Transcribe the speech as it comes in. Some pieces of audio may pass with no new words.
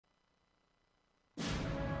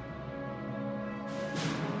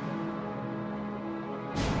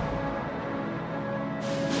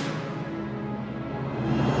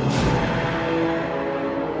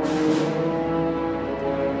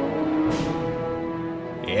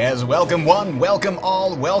Yes, welcome one, welcome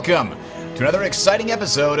all, welcome to another exciting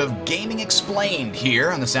episode of Gaming Explained here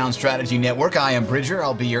on the Sound Strategy Network. I am Bridger,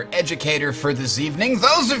 I'll be your educator for this evening.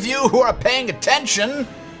 Those of you who are paying attention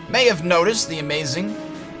may have noticed the amazing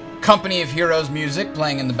Company of Heroes music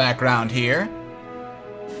playing in the background here.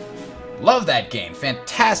 Love that game,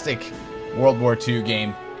 fantastic World War II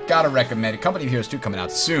game. Gotta recommend it. Company of Heroes 2 coming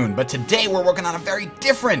out soon, but today we're working on a very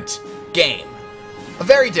different game. A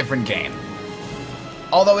very different game.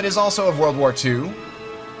 Although it is also of World War II,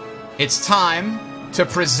 it's time to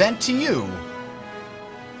present to you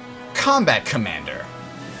Combat Commander.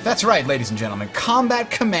 That's right, ladies and gentlemen,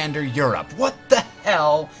 Combat Commander Europe. What the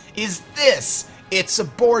hell is this? It's a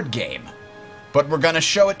board game. But we're gonna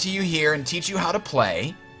show it to you here and teach you how to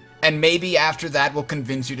play, and maybe after that we'll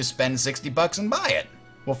convince you to spend 60 bucks and buy it.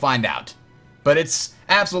 We'll find out. But it's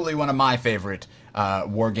absolutely one of my favorite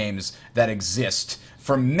war games that exist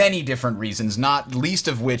for many different reasons, not least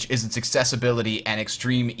of which is its accessibility and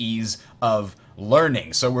extreme ease of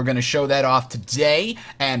learning. So we're going to show that off today,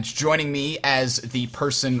 and joining me as the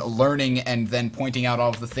person learning and then pointing out all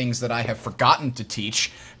of the things that I have forgotten to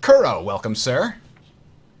teach, Kuro. Welcome, sir.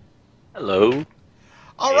 Hello.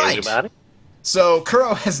 All right. Everybody. So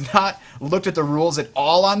Kuro has not looked at the rules at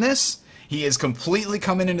all on this. He is completely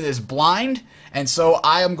coming into this blind, and so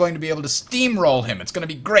I am going to be able to steamroll him. It's going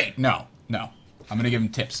to be great. No. I'm going to give him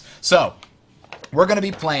tips. So, we're going to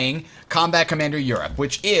be playing Combat Commander Europe,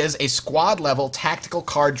 which is a squad-level, tactical,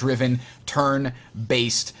 card-driven,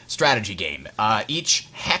 turn-based strategy game. Each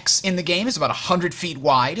hex in the game is about 100 feet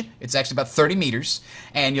wide. It's actually about 30 meters,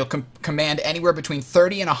 and you'll command anywhere between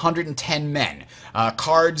 30 and 110 men.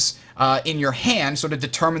 Cards in your hand sort of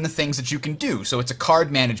determine the things that you can do. So it's a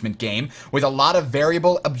card management game with a lot of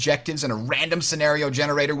variable objectives and a random scenario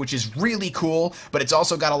generator, which is really cool, but it's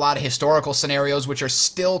also got a lot of historical scenarios which are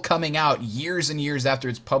still coming out years and years after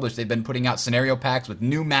it's published. They've been putting out scenario packs with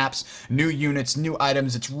new maps, new units, new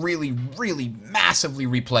items. It's really, really massively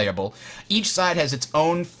replayable. Each side has its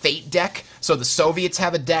own fate deck. So the Soviets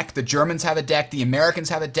have a deck, the Germans have a deck, the Americans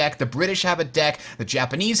have a deck, the British have a deck, the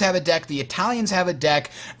Japanese have a deck, the Italians have a deck,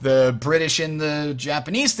 the British in the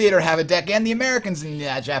Japanese theater have a deck, and the Americans in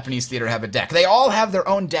the Japanese theater have a deck. They all have their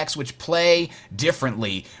own decks which play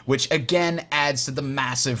differently, which again adds to the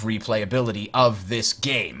massive replayability of this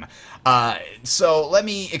game. So let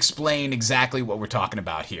me explain exactly what we're talking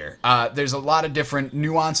about here. There's a lot of different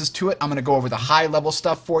nuances to it. I'm going to go over the high-level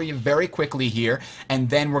stuff for you very quickly here, and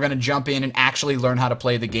then we're going to jump in and actually learn how to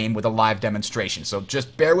play the game with a live demonstration. So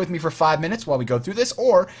just bear with me for 5 minutes while we go through this,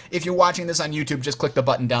 or if you're watching this on YouTube, just click the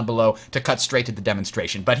button down below to cut straight to the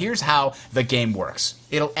demonstration. But here's how the game works.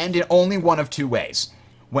 It'll end in only one of two ways.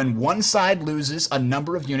 When one side loses a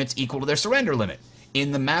number of units equal to their surrender limit.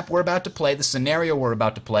 In the map we're about to play, the scenario we're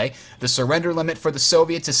about to play, the surrender limit for the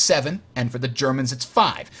Soviets is 7, and for the Germans it's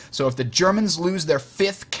 5. So if the Germans lose their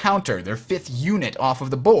 5th counter, their 5th unit off of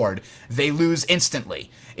the board, they lose instantly.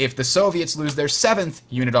 If the Soviets lose their 7th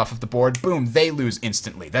unit off of the board, boom, they lose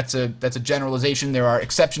instantly. That's a generalization. There are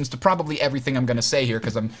exceptions to probably everything I'm going to say here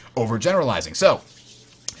because I'm overgeneralizing. So,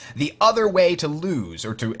 the other way to lose,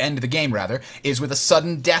 or to end the game rather, is with a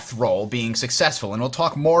sudden death roll being successful. And we'll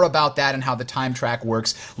talk more about that and how the time track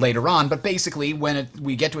works later on. But basically, when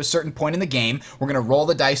we get to a certain point in the game, we're going to roll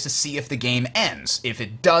the dice to see if the game ends. If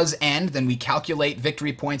it does end, then we calculate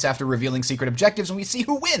victory points after revealing secret objectives, and we see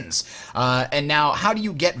who wins. And now, how do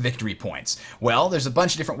you get victory points? Well, there's a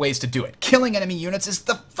bunch of different ways to do it. Killing enemy units is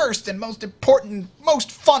the first and most important,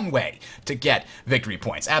 most fun way to get victory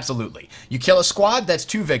points. Absolutely. You kill a squad, that's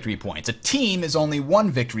 2 victory points. A team is only 1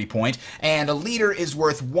 victory point, and a leader is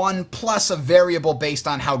worth 1 plus a variable based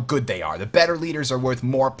on how good they are. The better leaders are worth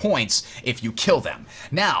more points if you kill them.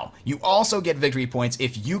 Now, you also get victory points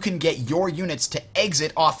if you can get your units to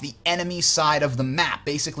exit off the enemy side of the map.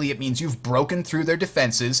 Basically, it means you've broken through their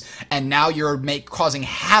defenses, and now you're causing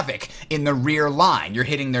havoc in the rear line. You're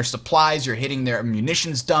hitting their supplies, you're hitting their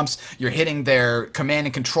munitions dumps, you're hitting their command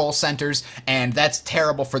and control centers, and that's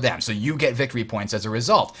terrible for them. So you get victory points as a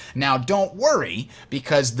result. Now, don't worry,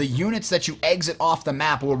 because the units that you exit off the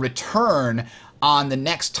map will return on the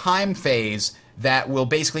next time phase that will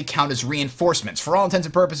basically count as reinforcements. For all intents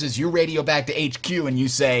and purposes, you radio back to HQ and you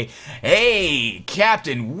say, "Hey,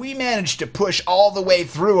 Captain, we managed to push all the way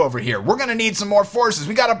through over here. We're going to need some more forces.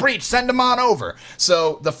 We got a breach. Send them on over."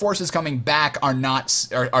 So the forces coming back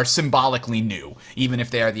are symbolically new, even if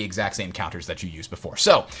they are the exact same counters that you used before.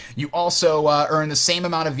 So you also earn the same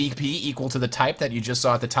amount of VP equal to the type that you just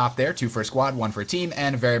saw at the top there, 2 for a squad, 1 for a team,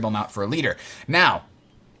 and a variable amount for a leader. Now,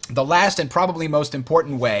 The last and probably most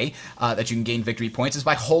important way that you can gain victory points is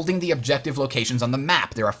by holding the objective locations on the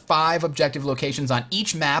map. There are 5 objective locations on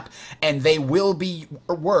each map, and they will be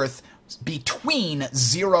worth between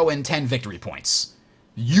 0 and 10 victory points.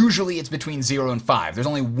 Usually it's between 0 and 5. There's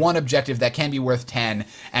only one objective that can be worth 10,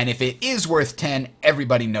 and if it is worth 10,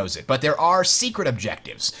 everybody knows it. But there are secret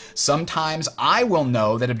objectives. Sometimes I will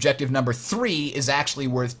know that objective number 3 is actually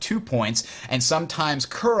worth 2 points, and sometimes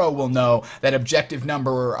Kuro will know that objective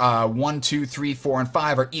number 1, 2, 3, 4, and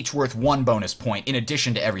 5 are each worth 1 bonus point in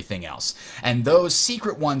addition to everything else. And those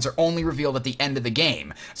secret ones are only revealed at the end of the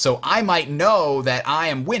game. So I might know that I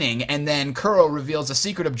am winning, and then Kuro reveals a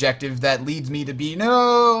secret objective that leads me to be, no,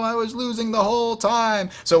 I was losing the whole time.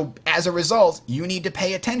 So as a result, you need to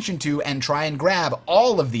pay attention to and try and grab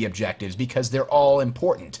all of the objectives because they're all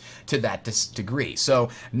important to that degree. So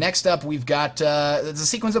next up, we've got the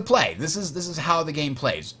sequence of play. This is how the game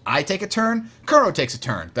plays. I take a turn, Kuro takes a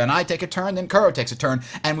turn, then I take a turn, then Kuro takes a turn,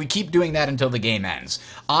 and we keep doing that until the game ends.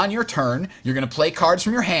 On your turn, you're going to play cards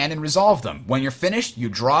from your hand and resolve them. When you're finished, you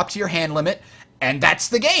draw up to your hand limit, and that's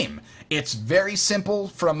the game. It's very simple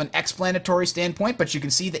from an explanatory standpoint, but you can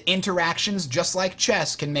see the interactions, just like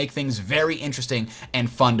chess, can make things very interesting and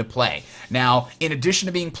fun to play. Now, in addition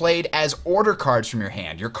to being played as order cards from your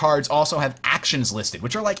hand, your cards also have actions listed,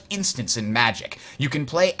 which are like instants in Magic. You can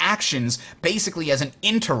play actions basically as an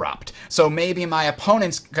interrupt. So maybe my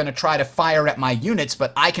opponent's going to try to fire at my units,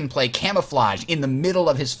 but I can play camouflage in the middle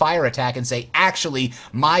of his fire attack and say, actually,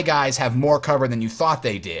 my guys have more cover than you thought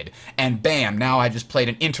they did. And bam, now I just played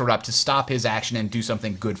an interrupt to stop his action and do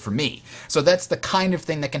something good for me. So that's the kind of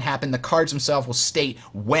thing that can happen. The cards themselves will state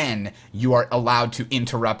when you are allowed to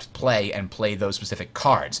interrupt play and play those specific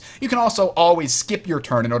cards. You can also always skip your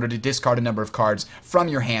turn in order to discard a number of cards from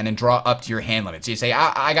your hand and draw up to your hand limit. So you say,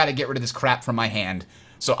 I got to get rid of this crap from my hand,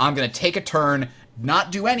 so I'm going to take a turn,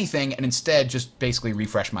 not do anything, and instead just basically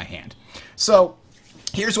refresh my hand. So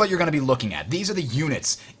here's what you're going to be looking at. These are the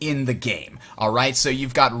units in the game. All right, so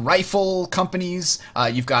you've got rifle companies,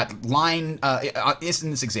 you've got line, in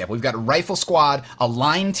this example, we've got a rifle squad, a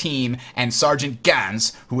line team, and Sergeant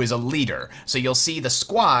Gans, who is a leader. So you'll see the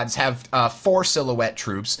squads have 4 silhouette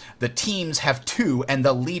troops, the teams have 2, and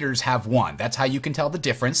the leaders have 1. That's how you can tell the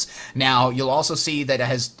difference. Now, you'll also see that it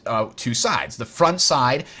has 2 sides. The front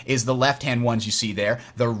side is the left-hand ones you see there.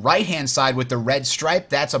 The right-hand side with the red stripe,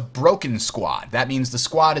 that's a broken squad. That means the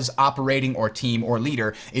squad is operating, or team or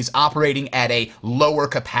leader is operating at a lower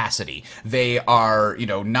capacity. They are,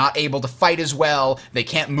 not able to fight as well. They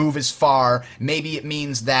can't move as far. Maybe it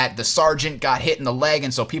means that the sergeant got hit in the leg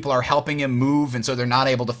and so people are helping him move and so they're not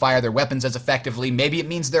able to fire their weapons as effectively. Maybe it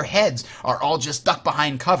means their heads are all just stuck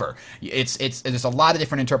behind cover. There's a lot of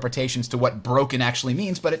different interpretations to what broken actually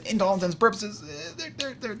means, but in all intents and purposes,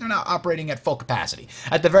 they're not operating at full capacity.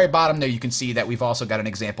 At the very bottom there, you can see that we've also got an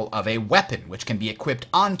example of a weapon, which can be equipped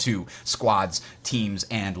onto squads, teams,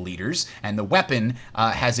 and leaders, and the weapon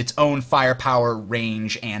has its own firepower,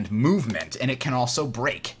 range, and movement, and it can also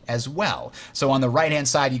break as well. So on the right-hand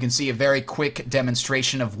side, you can see a very quick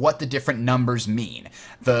demonstration of what the different numbers mean.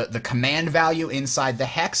 The command value inside the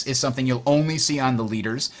hex is something you'll only see on the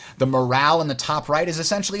leaders. The morale in the top right is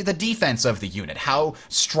essentially the defense of the unit. How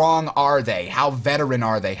strong are they? How veteran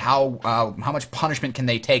are they? How much punishment can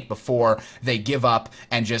they take before they give up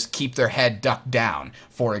and just keep their head ducked down,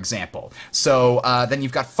 for example. So then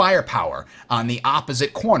you've got firepower on the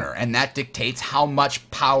opposite corner, and that dictates how much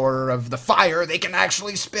power of the fire they can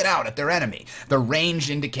actually spit out at their enemy. The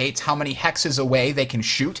range indicates how many hexes away they can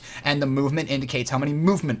shoot, and the movement indicates how many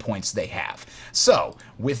movement points they have. So,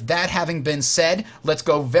 with that having been said, let's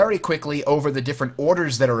go very quickly over the different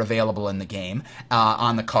orders that are available in the game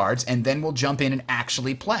on the cards, and then we'll jump in and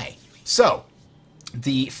actually play. So,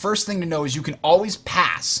 the first thing to know is you can always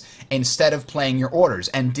pass instead of playing your orders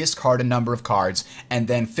and discard a number of cards and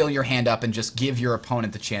then fill your hand up and just give your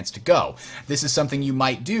opponent the chance to go. This is something you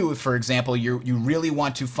might do if, for example, you really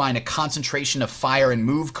want to find a concentration of fire and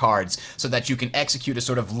move cards so that you can execute a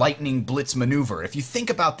sort of lightning blitz maneuver. If you think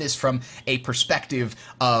about this from a perspective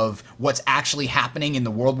of what's actually happening in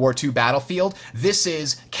the World War II battlefield, this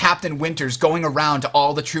is Captain Winters going around to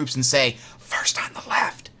all the troops and say, first on the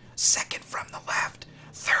left, second from the left,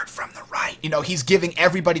 third from the right. right. You know, he's giving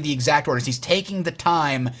everybody the exact orders. He's taking the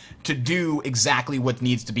time to do exactly what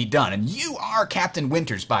needs to be done. And you are Captain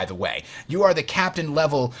Winters, by the way. You are the captain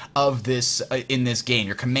level of this in this game.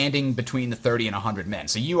 You're commanding between the 30 and 100 men.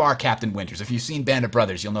 So you are Captain Winters. If you've seen Band of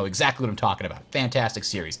Brothers, you'll know exactly what I'm talking about. Fantastic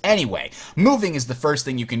series. Anyway, moving is the first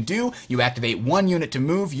thing you can do. You activate one unit to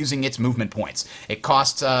move using its movement points. It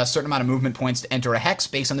costs a certain amount of movement points to enter a hex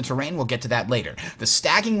based on the terrain. We'll get to that later. The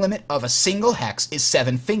stacking limit of a single hex is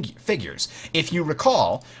 7 figures. If you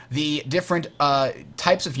recall, the different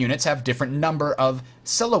types of units have different number of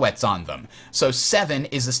silhouettes on them. So 7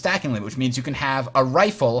 is the stacking limit, which means you can have a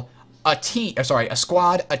rifle, a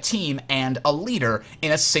squad, a team, and a leader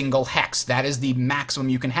in a single hex. That is the maximum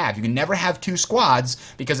you can have. You can never have 2 squads,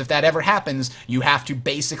 because if that ever happens, you have to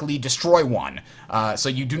basically destroy one. So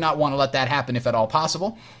you do not want to let that happen if at all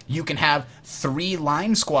possible. You can have 3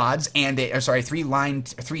 line squads and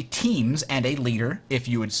 3 teams and a leader, if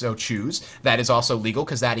you would so choose. That is also legal,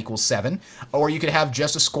 because that equals 7. Or you could have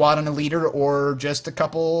just a squad and a leader, or just a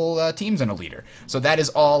couple teams and a leader. So that is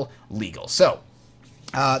all legal. So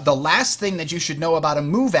the last thing that you should know about a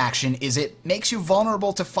move action is it makes you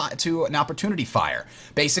vulnerable to an opportunity fire.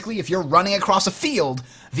 Basically, if you're running across a field,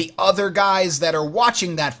 the other guys that are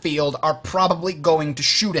watching that field are probably going to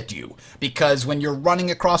shoot at you, because when you're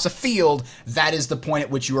running across a field, that is the point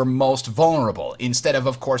at which you are most vulnerable, instead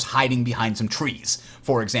of course, hiding behind some trees,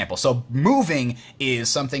 for example. So moving is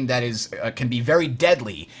something that can be very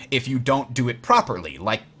deadly if you don't do it properly,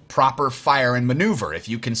 like proper fire and maneuver. If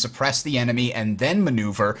you can suppress the enemy and then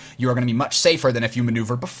maneuver, you're going to be much safer than if you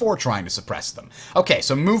maneuver before trying to suppress them. Okay,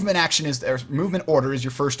 so movement order is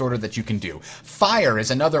your first order that you can do. Fire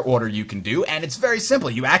is another order you can do, and it's very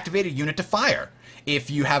simple. You activate a unit to fire.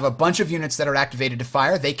 If you have a bunch of units that are activated to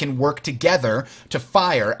fire, they can work together to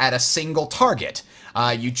fire at a single target.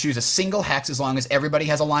 You choose a single hex as long as everybody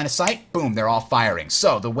has a line of sight. Boom, they're all firing.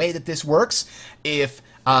 So the way that this works, if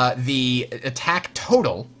the attack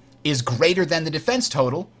total is greater than the defense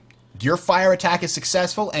total, your fire attack is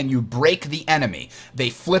successful and you break the enemy.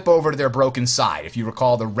 They flip over to their broken side. If you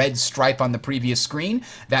recall the red stripe on the previous screen,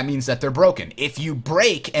 that means that they're broken. If you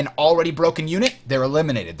break an already broken unit, they're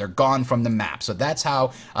eliminated. They're gone from the map. So that's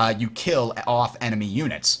how you kill off enemy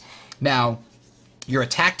units. Now, your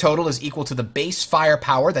attack total is equal to the base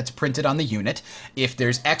firepower that's printed on the unit. If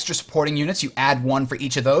there's extra supporting units, you add 1 for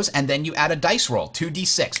each of those, and then you add a dice roll,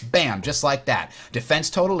 2d6. Bam, just like that.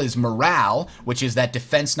 Defense total is morale, which is that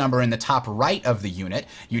defense number in the top right of the unit.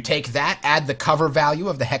 You take that, add the cover value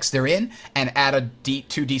of the hex they're in, and add a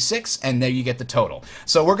 2d6, and there you get the total.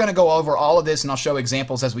 So we're going to go over all of this, and I'll show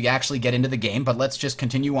examples as we actually get into the game, but let's just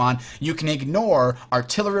continue on. You can ignore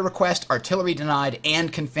artillery request, artillery denied,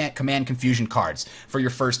 and command confusion cards for your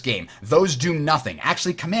first game. Those do nothing.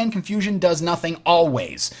 Actually, command confusion does nothing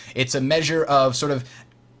always. It's a measure of sort of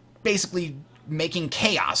basically making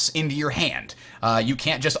chaos into your hand. You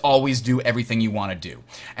can't just always do everything you want to do.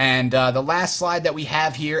 And the last slide that we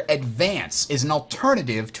have here, advance, is an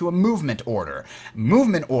alternative to a movement order.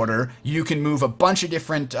 Movement order, you can move a bunch of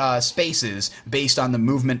different spaces based on the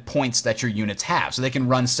movement points that your units have. So they can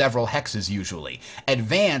run several hexes usually.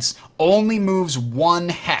 Advance only moves 1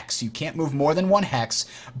 hex. You can't move more than 1 hex,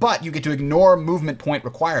 but you get to ignore movement point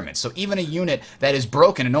requirements. So even a unit that is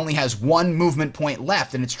broken and only has 1 movement point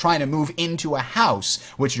left and it's trying to move into a house,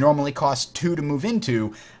 which normally costs 2 to move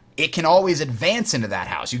into, it can always advance into that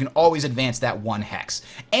house. You can always advance that 1 hex.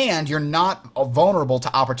 And you're not vulnerable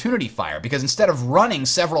to opportunity fire, because instead of running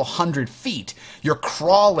several hundred feet, you're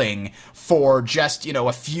crawling for just,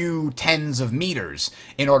 a few tens of meters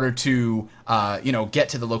in order to, get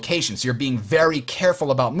to the location. So you're being very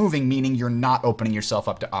careful about moving, meaning you're not opening yourself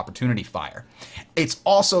up to opportunity fire. It's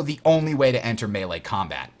also the only way to enter melee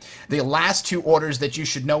combat. The last 2 orders that you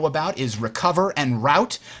should know about is recover and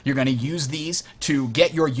rout. You're going to use these to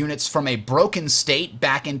get your units from a broken state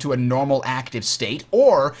back into a normal active state,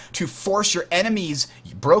 or to force your enemy's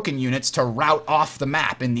broken units to rout off the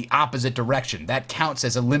map in the opposite direction. That counts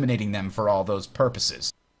as eliminating them for all those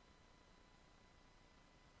purposes.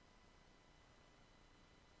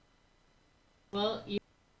 Well,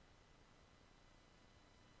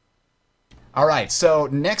 All right, so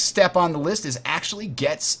next step on the list is actually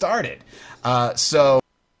get started.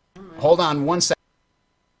 Hold on one second.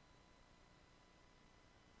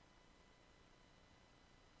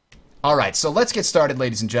 All right, so let's get started,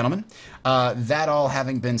 ladies and gentlemen. That all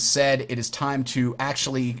having been said, it is time to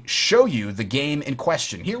actually show you the game in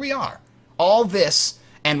question. Here we are. All this,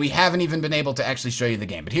 and we haven't even been able to actually show you the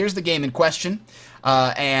game. But here's the game in question,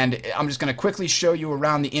 and I'm just going to quickly show you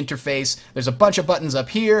around the interface. There's a bunch of buttons up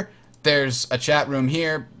here. There's a chat room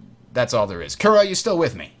here. That's all there is. Kuro, you still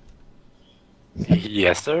with me?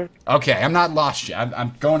 Yes, sir. Okay, I'm not lost yet.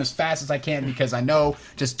 I'm going as fast as I can because I know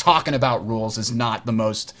just talking about rules is not the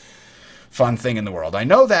most fun thing in the world. I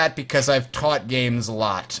know that because I've taught games a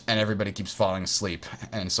lot and everybody keeps falling asleep,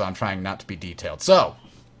 and so I'm trying not to be detailed. So,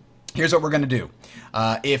 here's what we're going to do.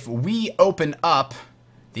 If we open up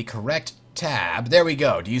the correct tab, there we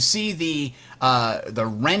go. Do you see the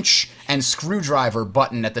wrench and screwdriver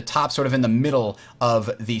button at the top, sort of in the middle of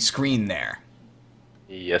the screen there?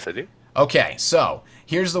 Yes, I do. Okay, so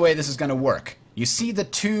here's the way this is going to work. You see the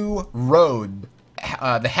two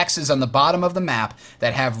the hexes on the bottom of the map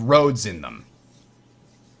that have roads in them.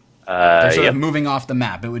 They're sort of moving off the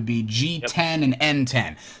map. It would be G10 and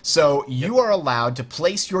N10. So you are allowed to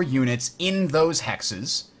place your units in those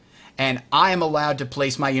hexes, and I am allowed to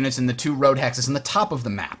place my units in the two road hexes in the top of the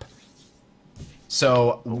map.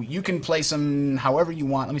 So you can place them however you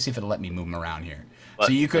want. Let me see if it'll let me move them around here. But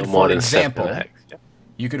so you could, no for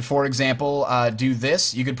example, do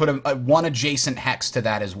this. You could put one adjacent hex to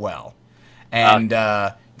that as well. And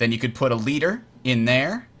then you could put a leader in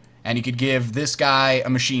there, and you could give this guy a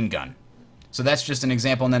machine gun. So that's just an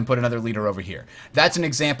example, and then put another leader over here. That's an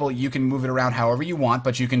example. You can move it around however you want,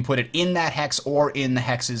 but you can put it in that hex or in the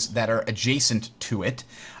hexes that are adjacent to it.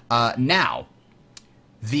 Now,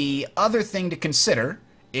 the other thing to consider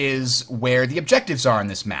is where the objectives are on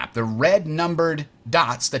this map. The red numbered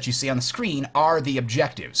dots that you see on the screen are the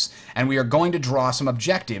objectives. And we are going to draw some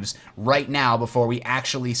objectives right now before we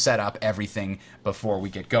actually set up everything before we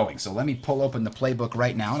get going. So let me pull open the playbook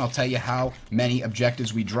right now, and I'll tell you how many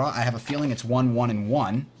objectives we draw. I have a feeling it's 1, 1, and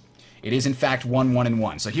 1. It is, in fact, 1, 1, and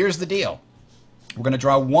 1. So here's the deal. We're going to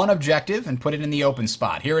draw one objective and put it in the open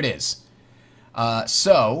spot. Here it is.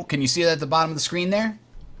 So, can you see that at the bottom of the screen there?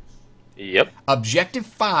 Yep. Objective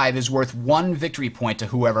 5 is worth 1 victory point to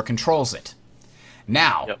whoever controls it.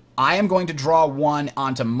 Now, I am going to draw one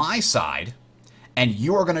onto my side, and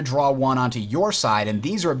you are going to draw one onto your side, and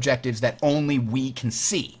these are objectives that only we can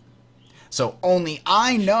see. So only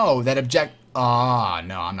I know that no,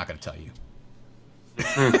 I'm not going to tell you.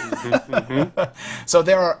 So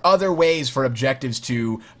there are other ways for objectives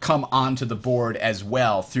to come onto the board as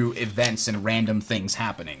well through events and random things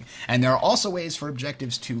happening. And there are also ways for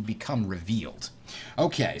objectives to become revealed.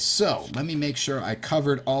 Okay, so let me make sure I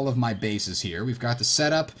covered all of my bases here. We've got the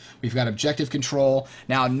setup, we've got objective control.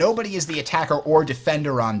 Now, nobody is the attacker or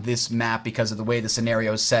defender on this map because of the way the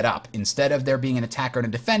scenario is set up. Instead of there being an attacker and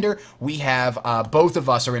a defender, we have both of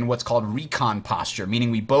us are in what's called recon posture,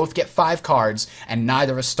 meaning we both get 5 cards and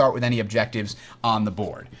neither of us start with any objectives on the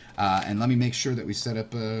board. And let me make sure that we set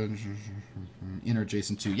up inner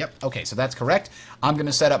adjacent to. Yep, okay, so that's correct. I'm going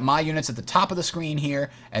to set up my units at the top of the screen here,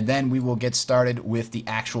 and then we will get started with the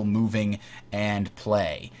actual moving and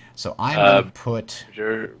play. So I'm going to put...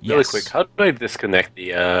 Really quick, how do I disconnect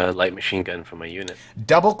the light machine gun from my unit?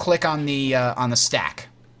 Double-click on the stack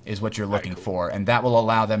is what you're looking for, and that will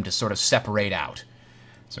allow them to sort of separate out.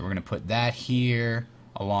 So we're going to put that here,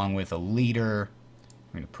 along with a leader.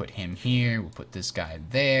 We're going to put him here. We'll put this guy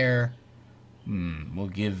there. We'll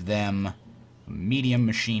give them a medium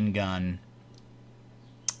machine gun.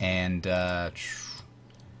 And, let's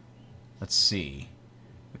see.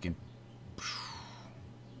 We can...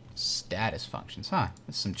 Status functions, huh?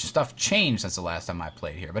 Some stuff changed since the last time I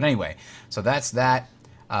played here. But anyway, so that's that.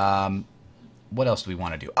 What else do we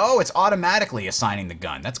want to do? Oh, it's automatically assigning the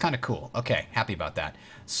gun. That's kind of cool. Okay, happy about that.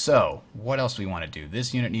 So, what else do we want to do?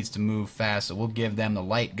 This unit needs to move fast, so we'll give them the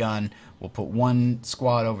light gun. We'll put one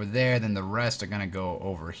squad over there, then the rest are going to go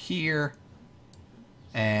over here.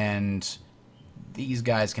 And these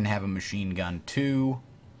guys can have a machine gun too,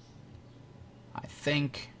 I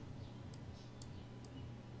think.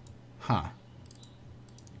 Huh.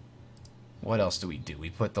 What else do? We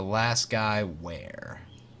put the last guy where?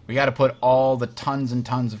 We got to put all the tons and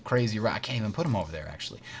tons of crazy... I can't even put them over there,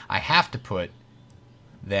 actually. I have to put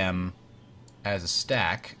them as a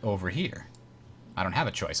stack over here. I don't have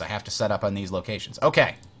a choice. I have to set up on these locations.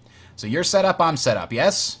 Okay. So you're set up, I'm set up,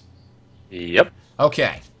 yes? Yep.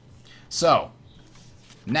 Okay. So,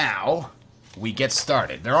 now we get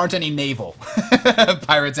started. There aren't any naval.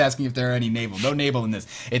 Pirates asking if there are any naval. No naval in this.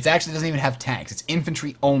 It actually doesn't even have tanks. It's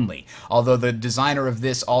infantry only. Although the designer of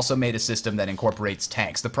this also made a system that incorporates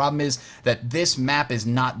tanks. The problem is that this map is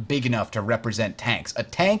not big enough to represent tanks. A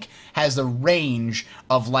tank has the range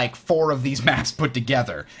of like 4 of these maps put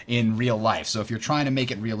together in real life. So if you're trying to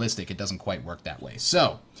make it realistic, it doesn't quite work that way.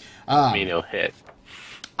 So, Me no hit.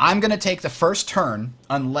 I'm going to take the first turn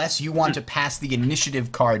unless you want to pass the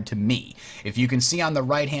initiative card to me. If you can see on the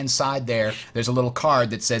right-hand side there, there's a little card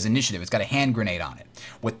that says initiative. It's got a hand grenade on it.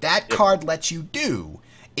 What that card lets you do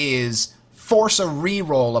is force a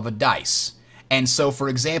re-roll of a dice. And so, for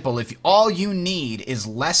example, if all you need is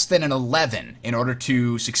less than an 11 in order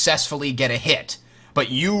to successfully get a hit, but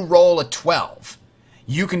you roll a 12,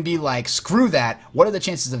 you can be like, screw that, what are the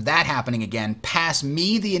chances of that happening again? Pass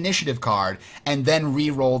me the initiative card and then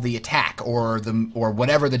re-roll the attack or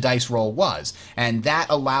whatever the dice roll was. And that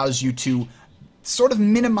allows you to sort of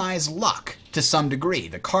minimize luck to some degree.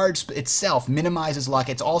 The card itself minimizes luck.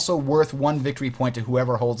 It's also worth 1 victory point to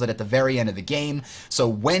whoever holds it at the very end of the game. So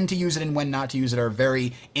when to use it and when not to use it are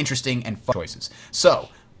very interesting and fun choices. So,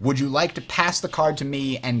 would you like to pass the card to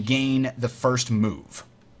me and gain the first move?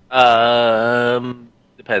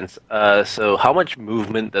 Depends. So how much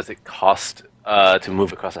movement does it cost to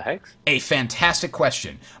move across a hex? A fantastic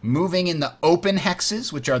question. Moving in the open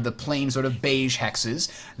hexes, which are the plain sort of beige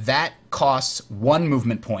hexes, that costs 1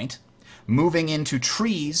 movement point. Moving into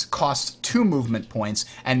trees costs 2 movement points,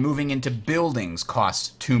 and moving into buildings costs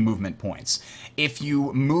 2 movement points. If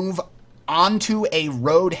you move onto a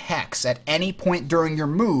road hex at any point during your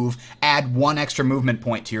move, add 1 extra movement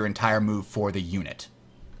point to your entire move for the unit.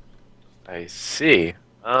 I see.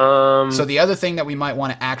 So the other thing that we might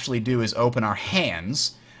want to actually do is open our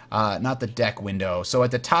hands, not the deck window. So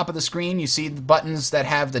at the top of the screen, you see the buttons that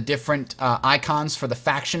have the different icons for the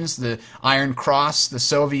factions, the Iron Cross, the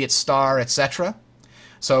Soviet Star, etc.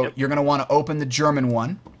 So you're going to want to open the German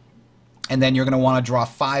one, and then you're going to want to draw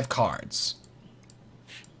 5 cards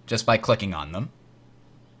just by clicking on them.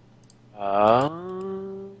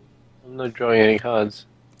 I'm not drawing any cards.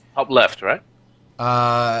 Top left, right?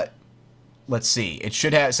 Let's see. It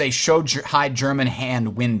should have say show hide German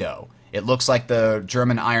hand window. It looks like the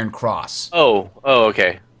German Iron Cross. Oh,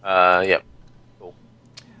 okay. Yep. Cool.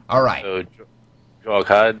 All right. So draw a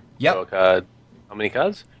card. Yep. Draw a card. How many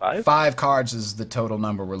cards? 5? 5 cards is the total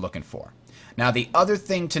number we're looking for. Now, the other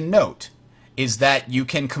thing to note is that you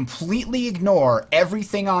can completely ignore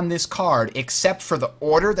everything on this card except for the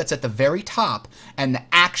order that's at the very top and the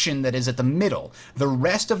action that is at the middle. The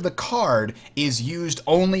rest of the card is used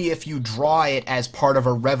only if you draw it as part of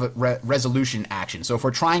a resolution action. So if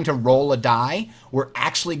we're trying to roll a die, we're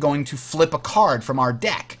actually going to flip a card from our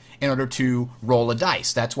deck in order to roll a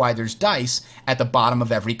dice. That's why there's dice at the bottom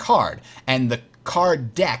of every card. And the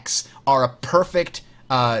card decks are a perfect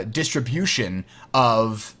distribution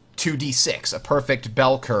of 2d6, a perfect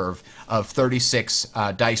bell curve of 36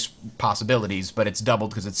 dice possibilities, but it's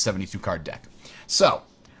doubled because it's a 72 card deck. So,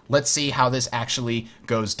 let's see how this actually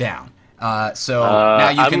goes down. So now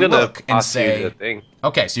you can look and say,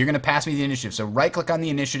 okay, so you're going to pass me the initiative. So right click on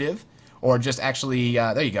the initiative, or just actually,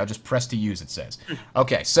 there you go, just press to use, it says.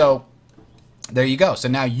 Okay, so there you go. So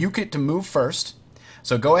now you get to move first.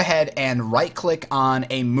 So go ahead and right click on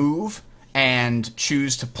a move and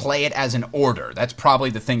choose to play it as an order. That's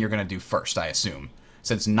probably the thing you're going to do first, I assume,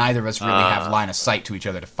 since neither of us really have line of sight to each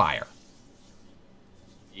other to fire.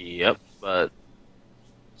 Yep, but...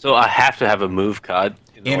 So I have to have a move card.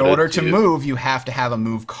 In order to move, you have to have a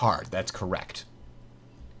move card. That's correct.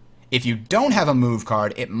 If you don't have a move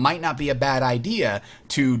card, it might not be a bad idea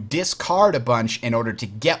to discard a bunch in order to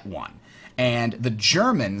get one. And the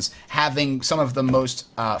Germans, having some of the most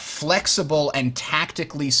flexible and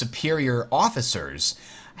tactically superior officers,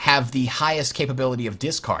 have the highest capability of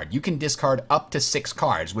discard. You can discard up to 6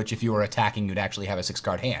 cards, which if you were attacking, you'd actually have a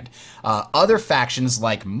 6-card hand. Other factions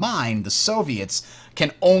like mine, the Soviets,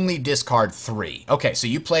 can only discard 3. Okay, so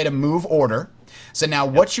you played a move order. So now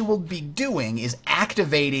what you will be doing is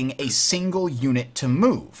activating a single unit to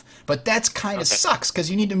move. But that's kind of sucks because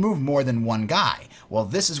you need to move more than one guy. Well,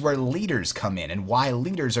 this is where leaders come in and why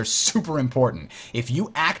leaders are super important. If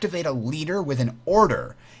you activate a leader with an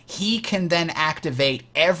order, he can then activate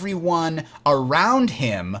everyone around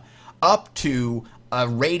him up to a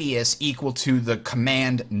radius equal to the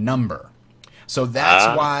command number. So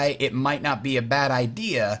that's why it might not be a bad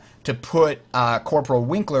idea to put Corporal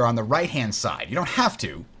Winkler on the right-hand side. You don't have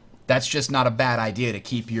to. That's just not a bad idea to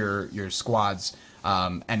keep your squads.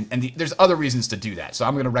 There's other reasons to do that. So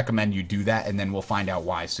I'm going to recommend you do that, and then we'll find out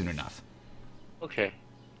why soon enough. Okay.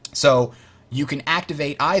 So you can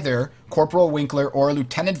activate either Corporal Winkler or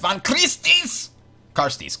Lieutenant von Karstis.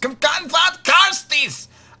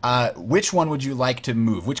 Which one would you like to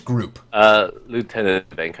move? Which group? Lieutenant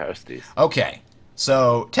Van Karstis. Okay.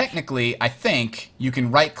 So technically, I think you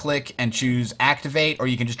can right-click and choose Activate, or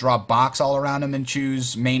you can just draw a box all around them and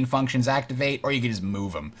choose Main Functions Activate, or you can just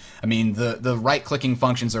move them. I mean, the right-clicking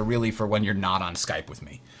functions are really for when you're not on Skype with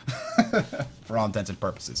me, for all intents and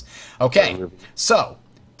purposes. Okay, so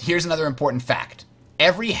here's another important fact.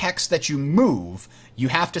 every hex that you move, you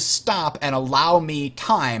have to stop and allow me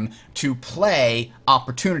time to play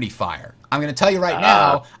Opportunity Fire. I'm going to tell you right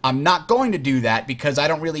now, I'm not going to do that because I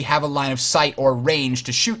don't really have a line of sight or range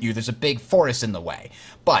to shoot you. There's a big forest in the way.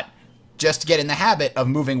 But just to get in the habit of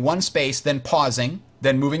moving one space, then pausing,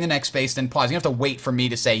 then moving the next space, then pausing. You have to wait for me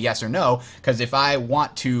to say yes or no, because if I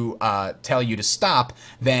want to tell you to stop,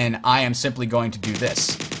 then I am simply going to do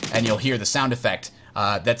this. And you'll hear the sound effect.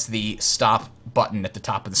 That's the stop button at the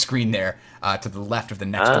top of the screen there, to the left of the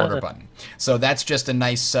next order button. So that's just a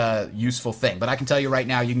nice, useful thing. But I can tell you right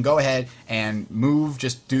now, you can go ahead and move.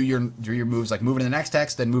 Just do your moves, like move into the next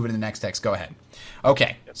text, then move into the next text. Go ahead.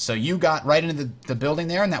 Okay, so you got right into the building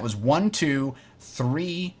there, and that was 1, 2,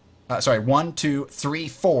 3. 1, 2, 3,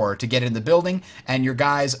 4 to get in the building, and your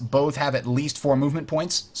guys both have at least 4 movement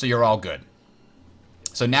points, so you're all good.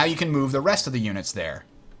 So now you can move the rest of the units there.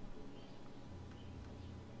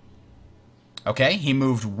 Okay, he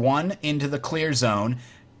moved 1 into the clear zone,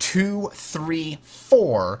 2, 3,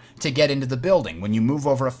 4 to get into the building. When you move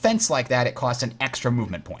over a fence like that, it costs an extra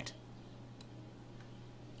movement point.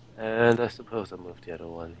 And I suppose I moved the other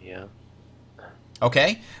one here.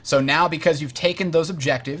 Okay, so now because you've taken those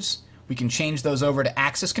objectives, we can change those over to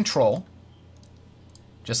axis control,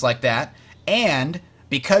 just like that. And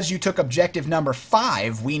because you took objective number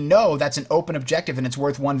 5, we know that's an open objective and it's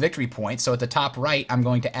worth 1 victory point. So at the top right, I'm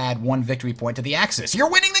going to add 1 victory point to the axis.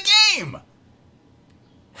 You're winning the game!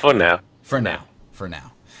 For now. For now. For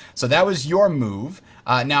now. So that was your move.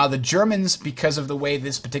 Now, the Germans, because of the way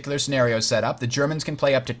this particular scenario is set up, the Germans can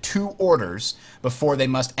play up to 2 orders before they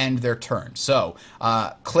must end their turn. So,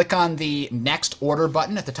 click on the next order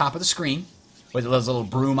button at the top of the screen with a little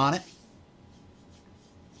broom on it.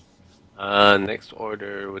 Next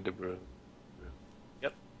order with the broom.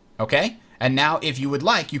 Yep. Okay? And now, if you would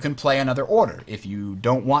like, you can play another order. If you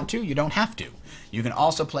don't want to, you don't have to. You can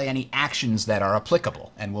also play any actions that are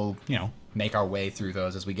applicable, and we'll, make our way through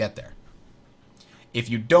those as we get there. If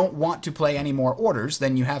you don't want to play any more orders,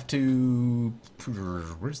 then you have to...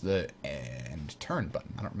 Where's the end turn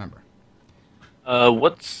button? I don't remember.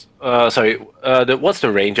 What's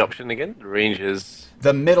the range option again? The range is...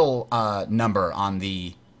 The middle number on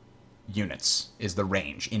the units is the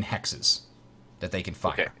range in hexes that they can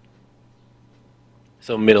fire. Okay.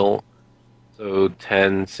 So middle, so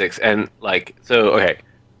 10, 6, and okay.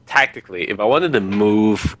 Tactically, if I wanted to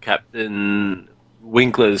move Captain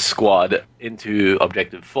Winkler's squad into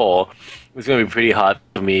Objective 4, it's going to be pretty hard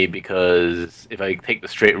for me because if I take the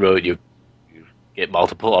straight road, you get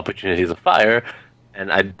multiple opportunities of fire,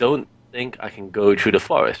 and I don't think I can go through the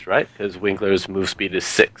forest, right? Because Winkler's move speed is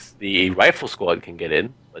 6. The rifle squad can get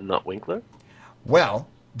in, but not Winkler. Well,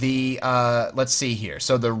 let's see here.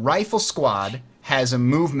 So the rifle squad has a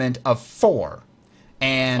movement of 4,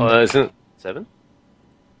 and isn't it 7?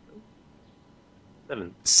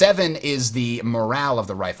 7 is the morale of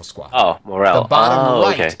the rifle squad. Oh, morale. The bottom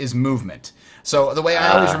right okay. is movement. So the way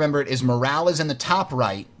I always remember it is morale is in the top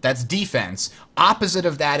right. That's defense. Opposite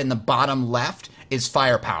of that in the bottom left is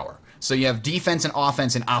firepower. So you have defense and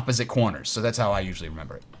offense in opposite corners. So that's how I usually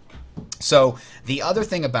remember it. So the other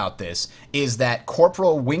thing about this is that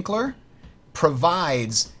Corporal Winkler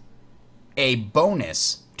provides a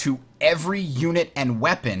bonus to every unit and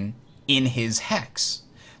weapon in his hex.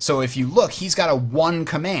 So if you look, he's got a 1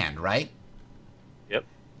 command, right? Yep.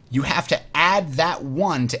 You have to add that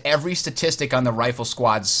 1 to every statistic on the rifle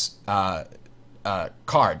squad's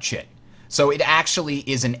card shit. So it actually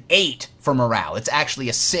is an 8 for morale. It's actually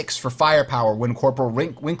a 6 for firepower when Corporal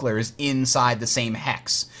Winkler is inside the same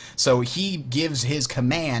hex. So he gives his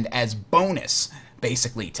command as bonus,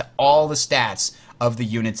 basically, to all the stats of the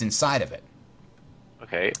units inside of it.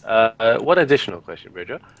 Okay. One additional question,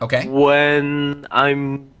 Bridger. Okay. When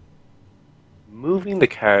I'm moving the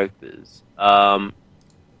characters, does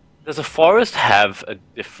a forest have a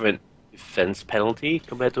different defense penalty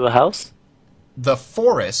compared to a house? The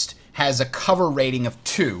forest has a cover rating of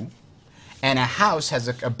 2, and a house has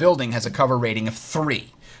a building has a cover rating of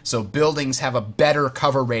 3. So buildings have a better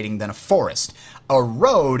cover rating than a forest. A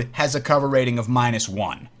road has a cover rating of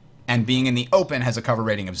 -1, and being in the open has a cover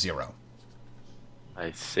rating of 0.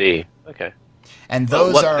 I see. Okay. And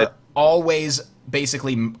those are always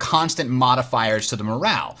basically constant modifiers to the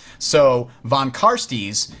morale. So Von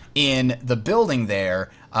Karste's in the building there,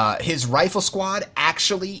 his rifle squad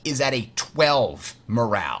actually is at a 12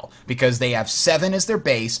 morale because they have 7 as their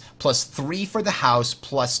base, plus 3 for the house,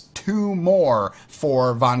 plus 2 more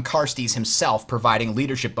for Von Karste's himself, providing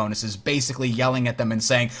leadership bonuses, basically yelling at them and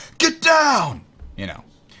saying, "Get down!"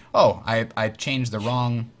 Oh, I changed the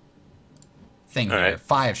wrong thing All here. right.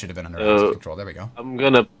 5 should have been under So- active control. There we go. I'm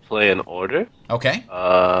gonna play an order. Okay.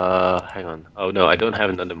 Hang on. Oh no, I don't have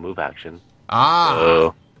another move action. Ah.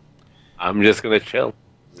 So I'm just gonna chill.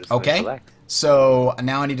 I'm just gonna Okay. collect. So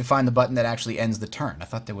now I need to find the button that actually ends the turn. I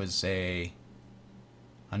thought there was a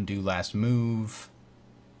undo last move.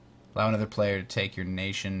 Allow another player to take your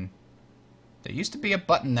nation. There used to be a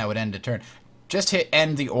button that would end a turn. Just hit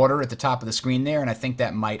end the order at the top of the screen there, and I think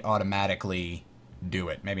that might automatically do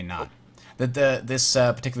it. Maybe not. This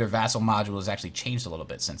particular vassal module has actually changed a little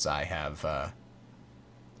bit since I have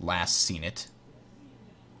last seen it.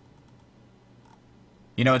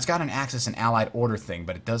 You know, it's got an Axis and Allied order thing,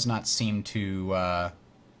 but it does not seem to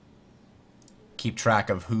keep track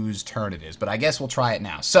of whose turn it is. But I guess we'll try it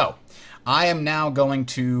now. So, I am now going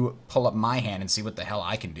to pull up my hand and see what the hell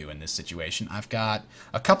I can do in this situation. I've got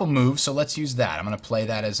a couple moves, so let's use that. I'm going to play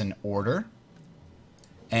that as an order.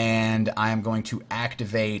 And I am going to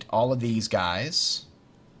activate all of these guys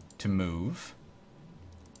to move.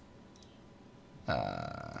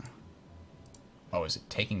 Oh, is it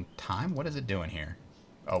taking time? What is it doing here?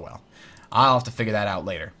 Oh, well. I'll have to figure that out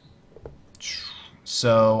later.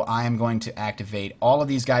 So I am going to activate all of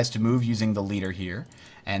these guys to move using the leader here.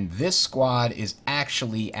 And this squad is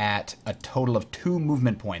actually at a total of 2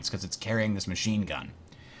 movement points because it's carrying this machine gun.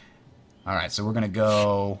 Alright, so we're going to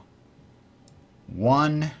go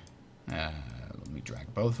 1. Let me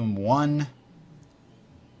drag both of them. 1,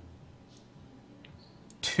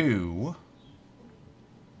 2.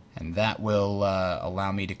 And that will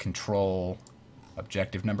allow me to control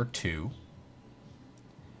objective number 2.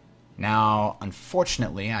 Now,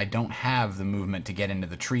 unfortunately, I don't have the movement to get into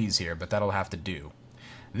the trees here, but that'll have to do.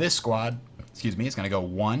 This squad, excuse me, is going to go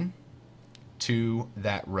 1 to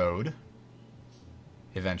that road,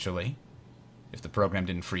 eventually, if the program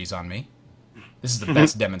didn't freeze on me. This is the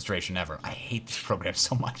best demonstration ever. I hate this program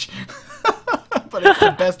so much. But it's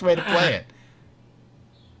the best way to play it.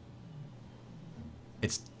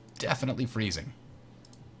 It's definitely freezing.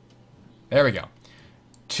 There we go.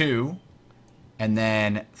 2, and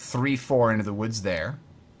then 3, 4 into the woods there.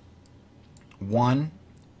 1,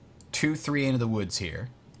 2, 3 into the woods here.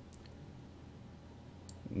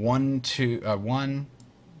 1, 2,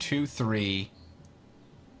 3,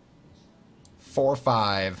 4,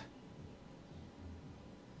 5,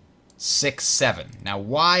 6, 7. Now,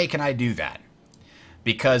 why can I do that?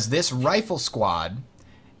 Because this rifle squad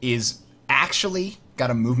is actually got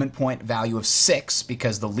a movement point value of 6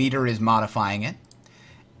 because the leader is modifying it,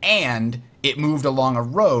 and it moved along a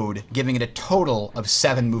road, giving it a total of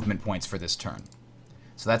 7 movement points for this turn.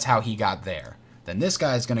 So that's how he got there. Then this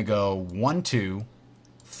guy's going to go 1, 2,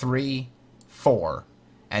 3, 4,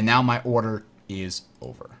 and now my order is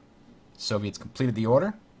over. Soviets completed the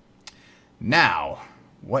order. Now,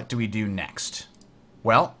 what do we do next?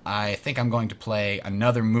 Well, I think I'm going to play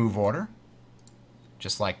another move order,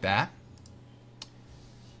 just like that.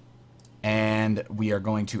 And we are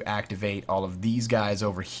going to activate all of these guys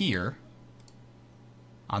over here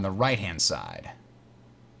on the right-hand side.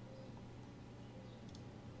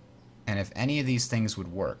 And if any of these things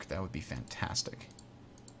would work, that would be fantastic.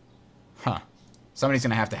 Huh. Somebody's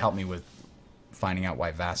going to have to help me with finding out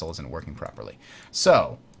why Vassal isn't working properly.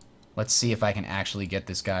 So, let's see if I can actually get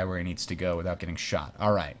this guy where he needs to go without getting shot.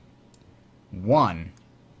 Alright. 1,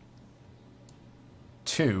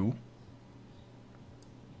 2,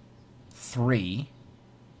 3,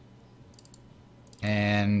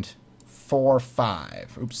 and 4,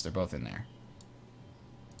 5. Oops, they're both in there.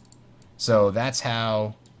 So that's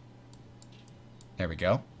how... There we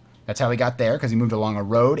go. That's how he got there, because he moved along a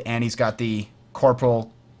road, and he's got the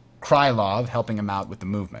Corporal Krylov helping him out with the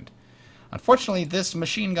movement. Unfortunately, this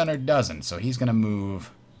machine gunner doesn't, so he's going to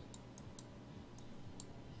move...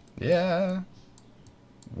 Yeah.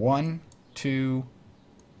 1, 2,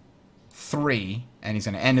 3, and he's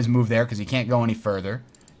going to end his move there because he can't go any further.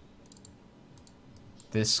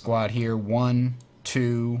 This squad here, 1,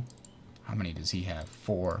 2, how many does he have?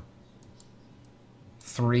 4,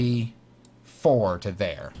 3, 4 to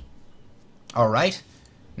there. Alright,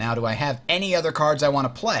 now do I have any other cards I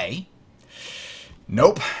want to play?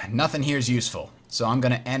 Nope, nothing here is useful. So I'm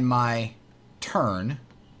going to end my turn,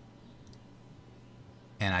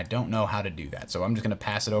 and I don't know how to do that. So I'm just going to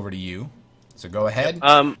pass it over to you. So go ahead.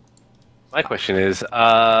 My question is,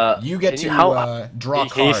 you get to draw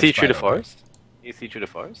cards. Can you see through the way. forest? Can you see through the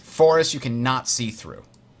forest? Forest you cannot see through.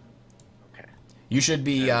 Okay. You should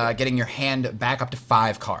be getting your hand back up to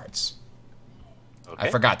 5 cards. Okay. I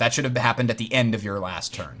forgot. That should have happened at the end of your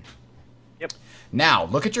last turn. Yep. Now,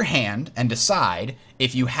 look at your hand and decide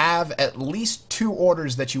if you have at least 2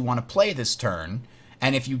 orders that you want to play this turn,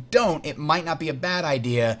 and if you don't, it might not be a bad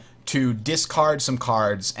idea to discard some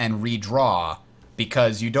cards and redraw,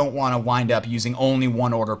 because you don't want to wind up using only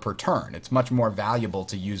one order per turn. It's much more valuable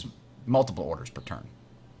to use multiple orders per turn.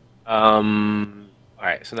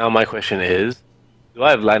 Alright, so now my question is, do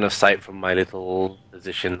I have line of sight from my little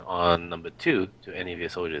position on number 2 to any of your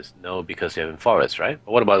soldiers? No, because you're in forest, right?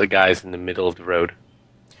 But what about the guys in the middle of the road?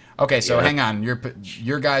 Okay, so hang on.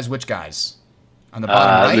 Your guys, which guys? On the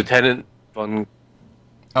bottom right? Lieutenant von...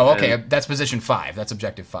 Oh, okay, that's position 5. That's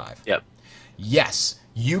objective 5. Yep. Yes,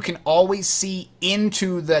 you can always see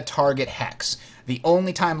into the target hex. The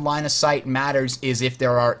only time line of sight matters is if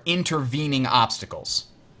there are intervening obstacles.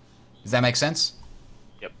 Does that make sense?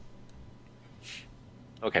 Yep.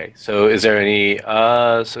 Okay, so is there any...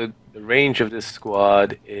 so the range of this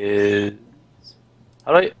squad is...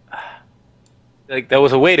 How do I... Like, there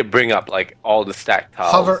was a way to bring up, like, all the stacked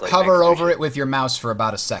tiles. Hover over it with your mouse for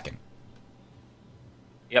about a second.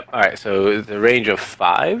 Yep, alright, so the range of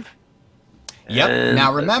 5? Yep. And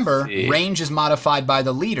now remember, range is modified by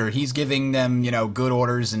the leader. He's giving them, good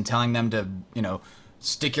orders and telling them to,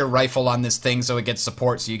 stick your rifle on this thing so it gets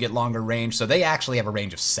support so you get longer range. So they actually have a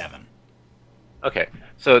range of 7. Okay,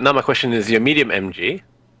 so now my question is, your medium MG,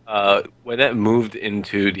 when that moved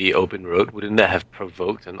into the open road, wouldn't that have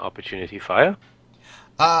provoked an opportunity fire?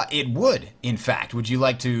 It would, in fact. Would you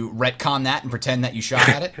like to retcon that and pretend that you shot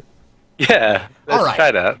at it? Yeah, let's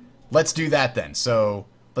try that. Let's do that then. So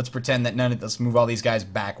let's pretend that let's move all these guys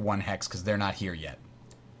back 1 hex because they're not here yet.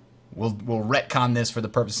 We'll retcon this for the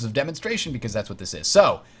purposes of demonstration because that's what this is.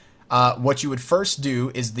 So what you would first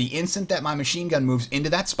do is the instant that my machine gun moves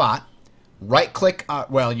into that spot, right click,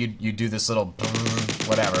 you do this little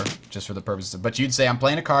whatever just for the purposes of, but you'd say I'm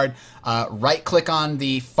playing a card, right click on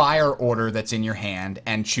the fire order that's in your hand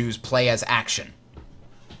and choose play as action.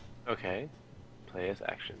 Okay, play as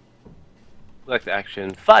action. Select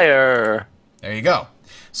action, fire! There you go.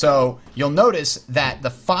 So you'll notice that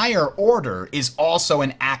the fire order is also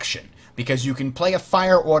an action, because you can play a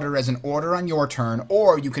fire order as an order on your turn,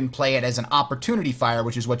 or you can play it as an opportunity fire,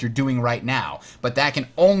 which is what you're doing right now. But that can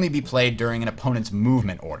only be played during an opponent's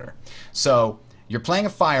movement order. So you're playing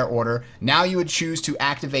a fire order. Now you would choose to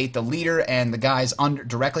activate the leader and the guys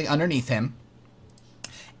directly underneath him.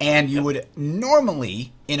 And you would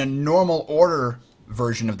normally, in a normal order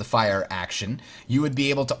version of the fire action, you would be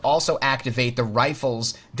able to also activate the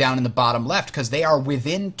rifles down in the bottom left because they are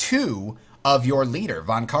within 2 of your leader.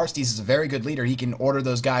 Von Karstes is a very good leader. He can order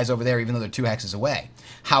those guys over there even though they're 2 hexes away.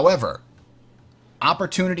 However,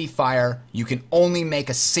 opportunity fire, you can only make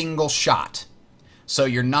a single shot. So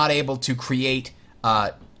you're not able to create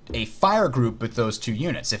a fire group with those 2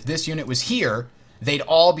 units. If this unit was here, they'd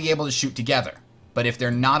all be able to shoot together. But if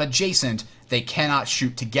they're not adjacent, they cannot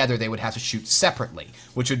shoot together. They would have to shoot separately,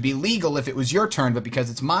 which would be legal if it was your turn, but because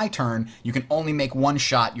it's my turn, you can only make 1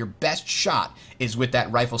 shot. Your best shot is with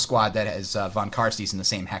that rifle squad that has Von Karstes in the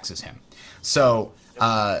same hex as him. So,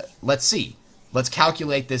 let's see. Let's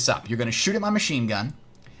calculate this up. You're going to shoot at my machine gun.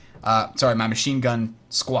 My machine gun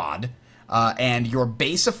squad. And your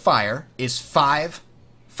base of fire is 5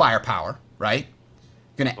 firepower, right?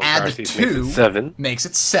 You're going to add the 2. Makes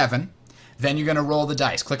it 7. Then you're going to roll the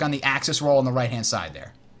dice. Click on the axis roll on the right-hand side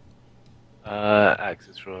there.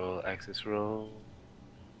 Axis roll.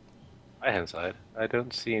 Right-hand side. I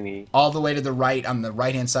don't see any... All the way to the right, on the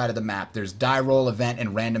right-hand side of the map, there's die roll, event,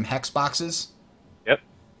 and random hex boxes. Yep.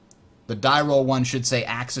 The die roll one should say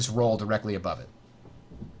axis roll directly above it.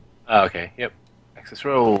 Okay, yep. Axis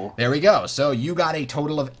roll. There we go. So you got a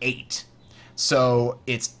total of 8. So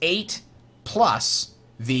it's 8 plus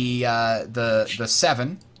the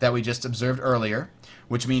 7 that we just observed earlier,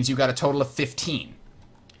 which means you got a total of 15.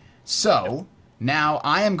 So now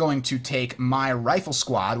I am going to take my rifle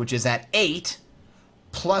squad, which is at 8,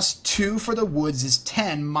 plus 2 for the woods is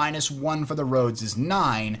 10, minus 1 for the roads is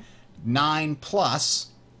 9. 9 plus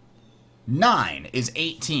 9 is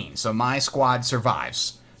 18. So my squad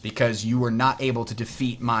survives because you were not able to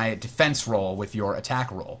defeat my defense roll with your attack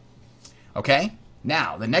roll. Okay?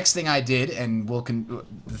 Now, the next thing I did, and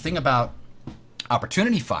the thing about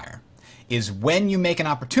opportunity fire is when you make an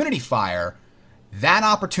opportunity fire, that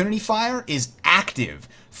opportunity fire is active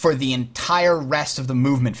for the entire rest of the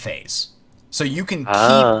movement phase. So you can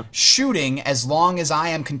keep shooting as long as I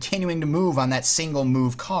am continuing to move on that single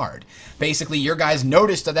move card. Basically, your guys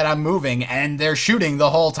noticed that I'm moving and they're shooting the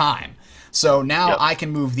whole time. So now I can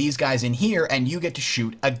move these guys in here and you get to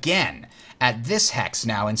shoot again at this hex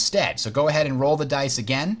now instead. So go ahead and roll the dice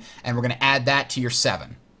again, and we're going to add that to your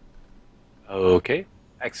 7. Okay.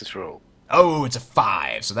 Axis roll. Oh, it's a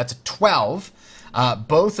 5, so that's a 12.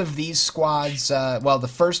 Both of these squads,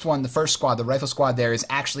 the first squad, the rifle squad there, is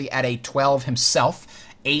actually at a 12 himself,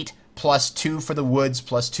 8 plus 2 for the woods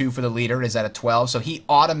plus 2 for the leader is at a 12. So he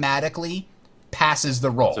automatically passes the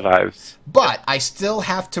roll. Survives. But I still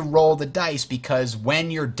have to roll the dice because when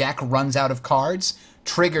your deck runs out of cards,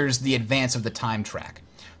 triggers the advance of the time track.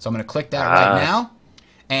 So I'm going to click that right now,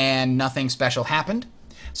 and nothing special happened.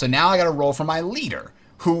 So now I got to roll for my leader,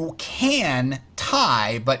 who can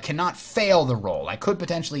tie but cannot fail the roll. I could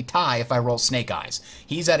potentially tie if I roll Snake Eyes.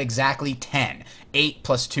 He's at exactly 10. 8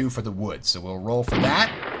 plus 2 for the woods. So we'll roll for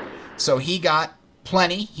that. So he got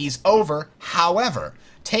plenty. He's over. However,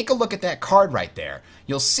 take a look at that card right there.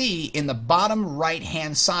 You'll see in the bottom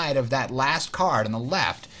right-hand side of that last card on the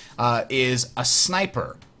left is a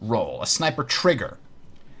sniper roll, a sniper trigger.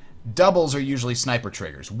 Doubles are usually sniper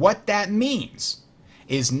triggers. What that means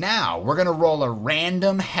is now we're going to roll a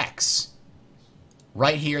random hex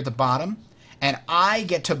right here at the bottom, and I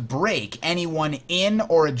get to break anyone in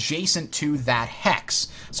or adjacent to that hex.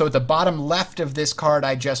 So at the bottom left of this card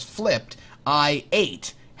I just flipped,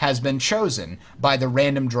 I-8 has been chosen by the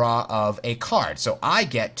random draw of a card. So I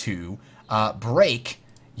get to break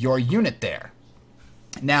your unit there.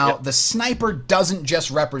 Now, the sniper doesn't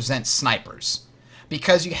just represent snipers,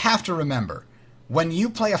 because you have to remember, when you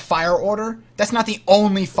play a fire order, that's not the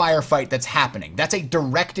only firefight that's happening. That's a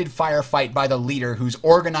directed firefight by the leader who's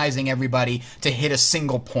organizing everybody to hit a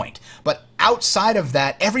single point. But outside of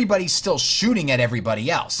that, everybody's still shooting at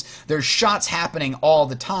everybody else. There's shots happening all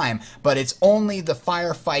the time, but it's only the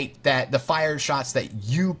firefight the fire shots that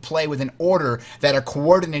you play with an order that are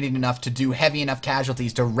coordinated enough to do heavy enough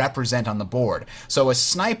casualties to represent on the board. So a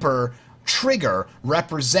sniper trigger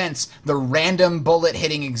represents the random bullet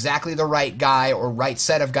hitting exactly the right guy or right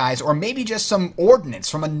set of guys, or maybe just some ordnance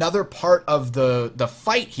from another part of the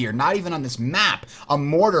fight here, not even on this map. A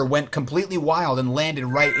mortar went completely wild and landed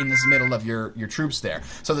right in this middle of your troops there.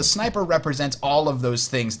 So the sniper represents all of those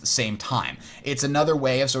things at the same time. It's another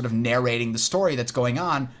way of sort of narrating the story that's going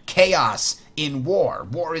on. Chaos in war.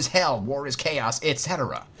 War is hell. War is chaos,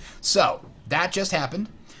 etc. So that just happened.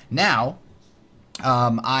 Now,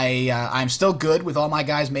 I'm still good with all my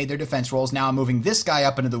guys made their defense rolls. Now I'm moving this guy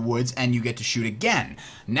up into the woods, and you get to shoot again.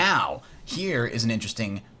 Now, here is an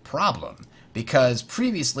interesting problem, because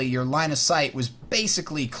previously your line of sight was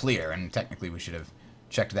basically clear, and technically we should have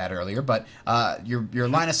checked that earlier, but your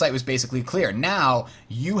line of sight was basically clear. Now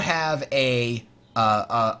you have a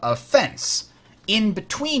fence in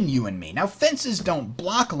between you and me. Now, fences don't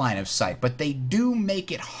block line of sight, but they do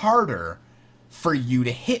make it harder for you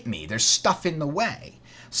to hit me. There's stuff in the way.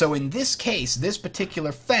 So in this case, this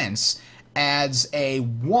particular fence adds a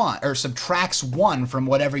 1, or subtracts 1 from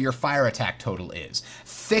whatever your fire attack total is.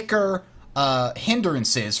 Thicker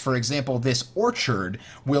hindrances, for example, this orchard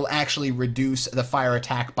will actually reduce the fire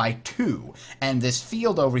attack by 2, and this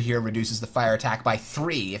field over here reduces the fire attack by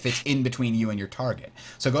 3 if it's in between you and your target.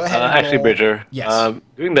 So go ahead and actually, roll. Bridger, Yes.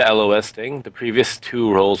 Doing the LOS thing, the previous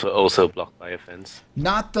 2 rolls were also blocked by a fence.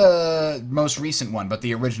 Not the most recent one, but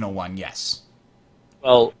the original one, yes.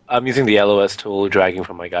 Well, I'm using the LOS tool, dragging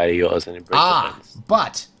from my guy to yours, and it breaks the fence.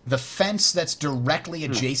 But the fence that's directly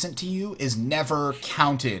adjacent to you is never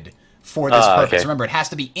counted for this purpose. Okay. Remember, it has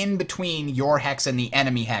to be in between your hex and the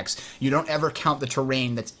enemy hex. You don't ever count the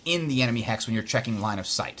terrain that's in the enemy hex when you're checking line of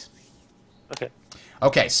sight. Okay.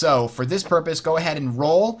 Okay, so for this purpose, go ahead and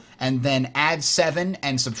roll, and then add 7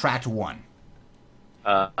 and subtract 1.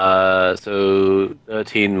 So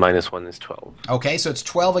 13 minus 1 is 12. Okay, so it's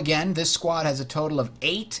 12 again. This squad has a total of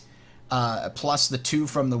 8, plus the 2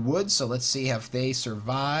 from the woods. So let's see if they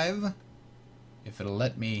survive. If it'll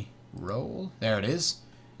let me roll. There it is.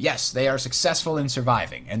 Yes, they are successful in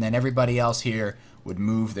surviving. And then everybody else here would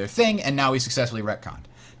move their thing, and now we successfully retconned.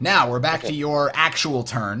 Now, we're back to your actual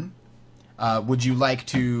turn. Would you like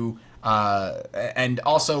to... and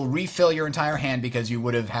also refill your entire hand, because you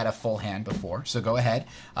would have had a full hand before. So go ahead.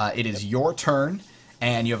 It is your turn,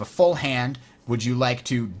 and you have a full hand. Would you like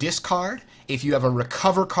to discard? If you have a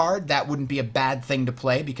recover card, that wouldn't be a bad thing to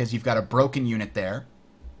play, because you've got a broken unit there.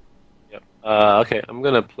 Yep. Okay, I'm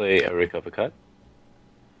going to play a recover card.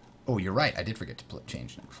 Oh, you're right. I did forget to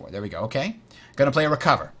change number 4. There we go. Okay. Going to play a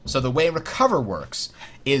recover. So the way recover works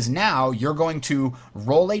is now you're going to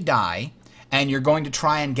roll a die, and you're going to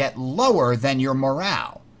try and get lower than your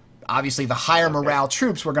morale. Obviously, the higher morale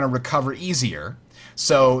troops we're going to recover easier.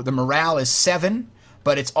 So the morale is 7,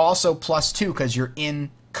 but it's also plus 2 because you're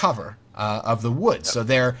in cover of the woods. Yep. So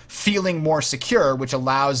they're feeling more secure, which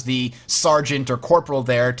allows the sergeant or corporal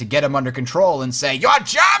there to get them under control and say, "You're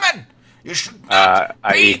German! You should not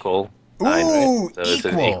I be." equal. Ooh, 9, right? So it's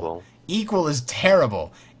an equal. equal. Equal is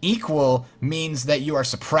terrible. Equal means that you are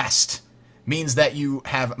suppressed. Means that you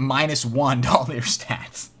have -1 to all your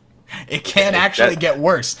stats. It can actually get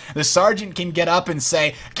worse. The sergeant can get up and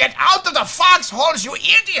say, "Get out of the foxholes, you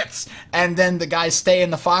idiots!" And then the guys stay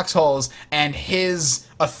in the foxholes, and his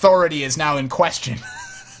authority is now in question.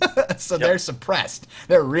 So they're suppressed.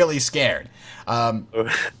 They're really scared.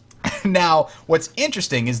 Now, what's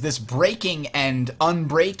interesting is this breaking and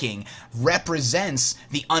unbreaking represents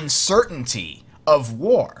the uncertainty of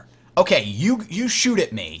war. Okay, you shoot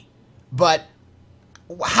at me, but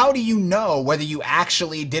how do you know whether you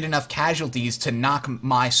actually did enough casualties to knock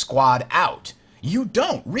my squad out? You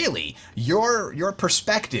don't, really. Your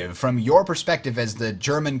perspective, from your perspective as the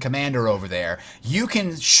German commander over there, you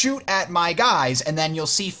can shoot at my guys and then you'll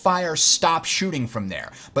see fire stop shooting from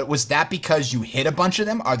there. But was that because you hit a bunch of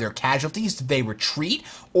them? Are there casualties? Did they retreat?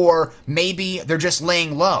 Or maybe they're just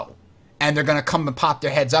laying low and they're going to come and pop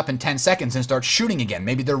their heads up in 10 seconds and start shooting again.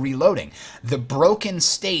 Maybe they're reloading. The broken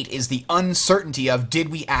state is the uncertainty of, did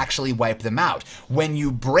we actually wipe them out? When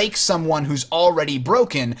you break someone who's already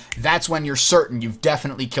broken, that's when you're certain you've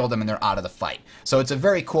definitely killed them and they're out of the fight. So it's a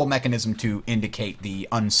very cool mechanism to indicate the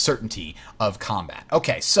uncertainty of combat.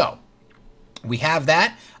 Okay, so we have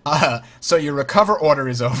that. So your recover order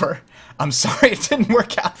is over. I'm sorry it didn't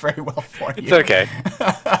work out very well for you. It's okay.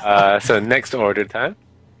 So next order time.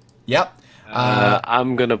 Yep.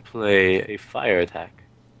 I'm going to play a fire attack.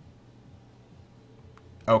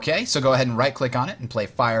 Okay, so go ahead and right-click on it and play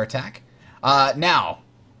fire attack. Now,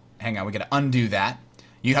 hang on, we got to undo that.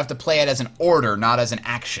 You have to play it as an order, not as an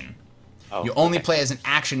action. Oh, you only play as an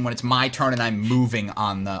action when it's my turn and I'm moving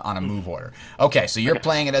on a move order. Okay, so you're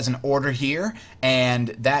playing it as an order here, and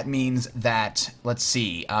that means that, let's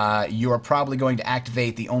see, you are probably going to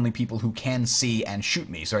activate the only people who can see and shoot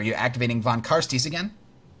me. So are you activating von Karstes again?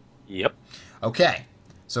 Yep. Okay.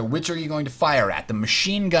 So which are you going to fire at? The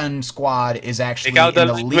machine gun squad is actually Take out in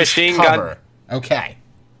the the least machine cover. gun. Okay.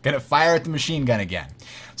 Gonna fire at the machine gun again.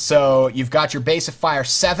 So you've got your base of fire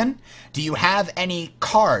 7. Do you have any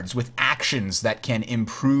cards with actions that can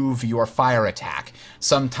improve your fire attack?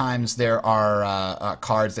 Sometimes there are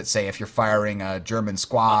cards that say if you're firing a German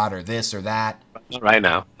squad or this or that. Not right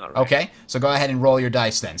now. Not right. Okay. So go ahead and roll your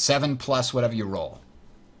dice then. 7 plus whatever you roll.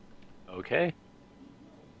 Okay.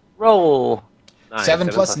 Roll. 7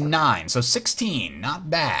 plus 9, so 16.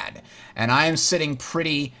 Not bad. And I am sitting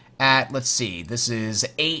pretty at, let's see, this is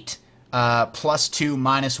 8 plus 2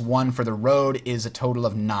 minus 1 for the road is a total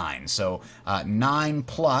of 9. So 9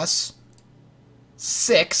 plus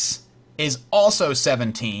 6 is also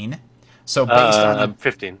 17. So based on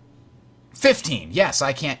 15. 15. Yes,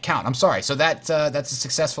 I can't count. I'm sorry. So that's a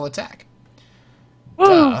successful attack.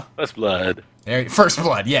 Woo! First blood. First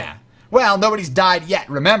blood, yeah. Well, nobody's died yet.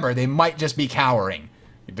 Remember, they might just be cowering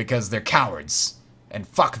because they're cowards. And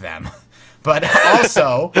fuck them. But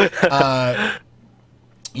also,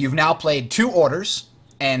 you've now played 2 orders,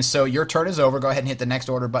 and so your turn is over. Go ahead and hit the next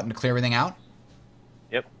order button to clear everything out.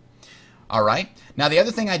 Yep. All right. Now, the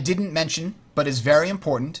other thing I didn't mention, but is very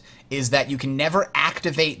important, is that you can never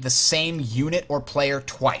activate the same unit or player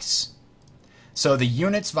twice. So the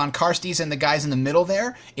units, von Karstes and the guys in the middle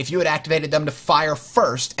there, if you had activated them to fire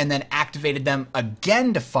first and then activated them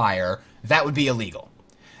again to fire, that would be illegal.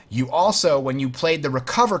 You also, when you played the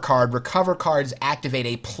recover card, recover cards activate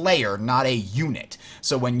a player, not a unit.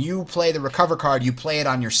 So when you play the recover card, you play it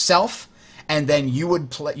on yourself, and then you would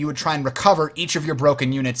try and recover each of your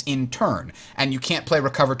broken units in turn. And you can't play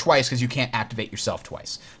recover twice because you can't activate yourself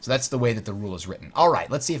twice. So that's the way that the rule is written. All right,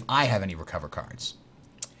 let's see if I have any recover cards.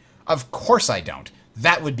 Of course I don't.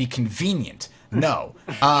 That would be convenient. No.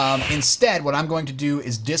 Instead, what I'm going to do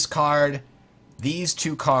is discard these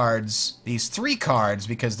 2 cards, these 3 cards,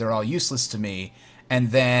 because they're all useless to me,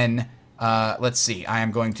 and then, let's see, I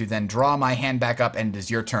am going to then draw my hand back up, and it is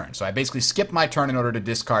your turn. So I basically skip my turn in order to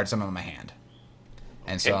discard some of my hand.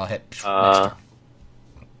 And so I'll hit next turn.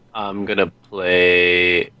 I'm going to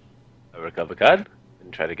play a recover card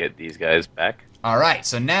and try to get these guys back. All right,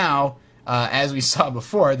 so now... as we saw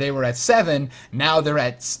before, they were at 7. Now they're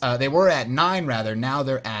at. They were at 9 rather. Now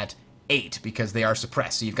they're at 8 because they are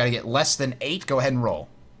suppressed. So you've got to get less than 8. Go ahead and roll.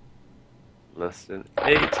 Less than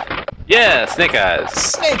 8. Yeah, snake eyes.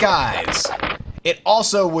 Snake eyes. It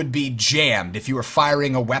also would be jammed if you were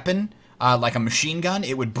firing a weapon, like a machine gun.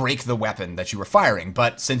 It would break the weapon that you were firing.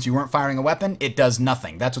 But since you weren't firing a weapon, it does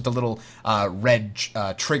nothing. That's what the little red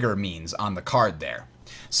trigger means on the card there.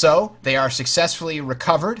 So, they are successfully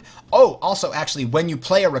recovered. Oh, also, actually, when you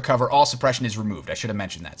play a recover, all suppression is removed. I should have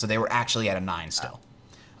mentioned that. So they were actually at a 9 still.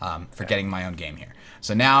 Forgetting my own game here.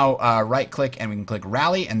 So now, right-click, and we can click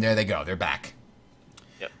Rally, and there they go. They're back.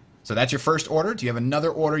 Yep. So that's your first order. Do you have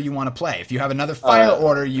another order you want to play? If you have another fire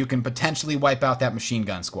order, you can potentially wipe out that machine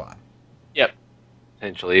gun squad. Yep.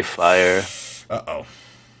 potentially fire. Uh-oh.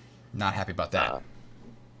 Not happy about that.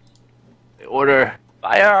 They order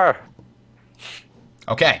fire.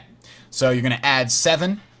 Okay. So you're going to add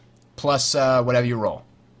 7 plus whatever you roll.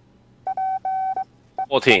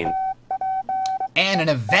 14. And an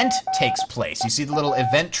event takes place. You see the little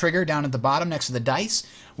event trigger down at the bottom next to the dice?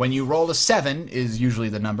 When you roll a 7 is usually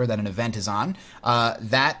the number that an event is on.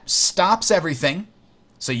 That stops everything.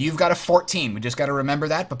 So you've got a 14. We just got to remember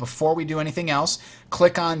that. But before we do anything else,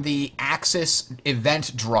 click on the Axis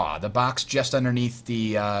event draw, the box just underneath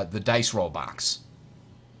the dice roll box.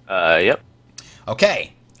 Yep.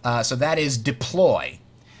 Okay. So that is deploy.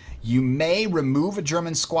 You may remove a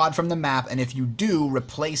German squad from the map, and if you do,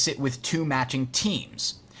 replace it with 2 matching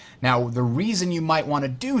teams. Now, the reason you might want to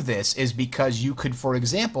do this is because you could, for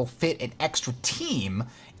example, fit an extra team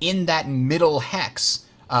in that middle hex,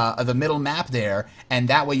 the middle map there, and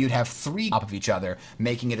that way you'd have 3 on top of each other,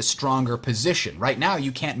 making it a stronger position. Right now,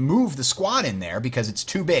 you can't move the squad in there because it's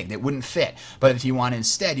too big. It wouldn't fit. But if you want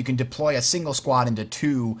instead, you can deploy a single squad into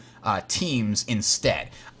 2 teams instead.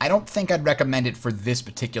 I don't think I'd recommend it for this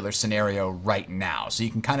particular scenario right now, so you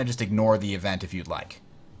can kind of just ignore the event if you'd like.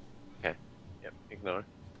 Okay. Yep. Ignore.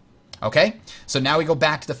 Okay, so now we go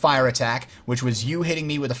back to the fire attack, which was you hitting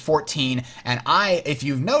me with a 14, and if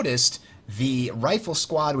you've noticed, the rifle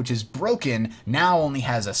squad, which is broken, now only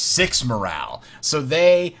has a 6 morale. So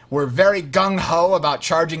they were very gung-ho about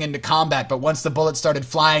charging into combat, but once the bullets started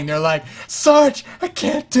flying, they're like, Sarge, I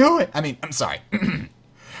can't do it. I mean, I'm sorry.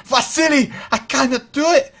 Vasily, I cannot do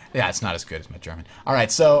it. Yeah, it's not as good as my German. All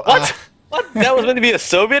right, so... What? What? That was meant to be a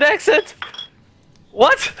Soviet accent?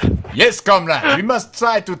 What? Yes, comrade, we must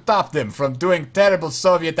try to top them from doing terrible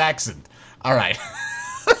Soviet accent. All right.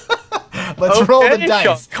 Let's roll the dice.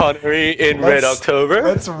 Sean Connery in Red October.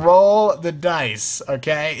 Let's roll the dice,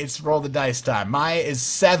 okay? It's roll the dice time. Mine is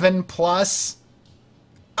 7 plus...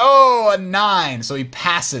 Oh, a 9. So he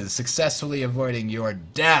passes, successfully avoiding your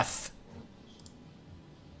death.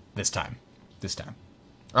 This time.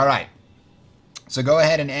 All right. So go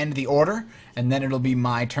ahead and end the order, and then it'll be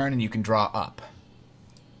my turn, and you can draw up.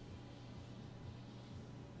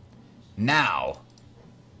 Now,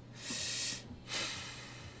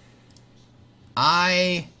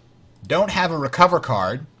 I don't have a recover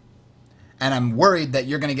card, and I'm worried that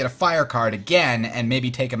you're going to get a fire card again and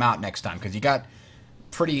maybe take him out next time, because I got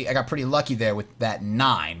pretty lucky there with that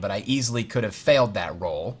 9, but I easily could have failed that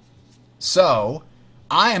roll. So,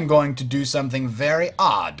 I am going to do something very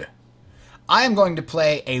odd. I am going to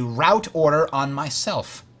play a route order on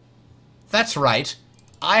myself. That's right.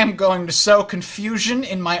 I am going to sow confusion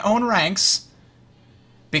in my own ranks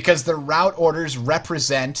because the route orders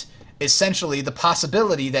represent essentially the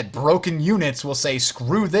possibility that broken units will say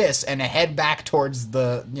screw this and head back towards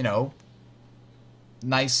the,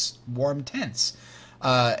 nice warm tents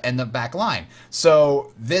and the back line.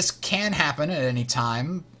 So this can happen at any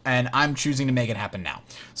time, and I'm choosing to make it happen now.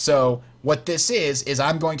 So what this is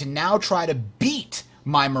I'm going to now try to beat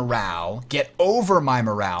my morale, get over my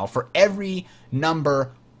morale. For every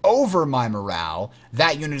number over my morale,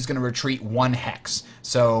 that unit is going to retreat 1 hex.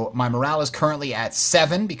 So my morale is currently at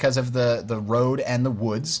 7 because of the road and the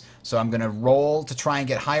woods. So I'm going to roll to try and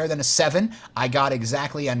get higher than a 7. I got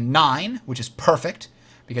exactly a 9, which is perfect,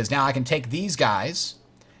 because now I can take these guys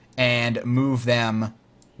and move them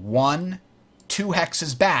 1, 2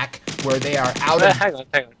 hexes back where they are out of... Hang on.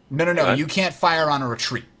 No, you can't fire on a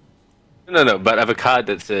retreat. No, but I have a card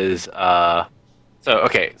that says, I just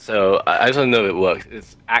want to know if it works.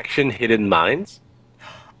 It's action hidden mines.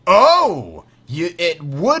 Oh! It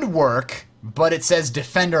would work, but it says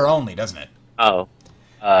defender only, doesn't it? Oh.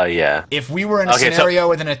 Yeah. If we were in a scenario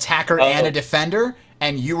with an attacker and a defender,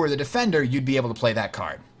 and you were the defender, you'd be able to play that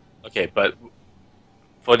card. Okay, but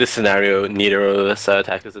for this scenario, neither of us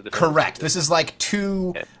attackers are defenders? Correct. This is like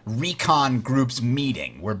 2 recon groups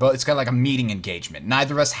meeting. It's kind of like a meeting engagement.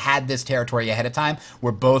 Neither of us had this territory ahead of time.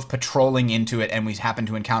 We're both patrolling into it, and we happen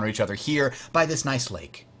to encounter each other here by this nice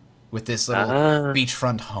lake with this little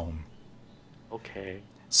beachfront home. Okay.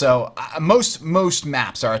 So most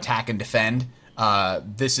maps are attack and defend.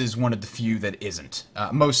 This is one of the few that isn't.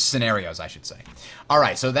 Most scenarios, I should say. All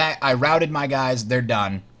right, so that I routed my guys. They're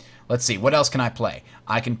done. Let's see. What else can I play?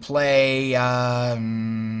 I can play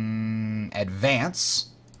Advance.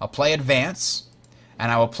 I'll play Advance, and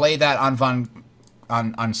I will play that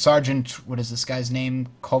on Sergeant. What is this guy's name?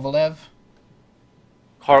 Kovalev.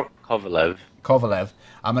 Kovalev.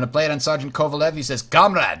 I'm gonna play it on Sergeant Kovalev. He says,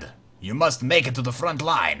 "Comrade, you must make it to the front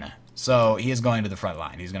line." So he is going to the front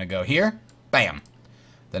line. He's gonna go here. Bam.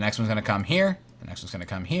 The next one's gonna come here. The next one's gonna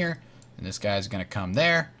come here, and this guy's gonna come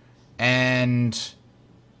there, and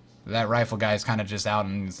That rifle guy is kind of just out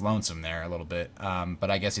and he's lonesome there a little bit,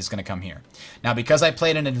 but I guess he's going to come here. Now, because I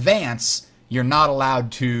played in advance, you're not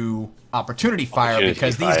allowed to opportunity fire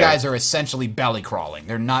because these guys are essentially belly crawling.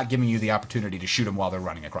 They're not giving you the opportunity to shoot them while they're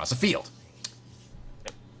running across a field.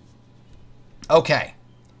 Okay,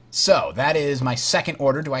 so that is my second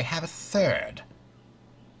order. Do I have a third?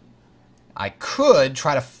 I could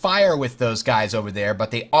try to fire with those guys over there,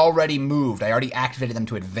 but they already moved. I already activated them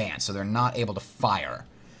to advance, so they're not able to fire.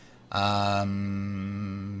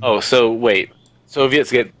 Oh, so wait. Soviets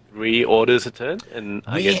get 3 orders a turn, and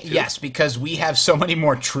I get 2? Yes, because we have so many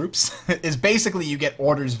more troops. Is basically you get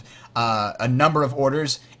orders, a number of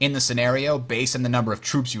orders in the scenario based on the number of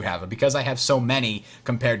troops you have. And because I have so many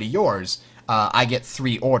compared to yours, I get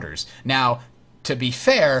 3 orders. Now, to be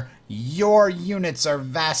fair, your units are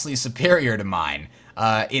vastly superior to mine,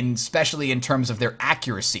 especially in terms of their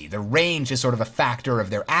accuracy. The range is sort of a factor of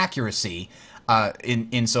their accuracy.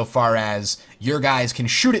 Insofar as your guys can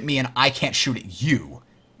shoot at me and I can't shoot at you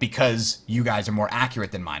because you guys are more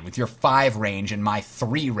accurate than mine with your 5 range and my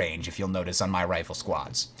 3 range, if you'll notice on my rifle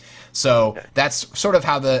squads. So that's sort of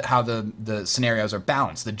how the scenarios are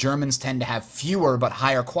balanced. The Germans tend to have fewer but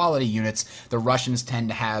higher quality units. The Russians tend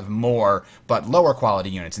to have more but lower quality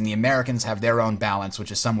units, and the Americans have their own balance, which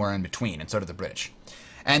is somewhere in between, and so do the British.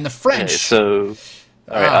 And the French. Okay, so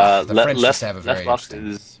all right, the French just have a very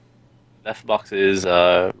left box is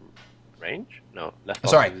range? No, left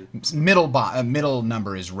box. Sorry, middle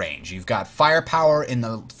number is range. You've got firepower in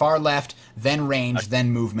the far left, then range,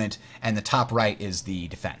 then movement, and the top right is the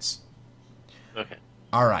defense. Okay.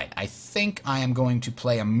 All right, I think I am going to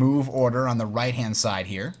play a move order on the right-hand side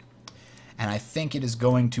here, and I think it is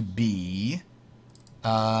going to be...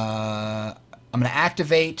 I'm going to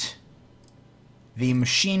activate the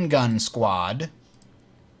machine gun squad.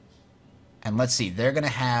 And let's see, they're going to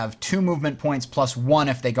have 2 movement points plus 1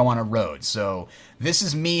 if they go on a road. So this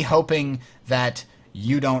is me hoping that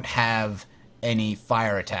you don't have any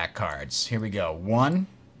fire attack cards. Here we go. 1.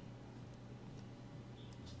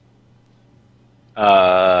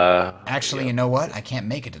 Actually, you know what? I can't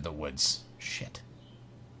make it to the woods. Shit.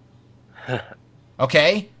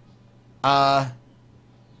 Okay.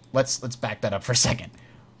 Let's back that up for a second.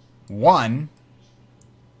 1,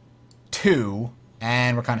 2,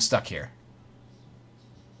 and we're kind of stuck here.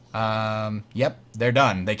 Yep, they're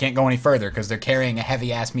done. They can't go any further because they're carrying a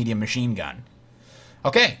heavy-ass medium machine gun.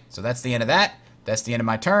 Okay, so that's the end of that. That's the end of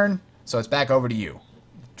my turn. So it's back over to you.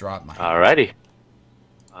 Drop my... Alrighty.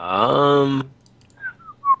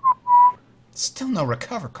 Still no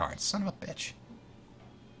recover cards, son of a bitch.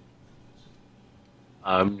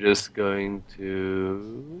 I'm just going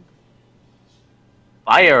to...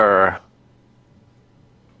 fire!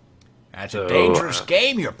 That's a dangerous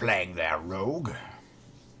game you're playing there, rogue.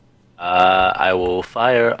 I will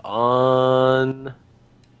fire on...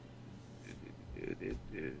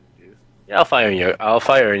 Yeah, I'll fire in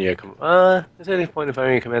your... is there any point in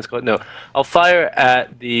firing a command squad? No. I'll fire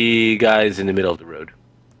at the guys in the middle of the road.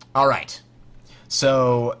 Alright.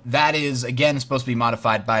 So, that is, again, supposed to be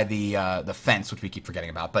modified by the fence, which we keep forgetting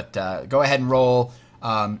about. But go ahead and roll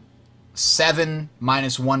 7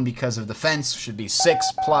 minus 1 because of the fence. Should be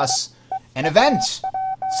 6 plus an event.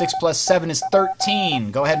 6 plus 7 is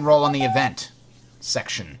 13. Go ahead and roll on the event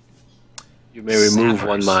section. You may remove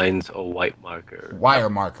 1 mines or white marker. Wire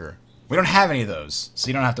marker. We don't have any of those, so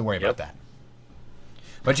you don't have to worry about that.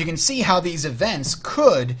 But you can see how these events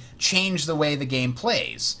could change the way the game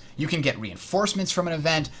plays. You can get reinforcements from an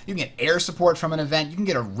event, you can get air support from an event, you can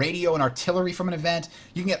get a radio and artillery from an event,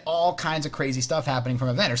 you can get all kinds of crazy stuff happening from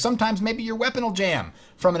an event, or sometimes maybe your weapon will jam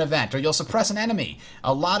from an event, or you'll suppress an enemy.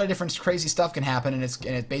 A lot of different crazy stuff can happen, and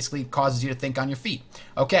it basically causes you to think on your feet.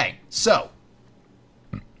 Okay, so,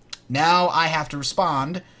 now I have to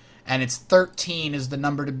respond, and it's 13 is the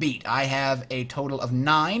number to beat. I have a total of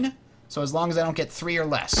 9, so as long as I don't get 3 or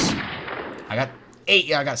less. I got 8,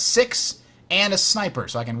 yeah, I got 6, and a sniper,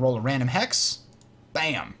 so I can roll a random hex.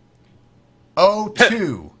 Bam.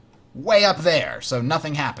 0-2. Way up there, so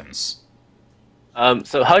nothing happens.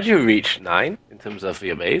 So how do you reach 9 in terms of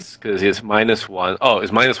your base? Because it's -1. Oh,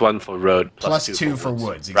 it's -1 for road, plus 2 for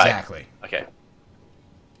woods. Exactly. Right. Okay.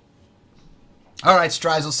 Alright,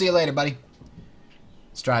 Strizel, see you later, buddy.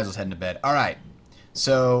 Strizel's heading to bed. Alright,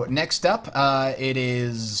 so next up, it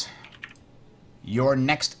is your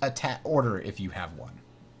next attack order, if you have one.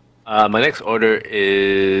 My next order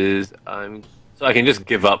is so I can just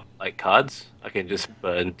give up like cards. I can just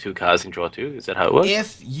burn 2 cards and draw 2. Is that how it works?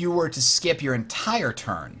 If you were to skip your entire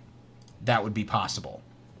turn, that would be possible.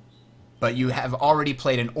 But you have already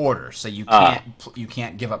played an order, so you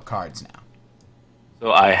can't give up cards now.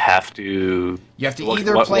 So I have to. You have to what-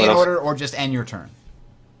 either what- play what in else? order or just end your turn.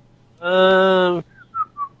 Let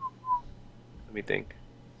me think.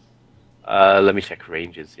 Let me check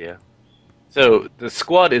ranges here. So the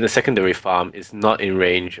squad in the secondary farm is not in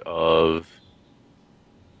range of.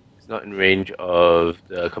 It's not in range of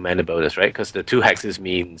the commander bonus, right? Because the 2 hexes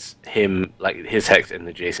means him, like his hex and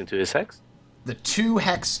adjacent to his hex. The 2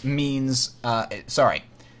 hex means, sorry,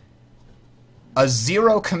 a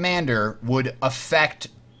 0 commander would affect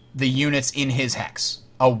the units in his hex.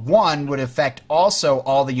 A 1 would affect also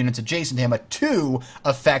all the units adjacent to him. A 2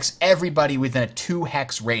 affects everybody within a 2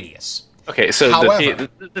 hex radius. Okay, so However-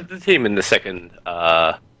 the team in the second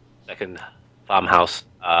farmhouse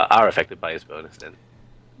are affected by his bonus then.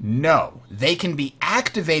 No, they can be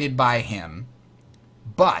activated by him,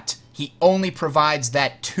 but he only provides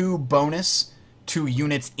that 2 bonus to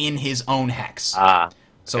units in his own hex.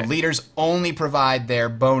 So Okay. leaders only provide their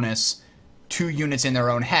bonus to units in their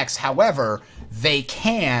own hex. However, they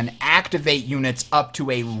can activate units up to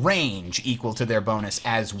a range equal to their bonus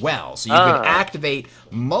as well. So you could activate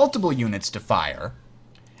multiple units to fire.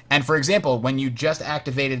 And for example, when you just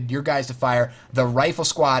activated your guys to fire, the rifle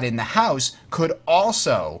squad in the house could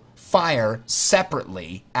also fire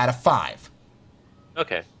separately at a 5.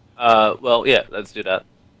 Okay. Well, yeah, let's do that.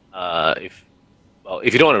 If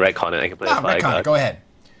you don't want to retcon it, I can play No, a 5. retcon it. Go ahead.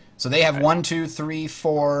 So they have 1, 2, 3,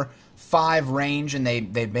 4, 5 range, and they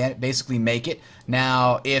basically make it.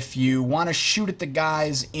 Now, if you want to shoot at the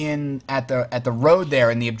guys in at the road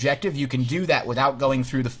there in the objective, you can do that without going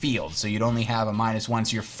through the field. So you'd only have a -1,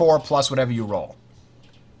 so you're 4 plus whatever you roll.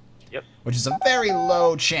 Yep. Which is a very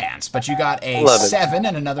low chance, but you got a 11. 7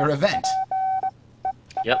 and another event.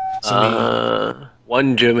 Yep. So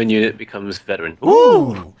one German unit becomes veteran.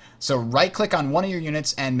 Ooh! So right-click on one of your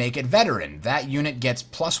units and make it veteran. That unit gets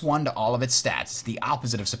 +1 to all of its stats. It's the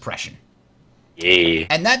opposite of suppression. Yay.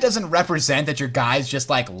 And that doesn't represent that your guys just,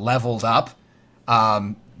 like, leveled up.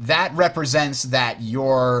 That represents that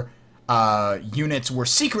your units were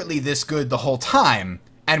secretly this good the whole time,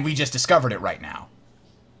 and we just discovered it right now.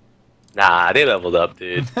 Nah, they leveled up,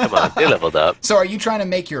 dude. Come on, they leveled up. So are you trying to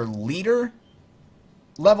make your leader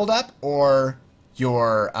leveled up, or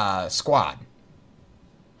your squad?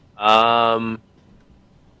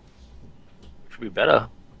 Which would be better.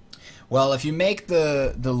 Well, if you make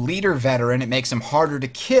the leader veteran, it makes him harder to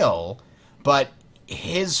kill, but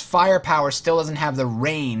his firepower still doesn't have the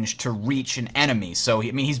range to reach an enemy. So,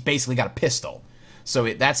 he's basically got a pistol.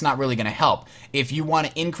 So that's not really going to help. If you want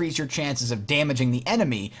to increase your chances of damaging the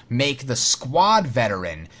enemy, make the squad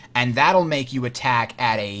veteran, and that'll make you attack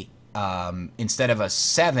at a, instead of a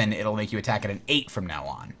 7, it'll make you attack at an 8 from now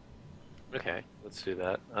on. Okay, let's do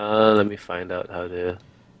that. Let me find out how to...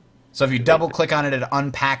 So if you double-click on it, it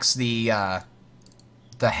unpacks the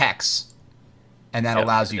hex, and that Yep,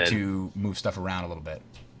 allows you and then- to move stuff around a little bit.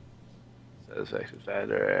 Satisfaction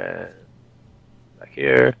factor. Back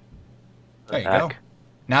here. There you go.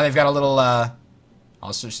 Now they've got a little,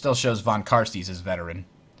 also still shows Von Karste's as veteran.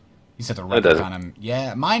 You set the right click doesn't. on him.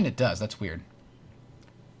 Yeah, mine it does. That's weird.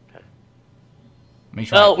 Okay. Let me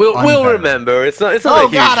try Well, we'll unveteran. remember. It's not Oh a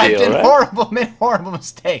huge God, I deal, did right? made horrible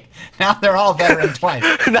mistake. Now they're all veteran twice.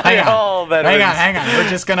 Now hang you're on. all veterans. Hang on. We're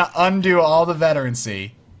just gonna undo all the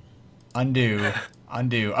veterancy. Undo.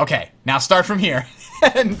 Okay, now start from here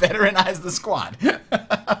and veteranize the squad.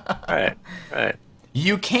 Alright.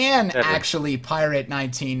 You can Veteran. actually pirate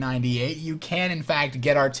 1998. You can, in fact,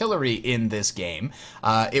 get artillery in this game.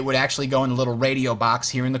 It would actually go in a little radio box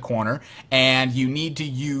here in the corner, and you need to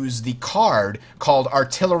use the card called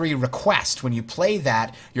Artillery Request. When you play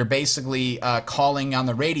that, you're basically calling on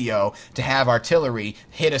the radio to have artillery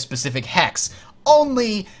hit a specific hex.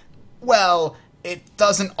 Only, well, it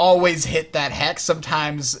doesn't always hit that hex.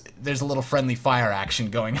 Sometimes there's a little friendly fire action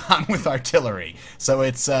going on with artillery. So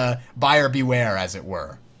it's buyer beware, as it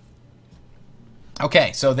were.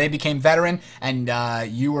 Okay, so they became veteran, and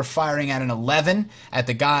you were firing at an 11 at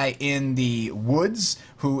the guy in the woods,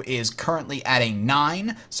 who is currently at a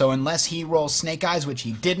 9. So unless he rolls snake eyes, which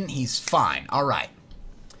he didn't, he's fine. All right.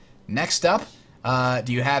 Next up,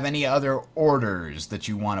 do you have any other orders that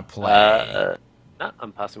you want to play? No,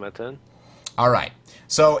 I'm passing my turn. All right.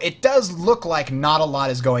 So it does look like not a lot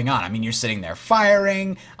is going on. I mean, you're sitting there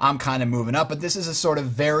firing, I'm kind of moving up, but this is a sort of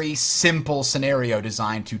very simple scenario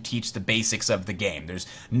designed to teach the basics of the game. There's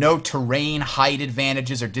no terrain height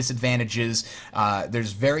advantages or disadvantages.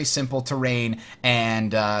 There's very simple terrain,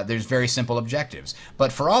 and there's very simple objectives.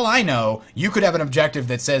 But for all I know, you could have an objective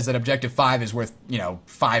that says that objective 5 is worth,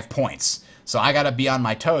 5 points. So I got to be on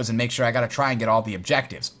my toes and make sure I got to try and get all the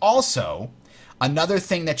objectives. Also, another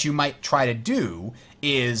thing that you might try to do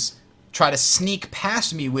is try to sneak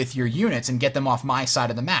past me with your units and get them off my side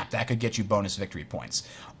of the map. That could get you bonus victory points.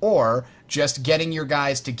 Or just getting your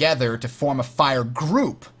guys together to form a fire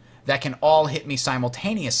group that can all hit me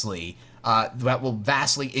simultaneously. That will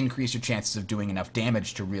vastly increase your chances of doing enough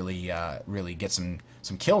damage to really get some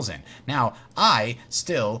kills in. Now, I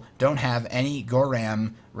still don't have any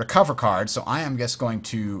Goram recover cards, so I am just going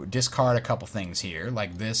to discard a couple things here,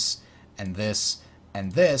 like this and this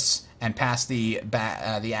and this, and pass the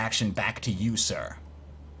action back to you, sir.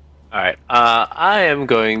 All right. I am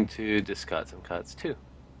going to discard some cards too.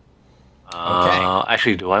 Okay.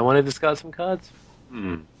 Actually, do I want to discard some cards?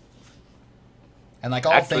 And like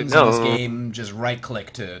all Actually, things no. in this game, just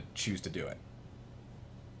right-click to choose to do it.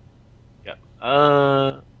 Yeah.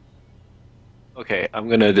 Okay, I'm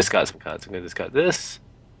going to discard some cards. I'm going to discard this.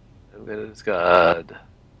 I'm going to discard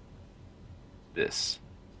this.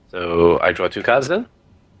 So I draw 2 cards then?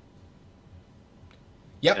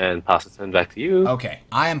 Yep. And pass the turn back to you. Okay,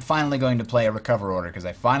 I am finally going to play a recover order because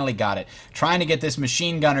I finally got it. Trying to get this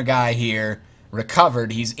machine gunner guy here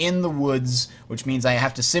recovered. He's in the woods, which means I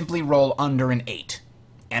have to simply roll under an 8.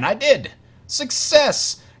 And I did!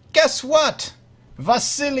 Success! Guess what?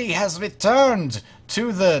 Vasily has returned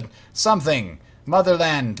to the something.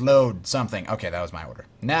 Motherland load something. Okay, that was my order.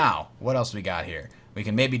 Now, what else we got here? We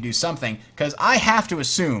can maybe do something, because I have to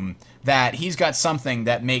assume that he's got something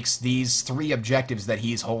that makes these 3 objectives that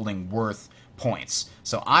he's holding worth points.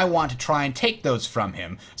 So I want to try and take those from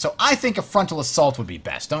him. So I think a frontal assault would be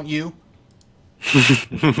best, don't you?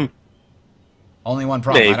 Only one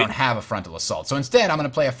problem, Maybe. I don't have a frontal assault. So instead, I'm going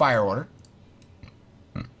to play a fire order.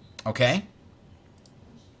 Okay?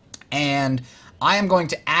 And I am going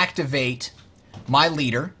to activate my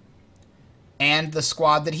leader and the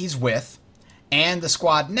squad that he's with, and the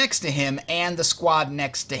squad next to him, and the squad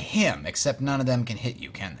next to him. Except none of them can hit you,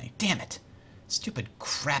 can they? Damn it. Stupid,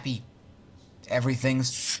 crappy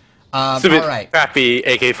everythings. Stupid, alright. crappy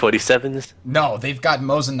AK-47s. No, they've got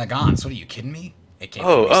Mosin Nagants. What are you kidding me?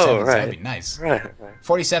 AK-47s, Oh, right. that'd be nice. Right.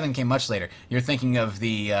 47 came much later. You're thinking of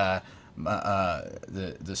the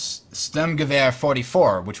Sturmgewehr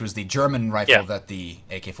 44, which was the German rifle that the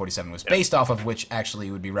AK-47 was based off of, which actually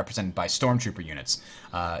would be represented by stormtrooper units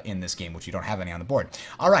in this game, which you don't have any on the board.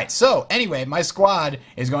 All right, so anyway, my squad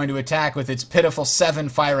is going to attack with its pitiful 7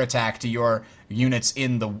 fire attack to your units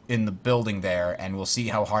in the building there, and we'll see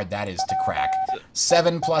how hard that is to crack.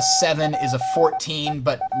 7 plus 7 is a 14,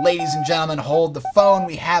 but ladies and gentlemen, hold the phone.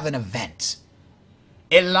 We have an event.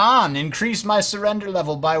 Elan, increase my surrender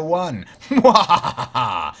level by 1.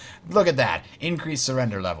 Look at that. Increase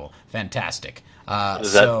surrender level. Fantastic.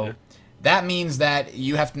 So that means that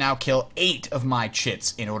you have to now kill 8 of my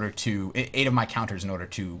chits in order to 8 of my counters in order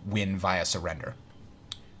to win via surrender.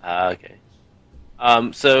 Okay.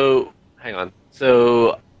 So hang on.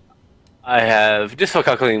 So I have, just for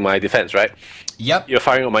calculating my defense, right? Yep. You're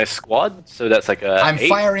firing on my squad, so that's like a. I'm 8,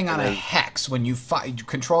 firing on a hex. When you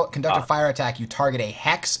conduct a fire attack, you target a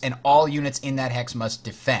hex, and all units in that hex must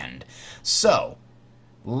defend. So,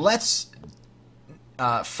 let's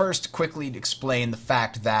first quickly explain the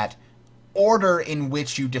fact that order in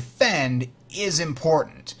which you defend is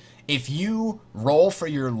important. If you roll for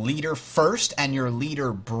your leader first and your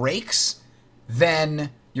leader breaks, then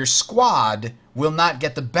your squad will not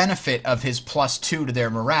get the benefit of his +2 to their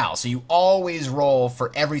morale. So you always roll for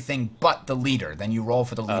everything but the leader. Then you roll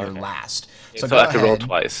for the leader last. So go I have to roll ahead.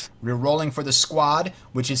 twice. We're rolling for the squad,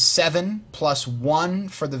 which is 7 plus 1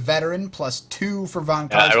 for the veteran, plus 2 for Von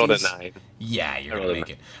Karski's. Yeah, I rolled a 9. Yeah, you're I going rolled to a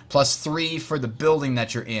make it. Plus 3 for the building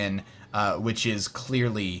that you're in, which is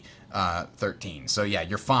clearly 13. So yeah,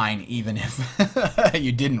 you're fine even if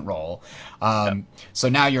you didn't roll. So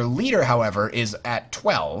now your leader, however, is at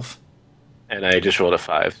 12. And I just rolled a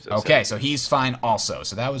 5. So Okay, so he's fine also.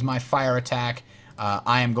 So that was my fire attack.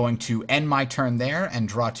 I am going to end my turn there and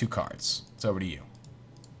draw 2 cards. It's over to you.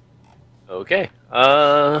 Okay.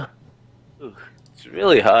 It's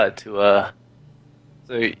really hard to.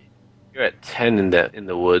 So you're at 10 in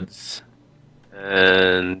the woods,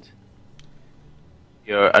 and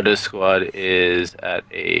your other squad is at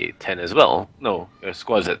a 10 as well. No, your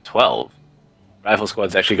squad's at 12. Rifle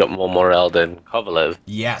squad's actually got more morale than Kovalev.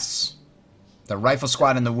 Yes. The rifle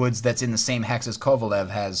squad in the woods that's in the same hex as Kovalev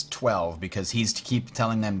has 12 because he's to keep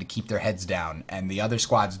telling them to keep their heads down, and the other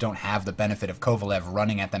squads don't have the benefit of Kovalev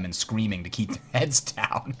running at them and screaming to keep their heads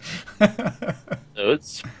down. So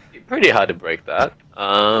it's pretty hard to break that.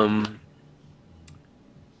 I'm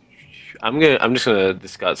just gonna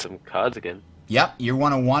discard some cards again. Yep, you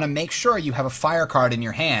want to make sure you have a fire card in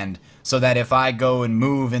your hand so that if I go and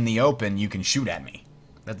move in the open, you can shoot at me.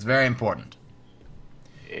 That's very important.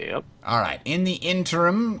 Yep. All right. In the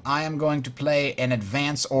interim, I am going to play an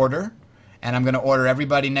advance order, and I'm going to order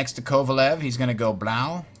everybody next to Kovalev. He's going to go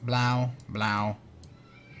blow, blow, blow,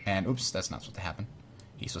 and oops, that's not supposed to happen.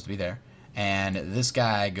 He's supposed to be there. And this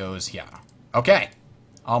guy goes here. Okay.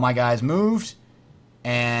 All my guys moved,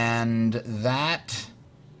 and that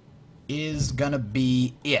is going to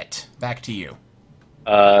be it. Back to you.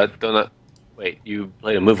 Wait, you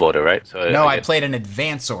played a move order, right? So No, I played an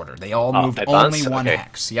advance order. They all moved advance? only one Okay.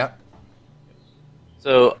 hex. Yep.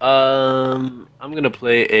 So, I'm gonna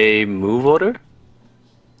play a move order.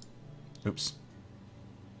 Oops.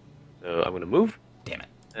 So I'm gonna move, Damn it.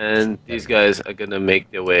 and these guys are gonna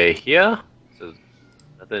make their way here. So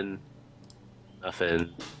nothing.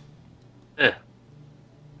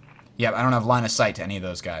 Yep, I don't have line of sight to any of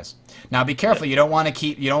those guys. Now be careful. You don't want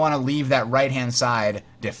to leave that right hand side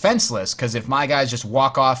defenseless, because if my guys just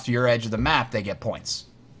walk off your edge of the map, they get points.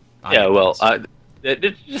 Yeah, well, they're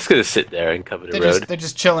just gonna sit there and cover the road. They're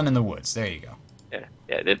just chilling in the woods. There you go. Yeah.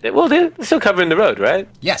 They're still covering the road, right?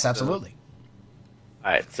 Yes, absolutely.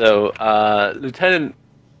 All right. So, Lieutenant.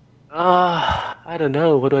 I don't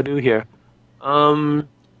know. What do I do here? They're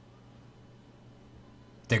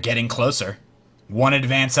getting closer, one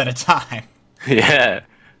advance at a time. Yeah.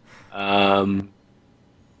 I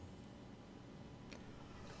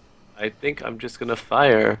think I'm just gonna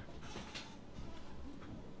fire.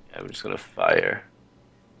 Yeah, I'm just gonna fire.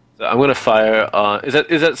 So I'm gonna fire. Is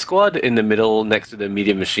that squad in the middle next to the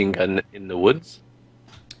medium machine gun in the woods?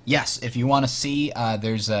 Yes, if you want to see,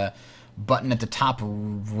 there's a button at the top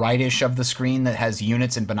rightish of the screen that has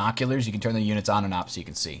units and binoculars. You can turn the units on and off so you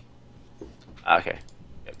can see. Okay.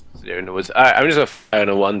 Yep. So they're in the woods. All right. I'm just gonna fire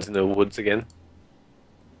the ones in the woods again.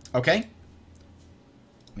 Okay.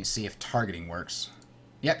 Let me see if targeting works.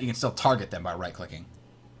 Yep, you can still target them by right-clicking.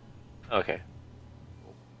 Okay.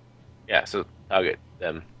 Yeah. So target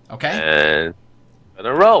them. Okay. And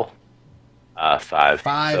gonna roll. 5.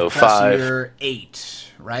 5 so plus 5. your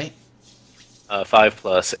 8, right? 5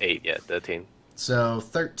 plus 8. Yeah, 13. So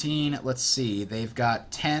 13, let's see. They've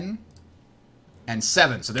got 10 and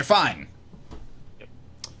 7, so they're fine. Yep.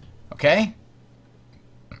 Okay.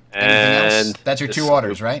 And Anything else? That's your this 2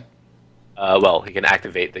 orders, right? Well, he can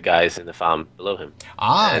activate the guys in the farm below him.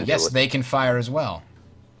 Ah, And yes, they can fire as well.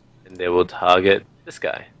 And they will target this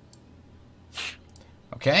guy.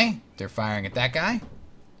 Okay, they're firing at that guy.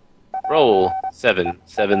 Roll 7.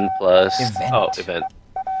 7 plus Event. Event.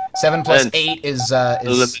 7 plus Event. 8 is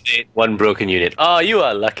Eliminate 1 broken unit. Oh, you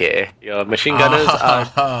are lucky. Your machine gunners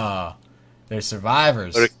are. They're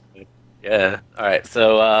survivors. Yeah. All right.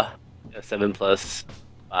 So 7 plus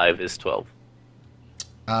 5 is 12.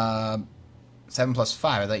 7 plus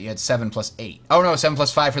 5. I thought you had 7 plus 8. Oh, no, 7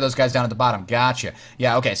 plus 5 for those guys down at the bottom. Gotcha.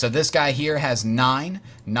 Yeah, okay, so this guy here has 9.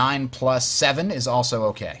 9 plus 7 is also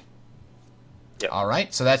okay. Yep. All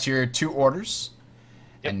right, so that's your 2 orders.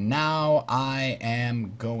 Yep. And now I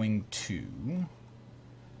am going to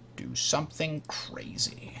do something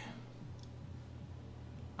crazy.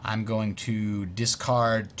 I'm going to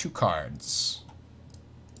discard 2 cards.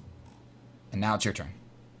 And now it's your turn.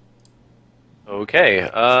 Okay.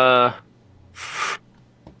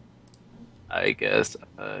 I guess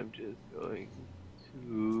I'm just going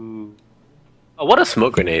to. Oh, what are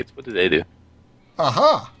smoke grenades? What do they do?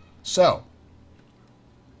 Aha! So,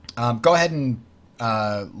 go ahead and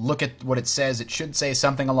look at what it says. It should say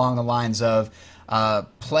something along the lines of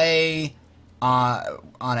play on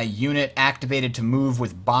a unit activated to move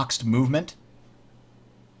with boxed movement.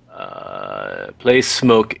 Place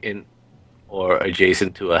smoke in or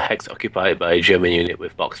adjacent to a hex occupied by a German unit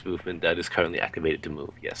with box movement that is currently activated to move.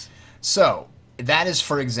 Yes. So that is,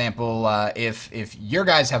 for example, if your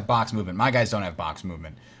guys have box movement, my guys don't have box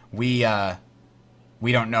movement. We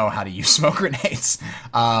don't know how to use smoke grenades.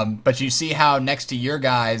 But you see how next to your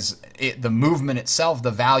guys, the movement itself,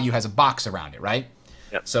 the value has a box around it, right?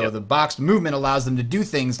 Yep, So yep. the boxed movement allows them to do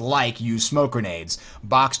things like use smoke grenades.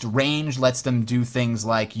 Boxed range lets them do things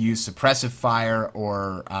like use suppressive fire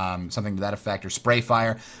or something to that effect, or spray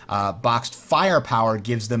fire. Boxed firepower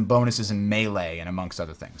gives them bonuses in melee and amongst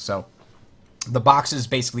other things. So the boxes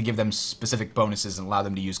basically give them specific bonuses and allow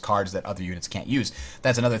them to use cards that other units can't use.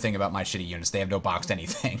 That's another thing about my shitty units. They have no boxed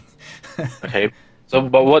anything. Okay. So,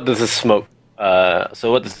 but what does the smoke?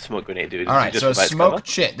 So what does the smoke grenade do? All right, Does it so just provide smoke cover?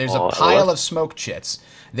 chit. There's a Or pile what? of smoke chits.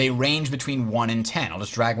 They range between 1 and 10. I'll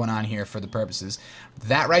just drag one on here for the purposes.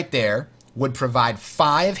 That right there would provide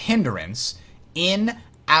 5 hindrance in,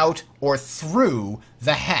 out, or through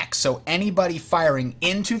the hex. So anybody firing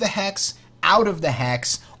into the hex, out of the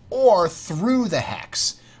hex, or through the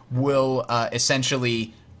hex will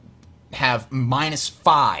essentially have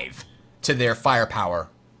 -5 to their firepower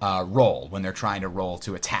roll when they're trying to roll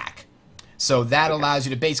to attack. So that allows you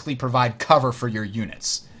to basically provide cover for your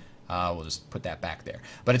units. We'll just put that back there.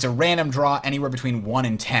 But it's a random draw anywhere between 1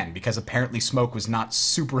 and 10, because apparently smoke was not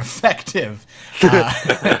super effective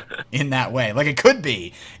in that way. Like it could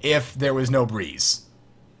be if there was no breeze.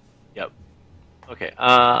 Yep. Okay.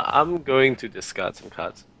 I'm going to discard some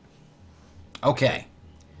cards. Okay.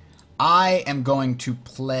 I am going to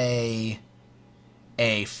play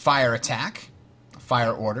a fire attack, a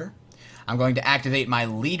fire order. I'm going to activate my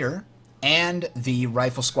leader and the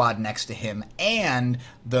rifle squad next to him, and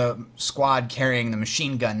the squad carrying the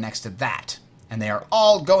machine gun next to that. And they are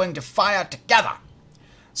all going to fire together.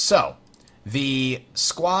 So, the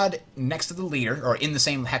squad next to the leader, or in the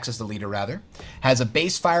same hex as the leader, rather, has a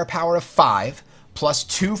base firepower of 5, plus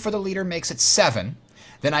 2 for the leader makes it 7.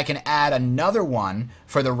 Then I can add another one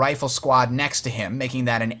for the rifle squad next to him, making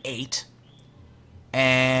that an 8.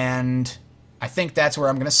 And I think that's where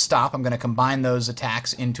I'm going to stop. I'm going to combine those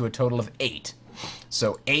attacks into a total of 8.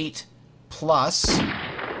 So 8 plus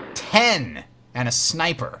 10 and a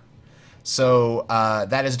sniper. So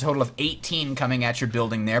that is a total of 18 coming at your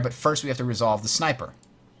building there. But first we have to resolve the sniper.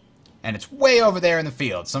 And it's way over there in the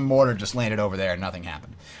field. Some mortar just landed over there and nothing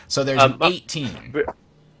happened. So there's an 18.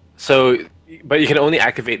 But you can only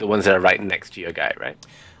activate the ones that are right next to your guy, right?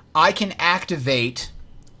 I can activate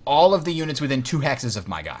all of the units within 2 hexes of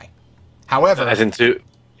my guy. However, as in 2.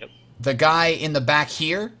 Yep. The guy in the back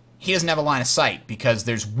here, he doesn't have a line of sight because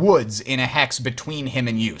there's woods in a hex between him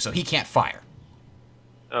and you, so he can't fire.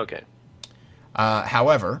 Okay.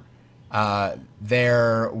 However,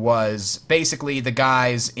 there was basically the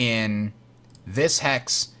guys in this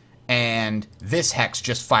hex and this hex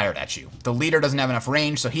just fired at you. The leader doesn't have enough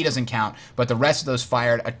range, so he doesn't count, but the rest of those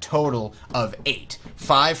fired a total of 8.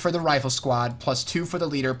 5 for the rifle squad, plus 2 for the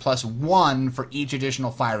leader, plus 1 for each additional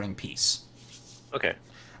firing piece. Okay.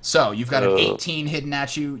 So, you've got an 18 hidden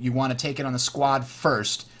at you. You want to take it on the squad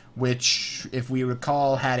first, which, if we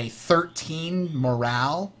recall, had a 13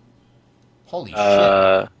 morale. Holy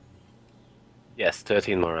shit. Yes,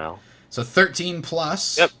 13 morale. So 13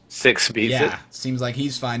 plus. Yep, 6 beats it. Yeah, seems like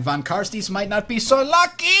he's fine. Von Karsties might not be so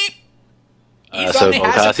lucky. So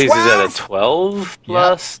Von Karsties is at a 12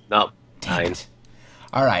 plus? Yep. No, 9.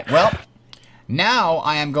 All right, well, now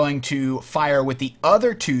I am going to fire with the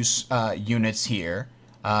other 2 units here.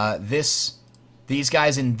 These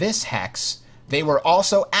guys in this hex, they were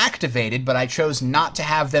also activated, but I chose not to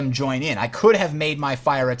have them join in. I could have made my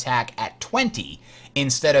fire attack at 20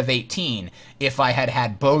 instead of 18 if I had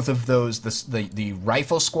had both of those, the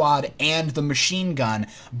rifle squad and the machine gun,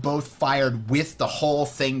 both fired with the whole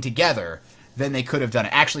thing together. Then they could have done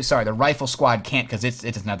it. Actually, sorry, the rifle squad can't because it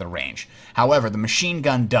doesn't have the range. However, the machine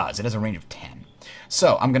gun does. It has a range of 10.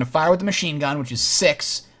 So I'm going to fire with the machine gun, which is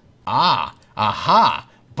 6. Aha!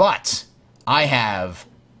 But I have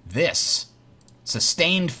this.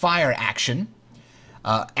 Sustained fire action.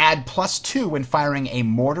 Add plus 2 when firing a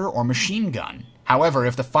mortar or machine gun. However,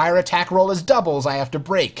 if the fire attack roll is doubles, I have to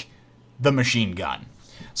break the machine gun.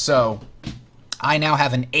 So, I now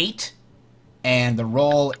have an 8, and the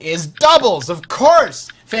roll is doubles, of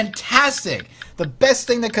course! Fantastic! The best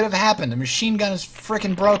thing that could have happened. The machine gun is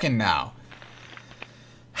frickin' broken now.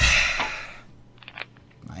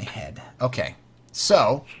 My head. Okay,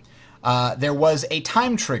 so, there was a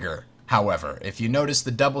time trigger, however. If you notice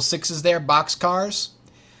the double 6s there, boxcars,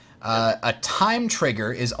 a time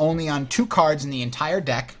trigger is only on 2 cards in the entire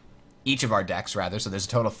deck, each of our decks, rather, so there's a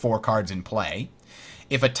total of 4 cards in play.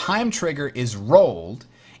 If a time trigger is rolled,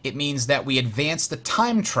 it means that we advance the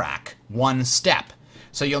time track 1 step.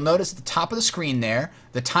 So you'll notice at the top of the screen there,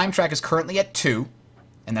 the time track is currently at 2,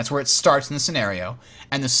 and that's where it starts in the scenario,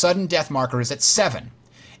 and the sudden death marker is at 7.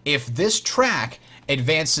 If this track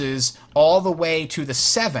advances all the way to the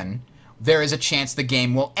 7, there is a chance the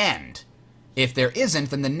game will end. If there isn't,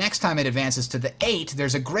 then the next time it advances to the 8,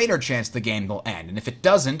 there's a greater chance the game will end. And if it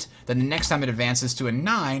doesn't, then the next time it advances to a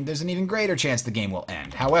 9, there's an even greater chance the game will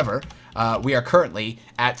end. However, we are currently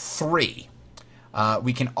at 3.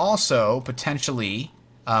 We can also potentially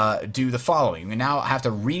do the following. We now have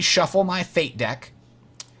to reshuffle my Fate deck.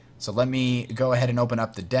 So let me go ahead and open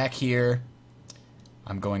up the deck here.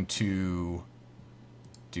 I'm going to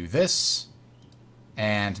do this.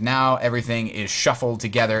 And now everything is shuffled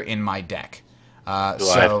together in my deck. Do I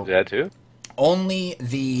have to do that too? Only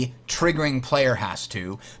the triggering player has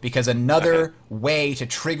to, because another way to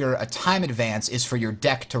trigger a time advance is for your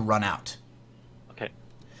deck to run out. Okay.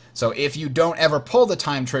 So if you don't ever pull the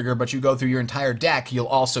time trigger, but you go through your entire deck, you'll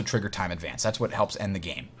also trigger time advance. That's what helps end the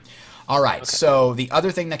game. All right, so the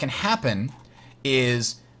other thing that can happen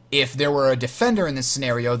is If there were a defender in this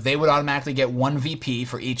scenario, they would automatically get 1 VP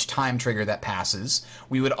for each time trigger that passes.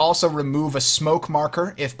 We would also remove a smoke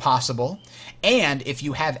marker if possible. And if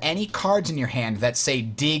you have any cards in your hand that say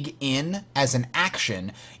dig in as an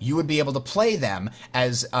action, you would be able to play them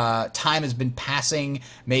as time has been passing.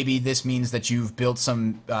 Maybe this means that you've built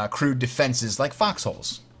some crude defenses like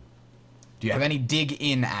foxholes. Do you have any dig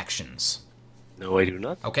in actions? No, I do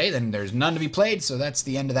not. Okay, then there's none to be played, so that's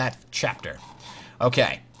the end of that chapter.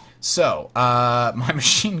 Okay. So, my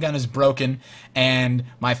machine gun is broken, and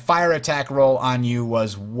my fire attack roll on you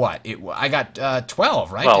was what? I got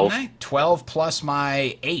 12, right? 12. Didn't I? 12 plus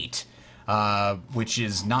my 8, which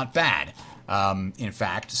is not bad, in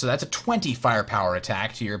fact. So that's a 20 firepower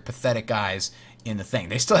attack to your pathetic guys in the thing.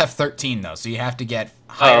 They still have 13, though, so you have to get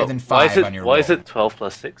higher than 5 on your roll. Why is it 12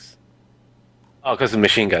 plus 6? Oh, because of the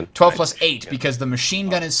machine gun. 12 plus 8, because the machine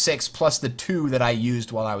gun is 6 plus the 2 that I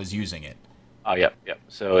used while I was using it. Oh, yep.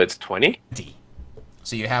 So it's 20?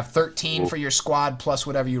 So you have 13 for your squad plus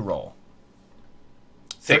whatever you roll.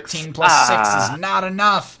 6. 13 plus 6 is not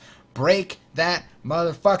enough. Break that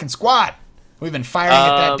motherfucking squad. We've been firing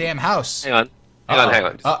at that damn house. Hang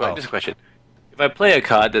on. Just a question. If I play a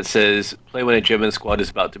card that says, play when a German squad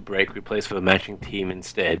is about to break, replace with a matching team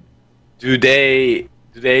instead, I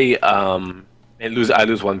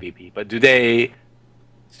lose 1 VP, but do they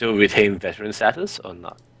still retain veteran status or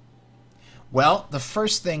not? Well, the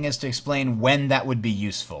first thing is to explain when that would be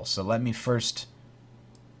useful. So let me first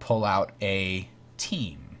pull out a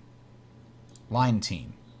team. Line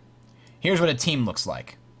team. Here's what a team looks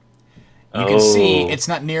like. You can see it's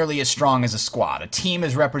not nearly as strong as a squad. A team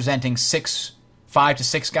is representing 5 to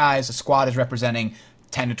 6 guys. A squad is representing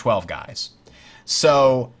 10 to 12 guys.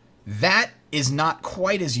 So that is not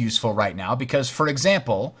quite as useful right now because, for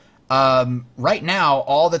example, right now,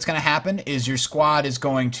 all that's going to happen is your squad is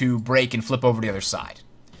going to break and flip over to the other side.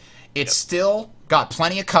 It's still got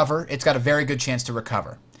plenty of cover. It's got a very good chance to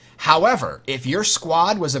recover. However, if your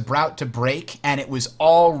squad was about to break and it was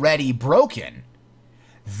already broken,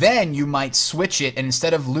 then you might switch it, and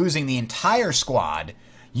instead of losing the entire squad,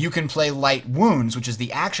 you can play light wounds, which is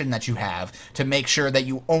the action that you have, to make sure that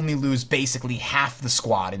you only lose basically half the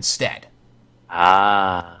squad instead.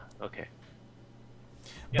 Ah, okay.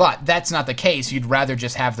 But that's not the case. You'd rather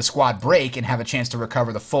just have the squad break and have a chance to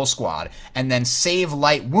recover the full squad, and then save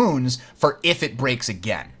light wounds for if it breaks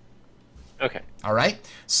again. Okay. All right?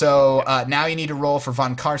 So now you need to roll for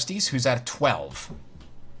Von Karstes, who's at a 12.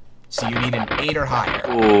 So you need an 8 or higher.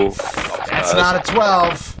 Ooh. That's not a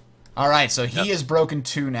 12. All right, so he is broken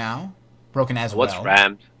 2 now. Broken as well. What's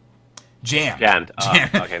rammed? Jammed. Jammed.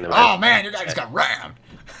 Jammed. Okay, never mind. Oh, man, your guy just got rammed.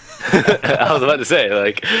 I was about to say,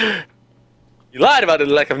 like, you lied about the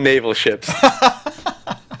lack of naval ships.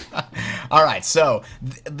 All right, so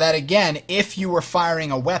that again, if you were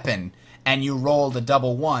firing a weapon and you rolled a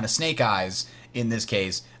double 1, a snake eyes in this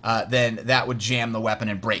case, then that would jam the weapon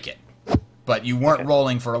and break it. But you weren't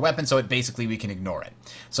rolling for a weapon, so basically we can ignore it.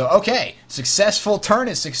 So, okay, successful turn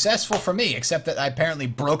is successful for me, except that I apparently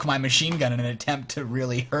broke my machine gun in an attempt to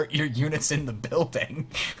really hurt your units in the building.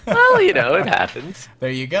 Well, you know, it happens. There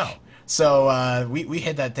you go. So we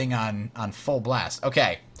hit that thing on full blast.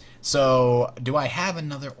 Okay, so do I have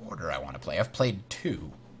another order I want to play? I've played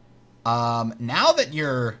 2. Now that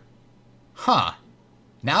you're a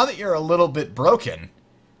little bit broken,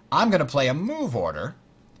 I'm going to play a move order,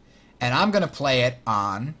 and I'm going to play it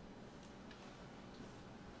on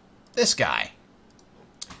this guy.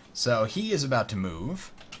 So he is about to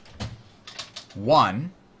move.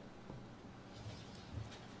 1,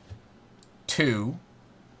 2.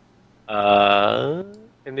 Can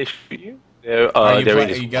they shoot you? You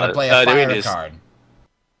gotta play a fire card.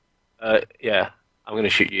 Yeah, I'm gonna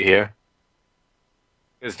shoot you here.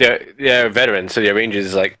 Because they're veterans, so their range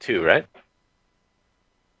is like 2, right?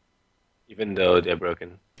 Even though they're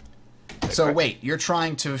broken. So wait, you're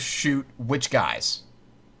trying to shoot which guys?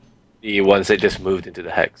 The ones that just moved into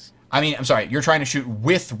the hex. I mean, I'm sorry, you're trying to shoot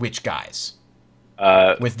with which guys?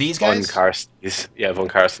 With these guys? Von Karstes. Yeah, Von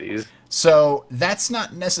Karstes. So that's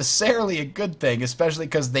not necessarily a good thing, especially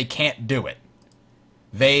because they can't do it.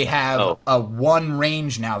 They have a 1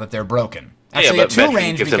 range now that they're broken. Actually, a 2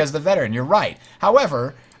 range because of the veteran. You're right.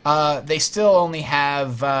 However, they still only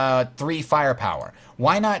have 3 firepower.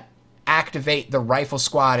 Why not activate the rifle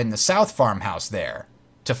squad in the south farmhouse there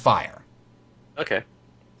to fire? Okay.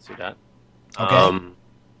 Let's do that. Okay.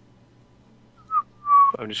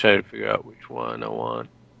 I'm just trying to figure out which one I want.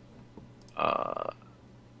 Alright,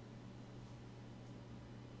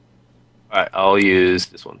 I'll use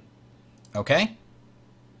this one. Okay.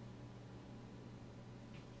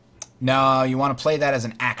 No, you want to play that as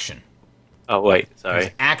an action. Oh wait, 'Cause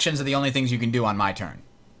sorry. actions are the only things you can do on my turn.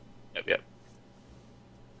 Yep.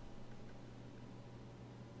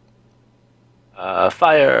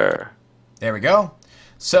 Fire. There we go.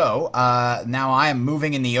 So, now I am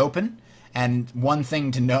moving in the open, and one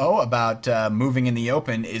thing to know about moving in the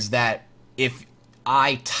open is that if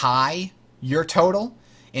I tie your total,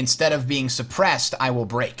 instead of being suppressed, I will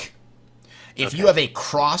break. If you have a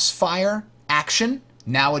crossfire action,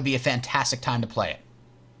 now would be a fantastic time to play it.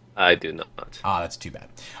 I do not. Ah, that's too bad.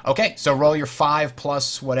 Okay, so roll your 5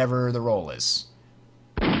 plus whatever the roll is.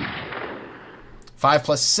 5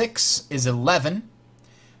 plus 6 is 11.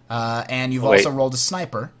 And you've also rolled a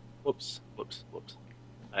sniper. Whoops.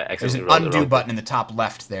 There's There's an undo button in the top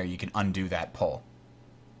left there. You can undo that pull.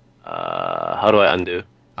 How do I undo?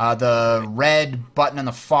 The red button on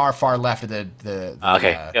the far left of the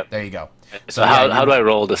Okay, yep. There you go. So how do I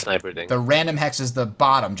roll the sniper thing? The random hex is the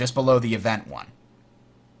bottom, just below the event one.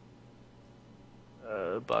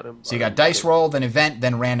 Bottom. So you got dice roll, then event,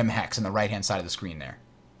 then random hex on the right-hand side of the screen there.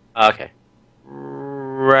 Okay.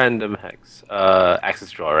 Random hex.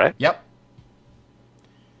 Axis draw, right? Yep.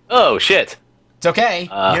 Oh shit. It's okay.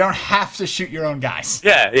 You don't have to shoot your own guys.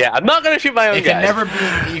 Yeah. I'm not gonna shoot my own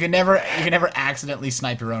guys. You can never accidentally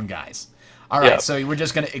snipe your own guys. All right, Yep. so we're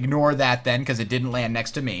just gonna ignore that then because it didn't land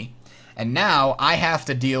next to me. And now I have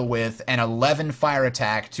to deal with an 11 fire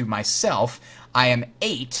attack to myself. I am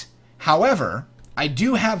 8. However, I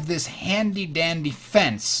do have this handy dandy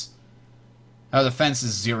fence. Oh, the fence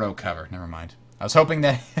is 0 cover. Never mind. I was hoping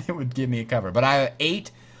that it would give me a cover. But I have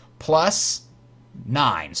 8 plus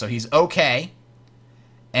 9. So he's okay.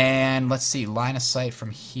 And let's see. Line of sight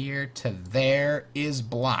from here to there is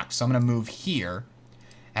blocked. So I'm going to move here.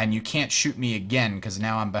 And you can't shoot me again because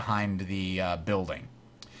now I'm behind the building.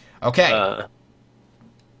 Okay.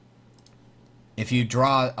 If you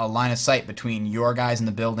draw a line of sight between your guys in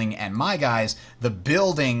the building and my guys, the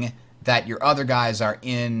building that your other guys are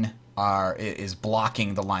in is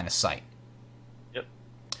blocking the line of sight. Yep.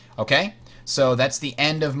 Okay? So that's the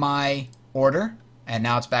end of my order, and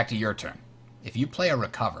now it's back to your turn. If you play a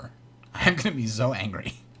recover, I'm going to be so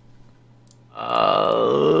angry.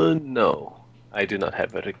 No. I do not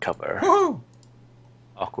have a recover. Woohoo!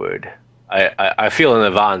 Awkward. I feel in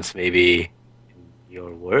advance maybe in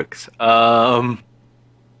your works. What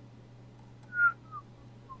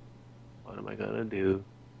am I gonna do?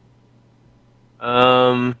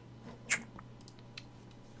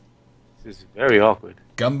 This is very awkward.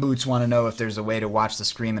 Gumboots want to know if there's a way to watch the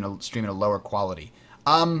stream in a lower quality.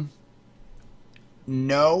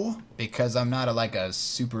 No, because I'm not like a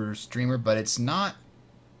super streamer, but it's not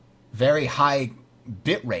very high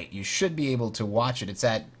bit rate. You should be able to watch it.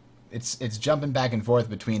 It's jumping back and forth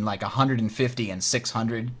between like 150 and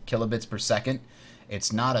 600 kilobits per second.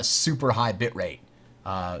 It's not a super high bit rate.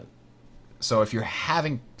 So if you're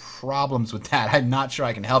having problems with that, I'm not sure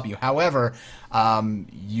I can help you. However,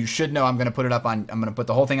 you should know I'm going to put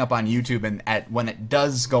the whole thing up on YouTube, and when it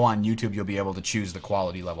does go on YouTube, you'll be able to choose the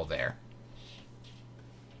quality level there.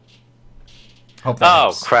 Hope that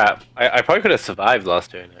helps. Crap! I probably could have survived last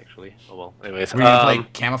turn actually. Oh well. Anyways, Were you gonna play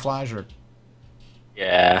camouflage or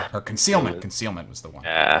concealment? Yeah. Concealment was the one.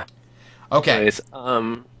 Yeah. Okay. Anyways,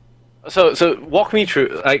 so walk me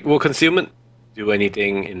through. Like, will concealment do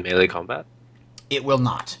anything in melee combat? It will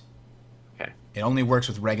not. Okay. It only works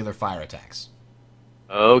with regular fire attacks.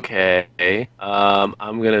 Okay. I'm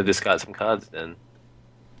gonna discard some cards then.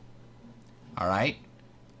 All right.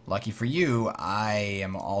 Lucky for you, I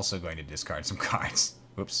am also going to discard some cards.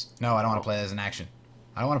 Oops. No, I don't want to play it as an action.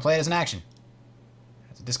 I don't want to play it as an action.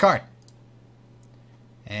 That's a discard.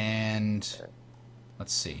 And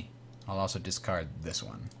let's see. I'll also discard this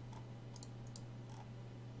one.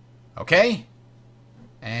 Okay.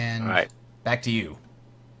 And All right. back to you.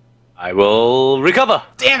 I will recover.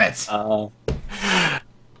 Damn it!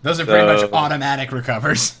 Those are pretty much automatic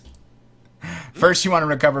recovers. First, you want to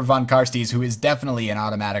recover Von Karstes, who is definitely an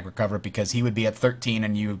automatic recover because he would be at 13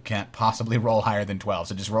 and you can't possibly roll higher than 12.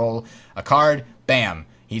 So just roll a card, bam,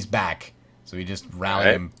 he's back. So we just rally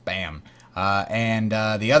him, bam. And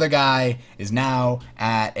the other guy is now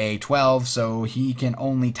at a 12, so he can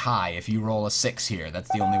only tie if you roll a 6 here. That's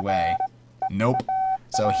the only way. Nope.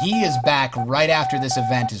 So he is back right after this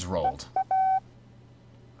event is rolled.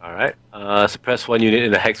 Alright. Suppress one unit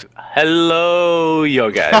in the hex. Hello, yo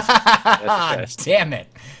guys. Damn it.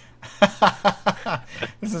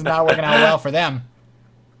 This is not working out well for them.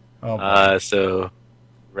 Oh, boy. So,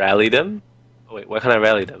 rally them? Oh, wait, why can't I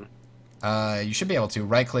rally them? You should be able to.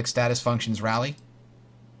 Right-click status functions rally.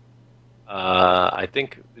 I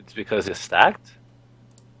think it's because it's stacked.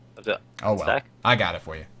 Oh, well. Stack? I got it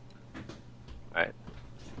for you. Alright.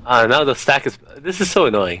 Now the stack is. This is so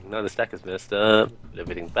annoying. Now the stack is messed up. Put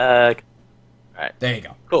everything back. All right. There you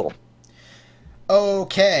go. Cool.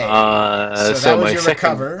 Okay. So that was your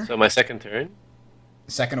recover. So my second turn.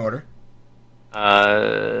 Second order.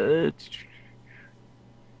 Yeah,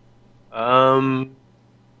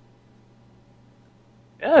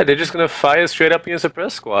 they're just gonna fire straight up against the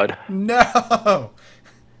press squad. No!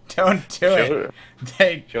 Don't do it.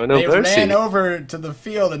 They no mercy. ran over to the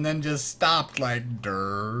field and then just stopped like,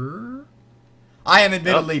 durr. I am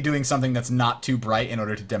admittedly doing something that's not too bright in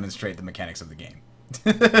order to demonstrate the mechanics of the game.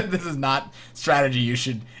 This is not strategy you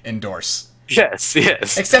should endorse. Yes,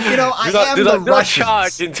 yes. Except, I am do the not Russians.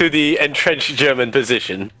 charge into the entrenched German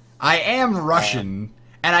position. I am Russian,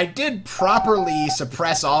 and I did properly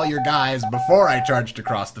suppress all your guys before I charged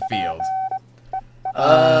across the field.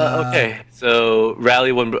 Okay, so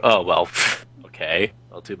rally one. Oh well, okay,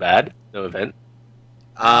 not too bad. No event.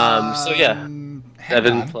 So yeah,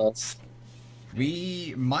 7 plus.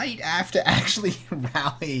 We might have to actually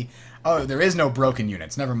rally. Oh, there is no broken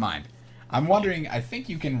units. Never mind. I'm wondering. I think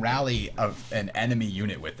you can rally an enemy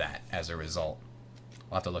unit with that as a result.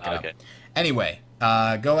 We'll have to look it up. Anyway,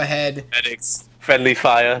 go ahead. Medics, friendly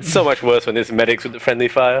fire. So much worse when there's medics with the friendly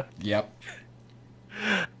fire. Yep.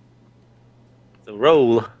 So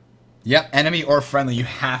roll. Yep, enemy or friendly. You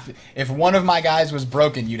have. If one of my guys was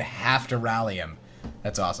broken, you'd have to rally him.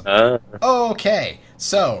 That's awesome. Okay,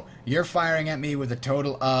 so you're firing at me with a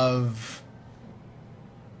total of.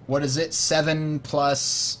 What is it? 7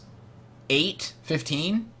 plus 8?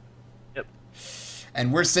 15? Yep.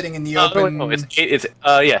 And we're sitting in the open. No, it's 8. It's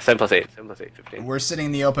 7 plus 8. 7 plus 8, 15. We're sitting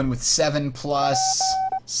in the open with 7 plus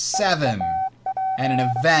 7. And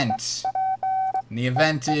an event. And the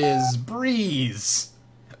event is breeze.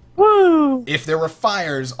 Woo! If there were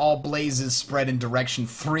fires, all blazes spread in direction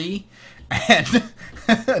 3 and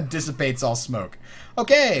dissipates all smoke.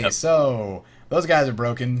 Okay, so those guys are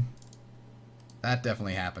broken. That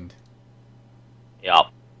definitely happened. Yep.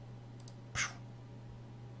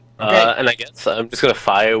 Okay. And I guess I'm just gonna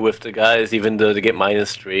fire with the guys, even though they get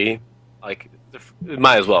 -3. Like, it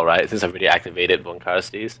might as well, right? Since I've already activated Von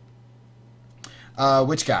Karsties.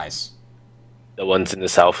 Which guys? The ones in the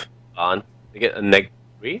south on. They get a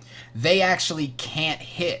 -3? They actually can't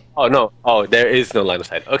hit. Oh, no. Oh, there is no line of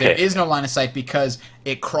sight. Okay. There is no line of sight because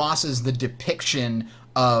it crosses the depiction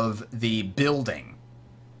of the building.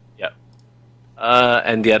 Yep.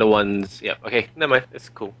 And the other ones... Yep. Okay, never mind. It's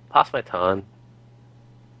cool. Pass my turn.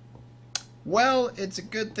 Well, it's a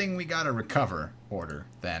good thing we got a recover order,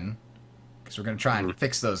 then. Because we're going to try and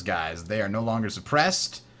fix those guys. They are no longer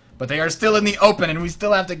suppressed, but they are still in the open, and we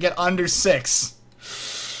still have to get under 6.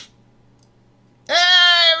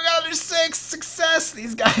 Hey, we got under 6! Success!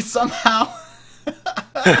 These guys somehow...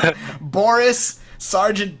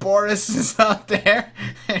 Sergeant Boris is out there,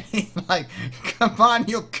 and he's like, come on,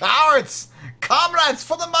 you cowards! Comrades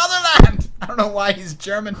for the motherland! I don't know why he's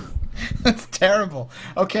German. That's terrible.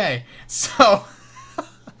 Okay, so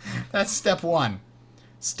that's step 1.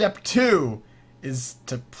 Step 2 is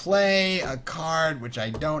to play a card which I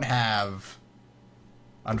don't have,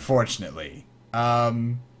 unfortunately.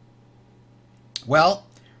 Well,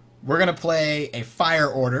 we're going to play a fire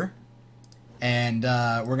order, and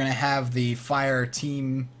we're going to have the fire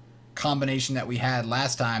team combination that we had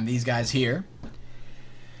last time, these guys here.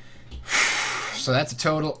 So that's a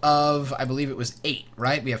total of, I believe it was 8,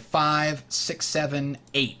 right? We have 5, 6, 7,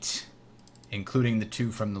 8, including the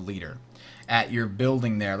 2 from the leader. At your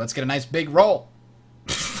building there. Let's get a nice big roll.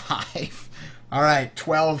 5. All right,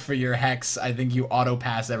 12 for your hex. I think you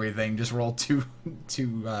auto-pass everything. Just roll two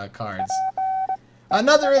cards.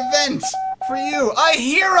 Another event for you. A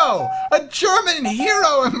hero! A German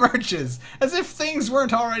hero emerges! As if things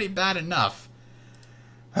weren't already bad enough.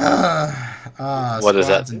 What is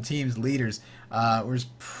that? And teams, leaders. Where's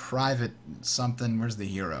private something? Where's the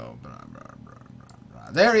hero?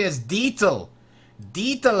 There he is, Dietel.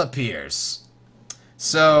 Dietel appears.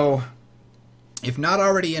 So, if not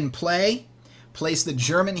already in play, place the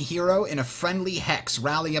German hero in a friendly hex.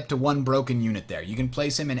 Rally up to 1 broken unit there. You can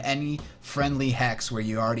place him in any friendly hex where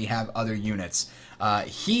you already have other units.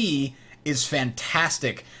 He is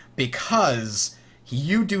fantastic because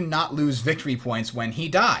you do not lose victory points when he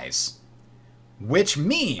dies. Which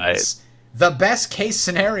means the best case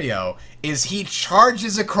scenario is he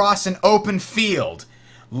charges across an open field,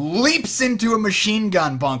 leaps into a machine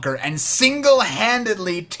gun bunker, and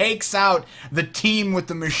single-handedly takes out the team with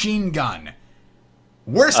the machine gun.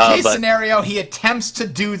 Worst case scenario, he attempts to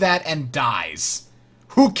do that and dies.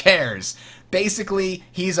 Who cares? Basically,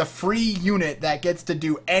 he's a free unit that gets to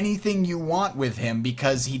do anything you want with him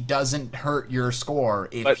because he doesn't hurt your score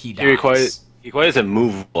if he dies. He requires a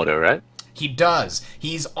move order, right? He does.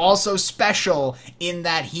 He's also special in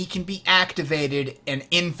that he can be activated an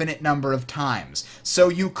infinite number of times. So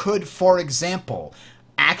you could, for example,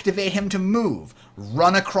 activate him to move,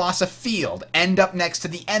 run across a field, end up next to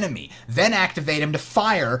the enemy, then activate him to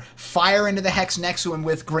fire into the hex next to him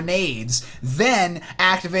with grenades, then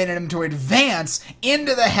activate him to advance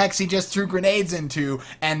into the hex he just threw grenades into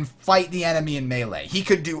and fight the enemy in melee. He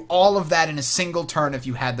could do all of that in a single turn if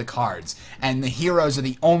you had the cards, and the heroes are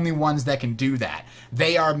the only ones that can do that.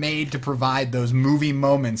 They are made to provide those movie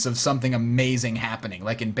moments of something amazing happening,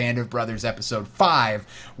 like in Band of Brothers episode 5,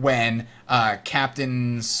 when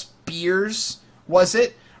Captain Spears, was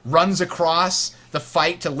it, runs across the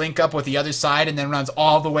fight to link up with the other side and then runs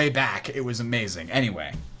all the way back. It was amazing.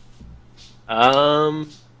 Anyway. How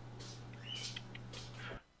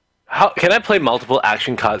can I play multiple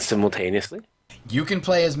action cards simultaneously? You can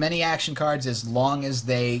play as many action cards as long as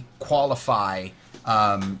they qualify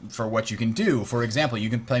for what you can do. For example, you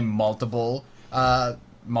can play multiple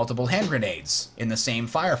hand grenades in the same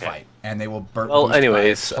firefight, and they will burn. Well,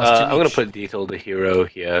 anyways, I'm going to each. put Detail the hero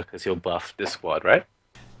here because he'll buff this squad, right?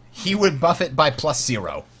 He would buff it by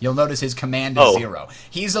 +0. You'll notice his command is 0.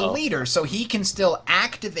 He's a leader, so he can still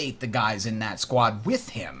activate the guys in that squad with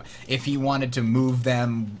him if he wanted to move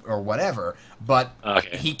them or whatever, but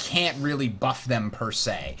he can't really buff them per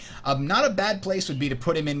se. Not a bad place would be to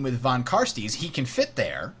put him in with Von Karstes. He can fit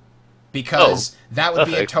there because that would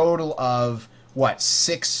be a total of, what,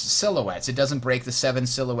 6 silhouettes. It doesn't break the 7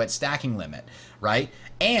 silhouette stacking limit, right?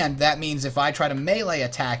 And that means if I try to melee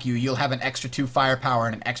attack you, you'll have an extra 2 firepower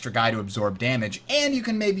and an extra guy to absorb damage, and you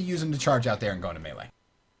can maybe use him to charge out there and go into melee.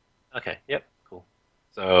 Okay, yep, cool.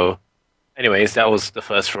 So, anyways, that was the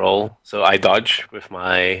first roll. So I dodge with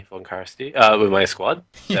my Von Karstes, with my squad.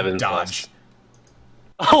 7 dodge.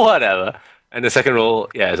 Oh, whatever. And the second roll,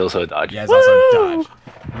 yeah, is also a dodge. Yeah, it's also a dodge.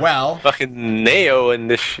 Well, fucking Neo in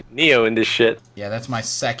this shit. Yeah, that's my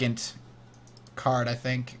second card, I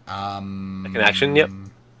think. Second action, yep.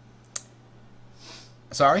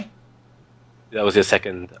 Sorry? That was your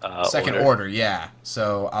second second order, yeah.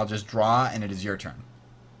 So I'll just draw, and it is your turn.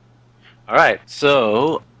 Alright,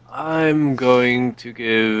 so I'm going to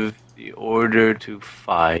give the order to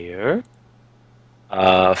fire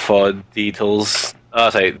for Detail's...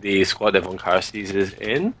 the squad that Von Karstes is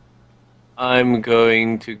in. I'm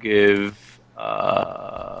going to give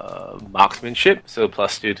marksmanship, so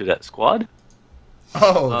 +2 to that squad.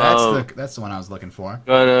 Oh, that's the one I was looking for.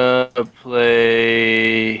 Gonna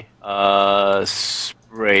play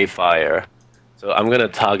spray fire. So I'm gonna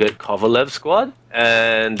target Kovalev's squad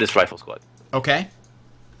and this rifle squad. Okay.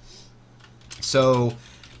 So,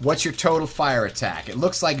 what's your total fire attack? It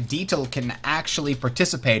looks like Detail can actually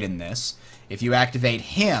participate in this. If you activate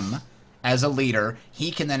him as a leader,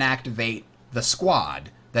 he can then activate the squad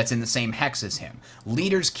that's in the same hex as him.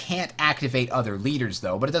 Leaders can't activate other leaders,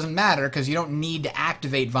 though, but it doesn't matter because you don't need to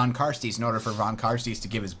activate Von Karstes in order for Von Karstes to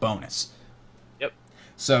give his bonus. Yep.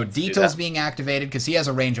 So Detail's being activated because he has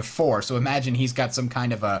a range of 4, so imagine he's got some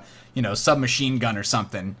kind of a, submachine gun or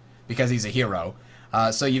something because he's a hero.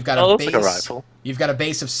 So you've got a base. Like a rifle. You've got a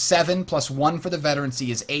base of 7 plus 1 for the veterancy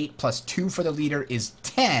is 8 plus 2 for the leader is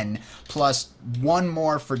 10 plus 1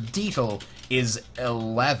 more for Detail is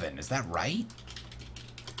 11. Is that right?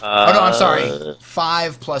 Oh no, I'm sorry.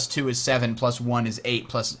 5 plus 2 is 7 plus 1 is 8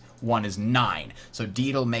 plus 1 is 9. So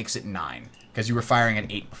Detail makes it 9 because you were firing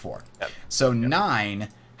at 8 before. Yep. So 9.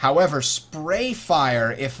 However, spray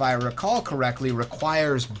fire, if I recall correctly,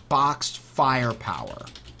 requires boxed firepower.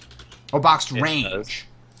 Or boxed range.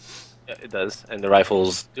 Yeah, it does. And the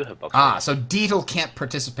rifles do have boxed range. So Detail can't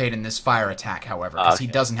participate in this fire attack, however, because he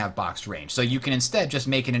doesn't have boxed range. So you can instead just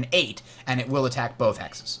make it an 8, and it will attack both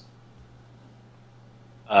hexes.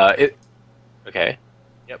 Okay.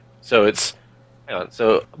 Yep. So it's... Hang on.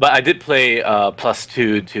 So, but I did play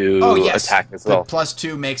 +2 to attack as well. The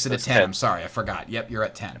 +2 makes it a 10. I'm sorry, I forgot. Yep, you're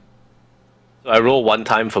at 10. So I roll 1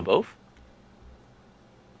 time for both?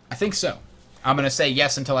 I think so. I'm going to say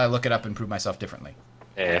yes until I look it up and prove myself differently.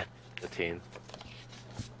 13.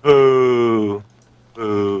 Boo!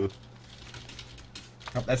 Boo.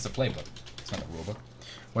 Oh, that's the playbook. It's not the rulebook.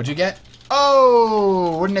 What'd you get?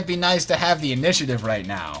 Oh! Wouldn't it be nice to have the initiative right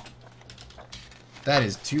now? That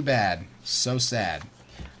is too bad. So sad.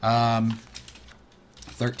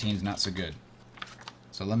 13's not so good.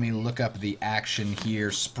 So let me look up the action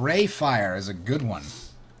here. Spray fire is a good one.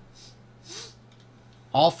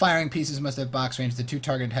 All firing pieces must have box range. The 2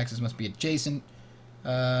 targeted hexes must be adjacent.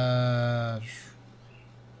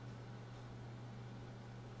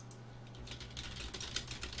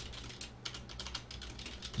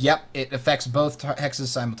 Yep, it affects both hexes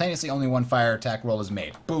simultaneously. Only one fire attack roll is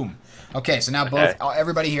made. Boom. Okay, so now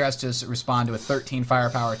everybody here has to respond to a 13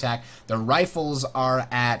 firepower attack. The rifles are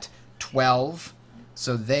at 12,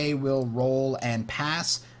 so they will roll and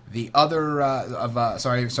pass. The other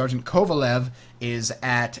Sergeant Kovalev is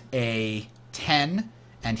at a 10,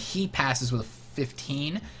 and he passes with a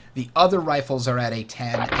 15. The other rifles are at a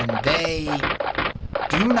 10, and they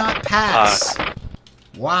do not pass.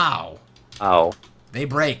 Wow. Oh. They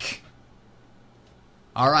break.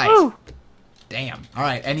 All right. Woo. Damn. All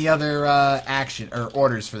right. Any other action or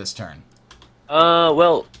orders for this turn?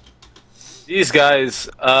 Well, these guys.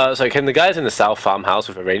 Can the guys in the south farmhouse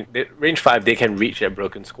with a range 5? They can reach their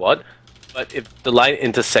broken squad, but if the line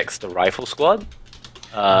intersects the rifle squad,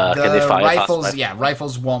 can they fire rifles? past Yeah,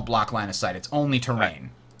 rifles won't block line of sight. It's only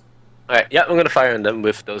terrain. All right. Yeah, I'm gonna fire on them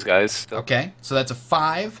with those guys. Still. Okay. So that's a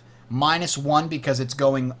 5 minus 1 because it's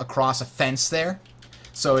going across a fence there.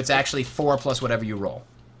 So it's actually 4 plus whatever you roll.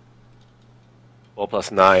 4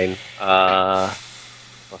 plus 9.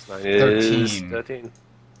 Plus 9 is 13.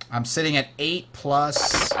 I'm sitting at 8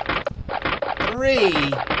 plus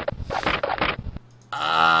 3.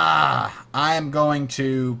 I am going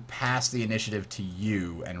to pass the initiative to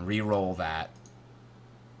you and re-roll that.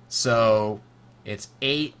 So it's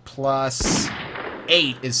 8 plus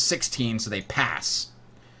 8 is 16, so they pass.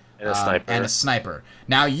 And a sniper. And a sniper.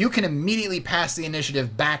 Now, you can immediately pass the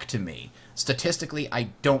initiative back to me. Statistically, I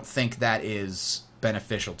don't think that is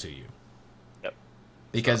beneficial to you. Yep.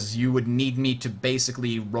 Because you would need me to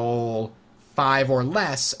basically roll 5 or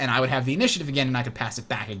less, and I would have the initiative again, and I could pass it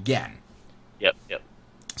back again. Yep.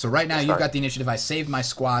 So right now, you've got the initiative. I saved my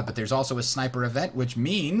squad, but there's also a sniper event, which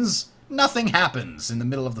means nothing happens in the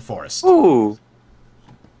middle of the forest. Ooh.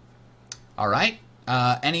 All right.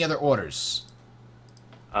 Any other orders?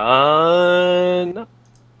 No.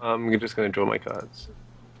 I'm just going to draw my cards.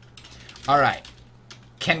 All right.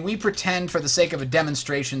 Can we pretend, for the sake of a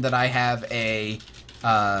demonstration, that I have a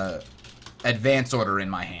advance order in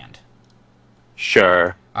my hand?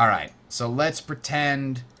 Sure. All right. So let's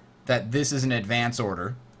pretend that this is an advance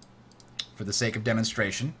order, for the sake of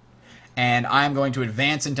demonstration, and I'm going to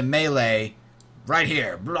advance into melee right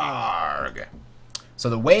here. Blarg. So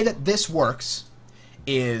the way that this works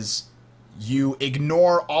is you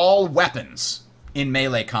ignore all weapons in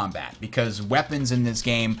melee combat, because weapons in this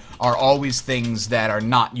game are always things that are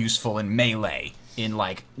not useful in melee, in,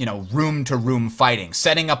 like, you know, room-to-room fighting.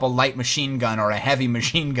 Setting up a light machine gun or a heavy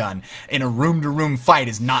machine gun in a room-to-room fight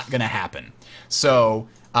is not going to happen. So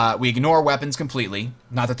we ignore weapons completely.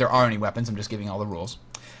 Not that there are any weapons, I'm just giving all the rules.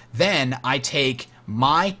 Then I take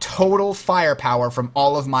my total firepower from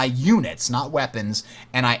all of my units, not weapons,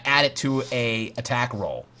 and I add it to a attack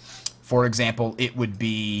roll. For example, it would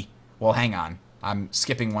be... Well, hang on. I'm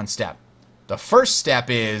skipping one step. The first step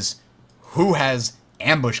is, who has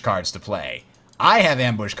ambush cards to play? I have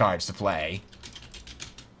ambush cards to play.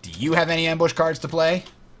 Do you have any ambush cards to play?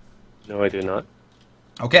 No, I do not.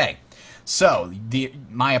 Okay. So,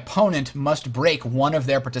 my opponent must break one of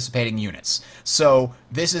their participating units. So,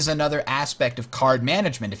 this is another aspect of card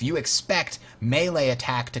management. If you expect melee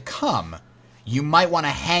attack to come, you might want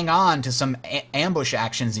to hang on to some ambush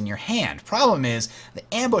actions in your hand. Problem is, the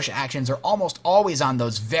ambush actions are almost always on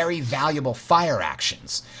those very valuable fire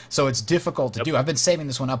actions. So it's difficult to do. I've been saving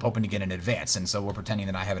this one up hoping to get an advance, and so we're pretending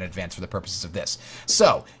that I have an advance for the purposes of this.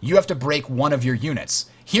 So, you have to break one of your units.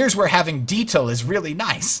 Here's where having Detail is really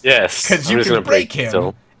nice. Yes. Because you can break him,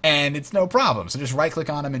 Detail. and it's no problem. So just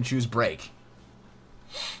right-click on him and choose Break.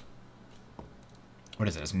 What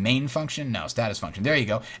is it, his main function? No, status function. There you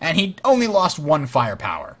go. And he only lost 1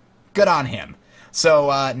 firepower. Good on him.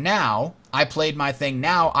 So now, I played my thing.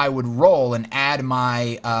 Now I would roll and add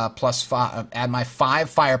my add my 5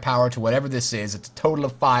 firepower to whatever this is. It's a total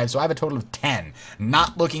of 5, so I have a total of 10.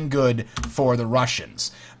 Not looking good for the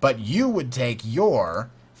Russians. But you would take your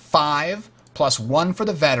 5 plus 1 for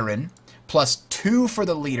the veteran, plus 2 for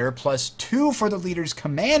the leader, plus 2 for the leader's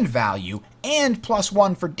command value, and plus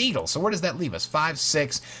 1 for Deedle. So where does that leave us? 5,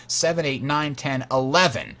 6, 7, 8, 9, 10,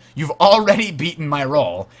 11. You've already beaten my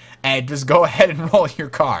roll, and just go ahead and roll your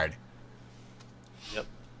card. Yep.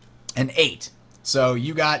 An 8. So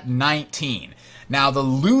you got 19. Now the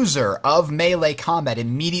loser of melee combat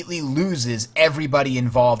immediately loses everybody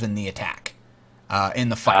involved in the attack, in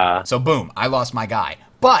the fight. So boom, I lost my guy.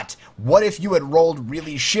 But what if you had rolled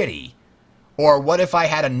really shitty? Or what if I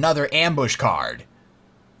had another ambush card?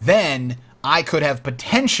 Then I could have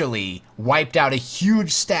potentially wiped out a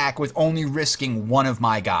huge stack with only risking one of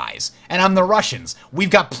my guys. And I'm the Russians.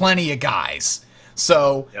 We've got plenty of guys.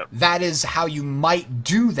 So that is how you might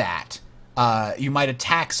do that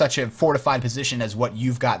attack such a fortified position as what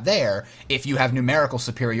you've got there if you have numerical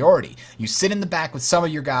superiority. You sit in the back with some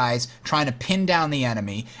of your guys trying to pin down the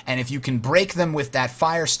enemy, and if you can break them with that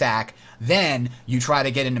fire stack, then you try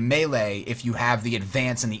to get into melee if you have the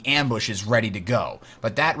advance and the ambush is ready to go.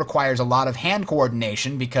 But that requires a lot of hand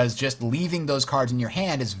coordination, because just leaving those cards in your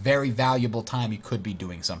hand is very valuable time you could be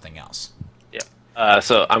doing something else. Yeah.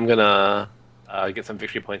 So I'm gonna get some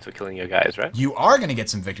victory points for killing your guys, right? You are going to get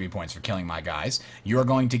some victory points for killing my guys. You are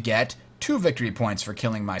going to get 2 victory points for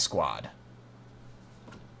killing my squad.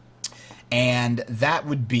 And that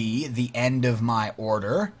would be the end of my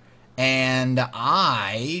order. And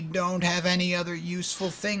I don't have any other useful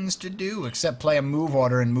things to do except play a move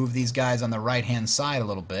order and move these guys on the right-hand side a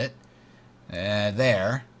little bit.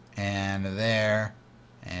 There. And there.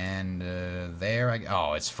 And there.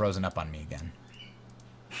 Oh, it's frozen up on me again.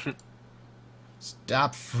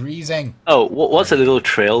 Stop freezing. Oh, what's a little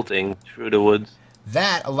trail thing through the woods?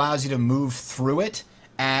 That allows you to move through it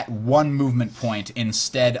at 1 movement point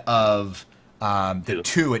instead of the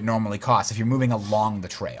 2 it normally costs if you're moving along the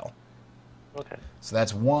trail. Okay. So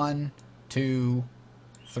that's 1, 2,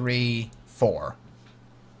 3, 4.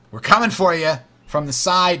 We're coming for you from the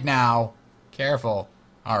side now. Careful.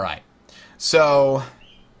 All right. So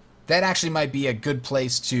that actually might be a good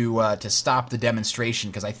place to stop the demonstration,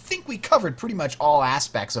 because I think we covered pretty much all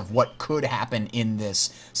aspects of what could happen in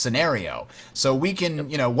this scenario. So we can,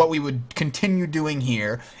 what we would continue doing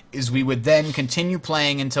here is we would then continue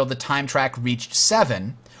playing until the time track reached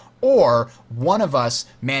 7, or one of us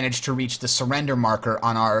managed to reach the surrender marker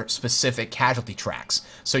on our specific casualty tracks.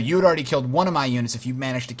 So you had already killed 1 of my units. If you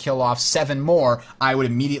managed to kill off 7 more, I would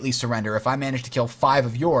immediately surrender. If I managed to kill 5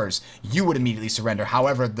 of yours, you would immediately surrender.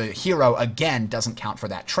 However, the hero, again, doesn't count for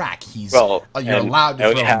that track. You're allowed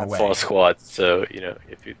to throw him away. 4 squads, so,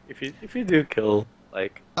 if you do kill,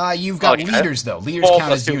 like... you've got leaders, though. Leaders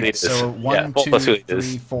count as units. Leaders. So 1, 2,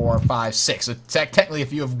 3, 4, 5, 6. So technically,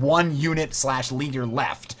 if you have 1 unit/leader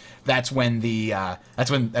left, that's when the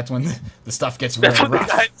stuff gets really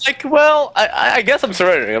rough. I guess I'm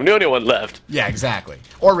surrendering. I'm the only one left. Yeah, exactly.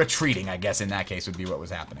 Or retreating, I guess, in that case would be what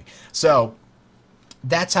was happening. So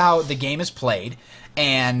that's how the game is played.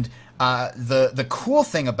 And the cool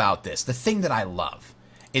thing about this, the thing that I love,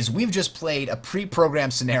 is we've just played a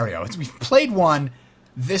pre-programmed scenario. We've played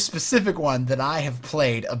this specific one that I have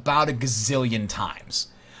played about a gazillion times.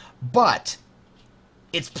 But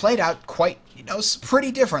it's played out quite,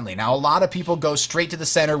 pretty differently. Now, a lot of people go straight to the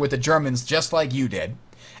center with the Germans, just like you did.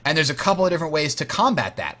 And there's a couple of different ways to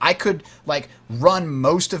combat that. I could, run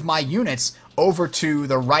most of my units over to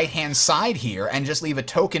the right-hand side here and just leave a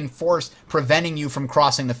token force preventing you from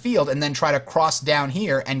crossing the field, and then try to cross down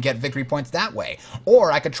here and get victory points that way. Or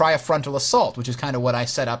I could try a frontal assault, which is kind of what I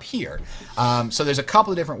set up here. So there's a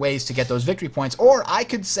couple of different ways to get those victory points. Or I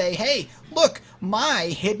could say, hey, look, my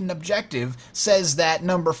hidden objective says that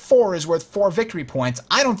number 4 is worth 4 victory points.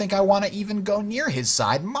 I don't think I want to even go near his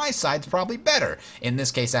side. My side's probably better. In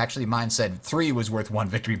this case, actually, mine said 3 was worth 1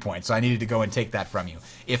 victory point, so I needed to go and take that from you,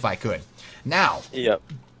 if I could. Now,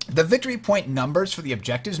 the victory point numbers for the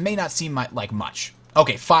objectives may not seem like much.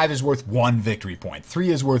 Okay, 5 is worth 1 victory point. 3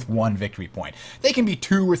 is worth 1 victory point. They can be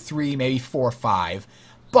 2 or 3, maybe 4 or 5.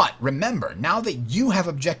 But remember, now that you have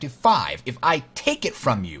objective 5, if I take it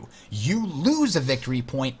from you, you lose a victory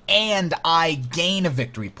point and I gain a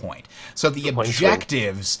victory point. So the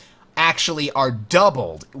objectives actually are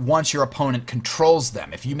doubled once your opponent controls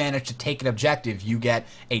them. If you manage to take an objective, you get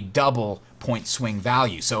a double point swing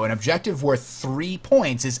value. So an objective worth 3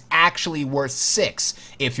 points is actually worth 6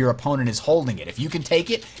 if your opponent is holding it. If you can take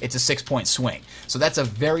it, it's a 6-point swing. So that's a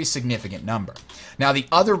very significant number. Now, the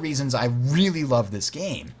other reasons I really love this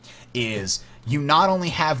game is you not only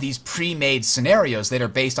have these pre-made scenarios that are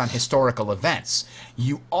based on historical events,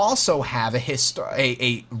 you also have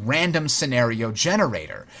a random scenario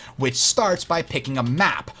generator, which starts by picking a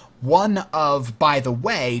map. One of, by the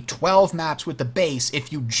way, 12 maps with the base.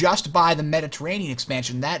 If you just buy the Mediterranean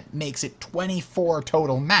expansion, that makes it 24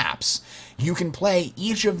 total maps. You can play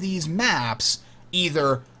each of these maps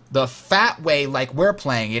either the fat way, like we're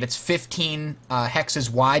playing it, it's 15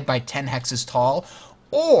 hexes wide by 10 hexes tall,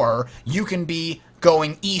 or you can be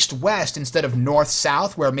going east-west instead of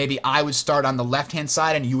north-south, where maybe I would start on the left-hand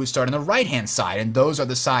side and you would start on the right-hand side, and those are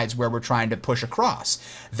the sides where we're trying to push across.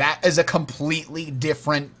 That is a completely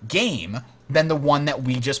different game than the one that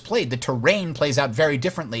we just played. The terrain plays out very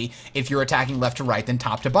differently if you're attacking left to right than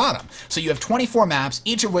top to bottom. So you have 24 maps,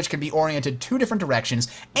 each of which can be oriented 2 different directions,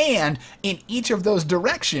 and in each of those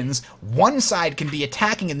directions, one side can be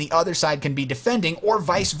attacking and the other side can be defending, or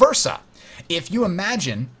vice versa. If you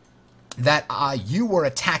imagine that you were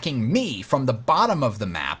attacking me from the bottom of the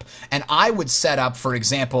map, and I would set up, for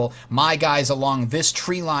example, my guys along this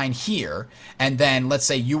tree line here, and then let's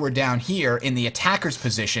say you were down here in the attacker's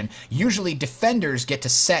position. Usually defenders get to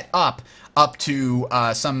set up to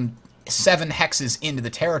some 7 hexes into the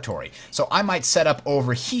territory. So I might set up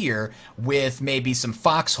over here with maybe some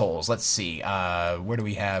foxholes. Let's see, where do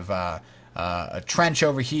we have a trench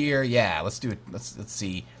over here? Yeah, let's do it. Let's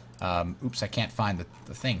see. Oops, I can't find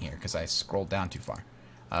the thing here because I scrolled down too far.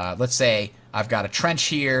 Let's say I've got a trench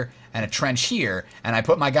here and a trench here, and I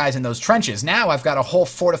put my guys in those trenches. Now I've got a whole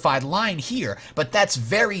fortified line here, but that's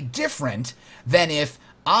very different than if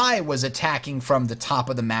I was attacking from the top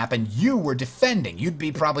of the map and you were defending. You'd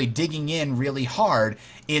be probably digging in really hard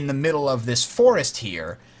in the middle of this forest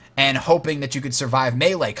here and hoping that you could survive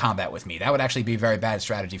melee combat with me. That would actually be a very bad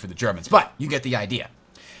strategy for the Germans, but you get the idea.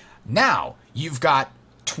 Now, you've got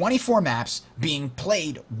 24 maps being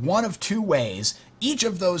played one of 2 ways. Each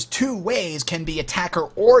of those 2 ways can be attacker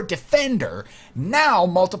or defender. Now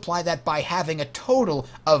multiply that by having a total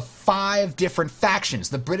of 5 different factions.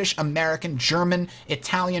 The British, American, German,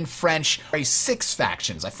 Italian, French. 6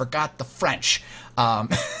 factions. I forgot the French.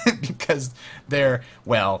 Because they're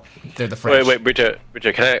the French. Wait, Richard,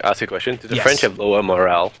 can I ask you a question? Do the Yes. French have lower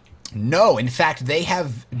morale? No, in fact, they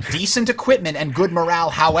have decent equipment and good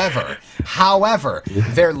morale. However,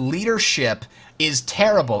 their leadership is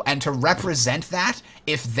terrible. And to represent that,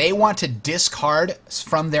 if they want to discard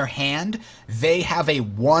from their hand, they have a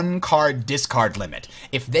 1-card discard limit.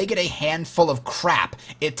 If they get a handful of crap,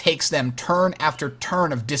 it takes them turn after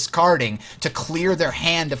turn of discarding to clear their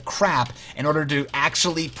hand of crap in order to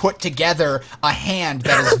actually put together a hand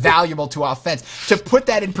that is valuable to offense. To put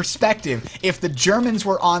that in perspective, if the Germans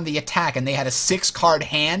were on the attack and they had a 6-card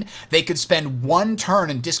hand, they could spend 1 turn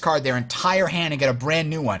and discard their entire hand and get a brand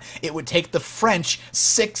new one. It would take the French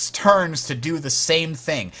 6 turns to do the same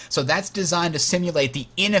thing. So that's designed to simulate the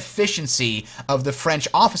inefficiency of the French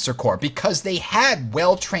officer corps because they had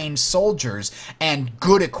well-trained soldiers and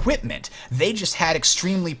good equipment. They just had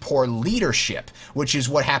extremely poor leadership, which is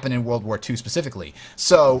what happened in World War II specifically.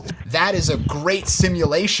 So that is a great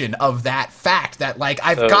simulation of that fact that, like,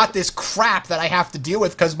 I've got this crap that I have to deal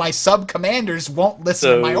with because my sub-commanders won't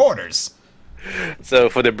listen to my orders. So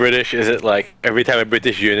for the British, is it like every time a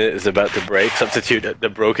British unit is about to break, substitute the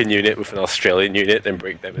broken unit with an Australian unit and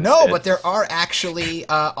break them instead? No, but there are actually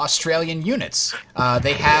Australian units.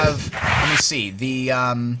 They have, let me see,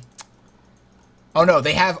 oh no,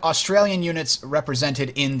 they have Australian units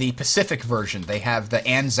represented in the Pacific version. They have the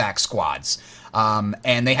Anzac squads.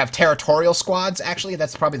 And they have territorial squads, actually.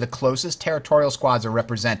 That's probably the closest. Territorial squads are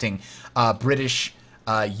representing British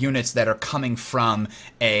units that are coming from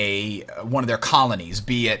one of their colonies,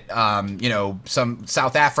 be it some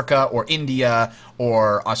South Africa or India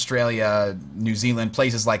or Australia, New Zealand,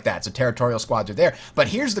 places like that. So territorial squads are there. But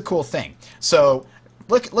here's the cool thing. So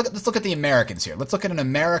let's look at the Americans here. Let's look at an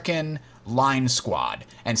American line squad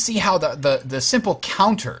and see how the simple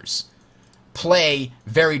counters play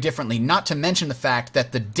very differently, not to mention the fact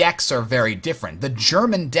that the decks are very different. The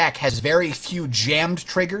German deck has very few jammed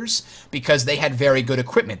triggers because they had very good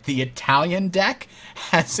equipment. The Italian deck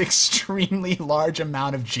has extremely large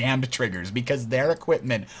amount of jammed triggers because their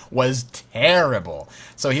equipment was terrible.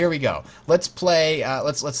 So here we go. Let's play,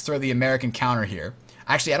 let's throw the American counter here.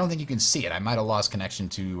 Actually, I don't think you can see it. I might have lost connection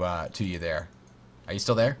to you there. Are you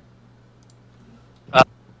still there?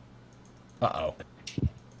 Uh-oh.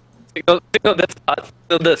 Signal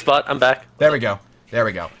that spot. I'm back. There we go. There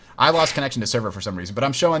we go. I lost connection to server for some reason, but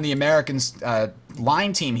I'm showing the Americans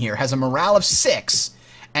line team here has a morale of 6,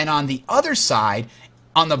 and on the other side,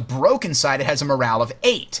 on the broken side, it has a morale of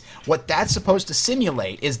 8. What that's supposed to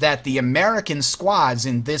simulate is that the American squads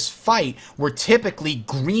in this fight were typically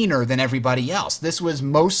greener than everybody else. This was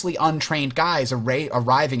mostly untrained guys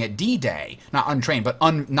arriving at D-Day. Not untrained, but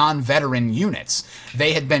non-veteran units.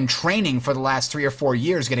 They had been training for the last 3 or 4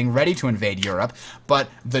 years getting ready to invade Europe, but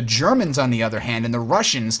the Germans, on the other hand, and the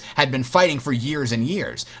Russians had been fighting for years and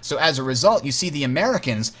years. So as a result, you see the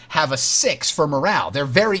Americans have a 6 for morale. They're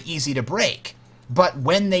very easy to break. But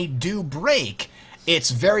when they do break,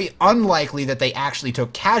 it's very unlikely that they actually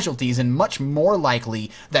took casualties and much more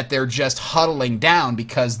likely that they're just huddling down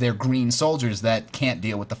because they're green soldiers that can't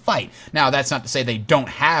deal with the fight. Now, that's not to say they don't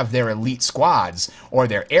have their elite squads or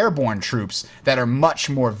their airborne troops that are much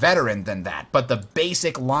more veteran than that. But the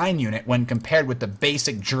basic line unit, when compared with the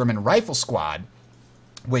basic German rifle squad,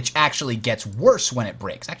 which actually gets worse when it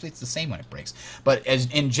breaks. Actually, it's the same when it breaks. But as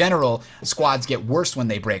in general, squads get worse when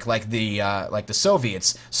they break. Like the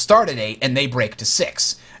Soviets start at 8 and they break to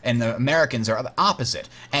 6. And the Americans are the opposite.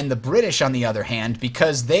 And the British, on the other hand,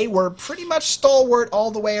 because they were pretty much stalwart all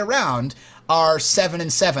the way around, are 7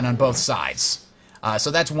 and 7 on both sides. So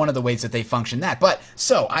that's one of the ways that they function that. But,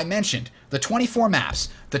 so, I mentioned the 24 maps,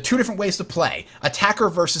 the 2 different ways to play, attacker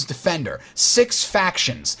versus defender, 6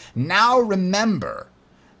 factions. Now remember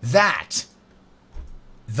that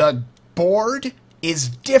the board is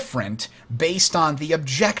different based on the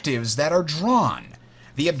objectives that are drawn.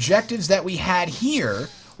 The objectives that we had here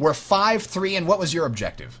were 5-3, and what was your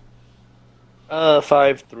objective?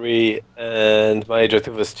 5-3, and my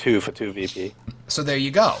objective was 2 for 2 VP. So there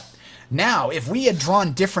you go. Now, if we had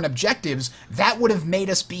drawn different objectives, that would have made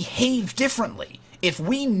us behave differently. If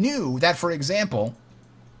we knew that, for example,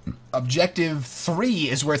 objective 3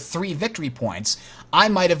 is worth 3 victory points, I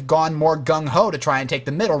might have gone more gung-ho to try and take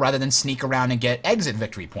the middle rather than sneak around and get exit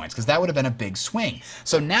victory points, because that would have been a big swing.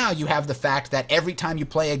 So now you have the fact that every time you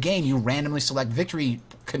play a game, you randomly select victory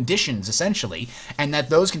conditions, essentially, and that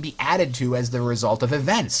those can be added to as the result of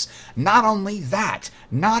events. Not only that,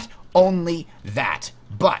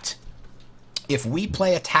 but if we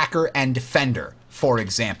play attacker and defender, for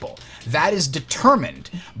example, that is determined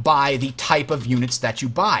by the type of units that you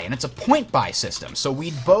buy, and it's a point-buy system. So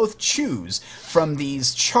we'd both choose from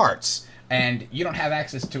these charts, and you don't have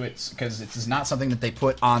access to it because it is not something that they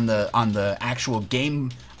put on the actual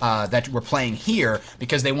game that we're playing here,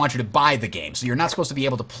 because they want you to buy the game. So you're not supposed to be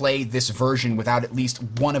able to play this version without at least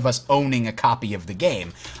one of us owning a copy of the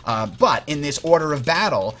game. But in this order of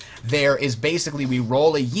battle, there is basically we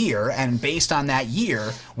roll a year, and based on that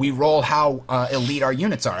year, we roll how elite our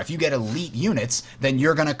units are. If you get elite units, then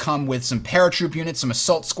you're going to come with some paratroop units, some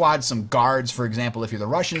assault squads, some guards, for example, if you're the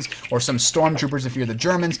Russians, or some stormtroopers if you're the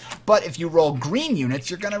Germans. But if you roll green units,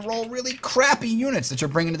 you're going to roll really crappy units that you're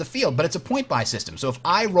bringing to the field. But it's a point-buy system. So if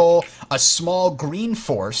I roll a small green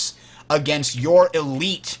force against your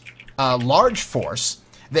elite large force,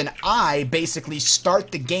 then I basically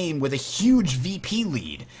start the game with a huge VP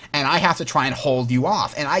lead, and I have to try and hold you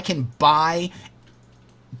off. And I can buy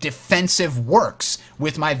defensive works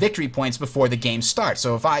with my victory points before the game starts.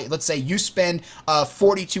 So if let's say you spend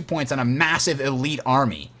 42 points on a massive elite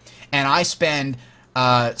army, and I spend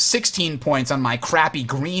 16 points on my crappy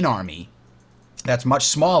green army, that's much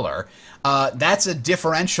smaller. That's a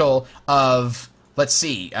differential of, let's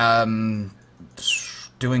see,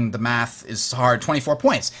 doing the math is hard, 24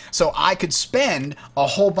 points. So I could spend a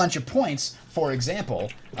whole bunch of points, for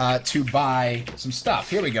example, to buy some stuff.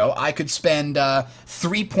 Here we go. I could spend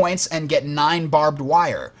 3 points and get 9 barbed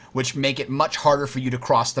wire, which make it much harder for you to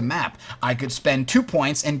cross the map. I could spend 2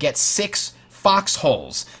 points and get 6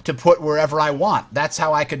 foxholes to put wherever I want. That's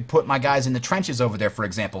how I could put my guys in the trenches over there, for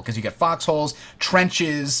example, because you get foxholes,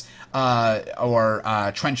 trenches,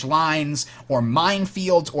 or trench lines, or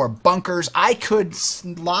minefields, or bunkers. I could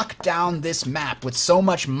lock down this map with so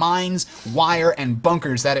much mines, wire, and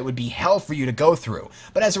bunkers that it would be hell for you to go through.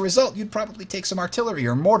 But as a result, you'd probably take some artillery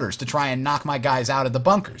or mortars to try and knock my guys out of the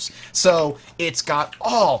bunkers. So it's got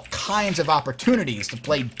all kinds of opportunities to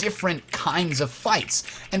play different kinds of fights.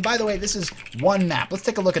 And by the way, this is one map. Let's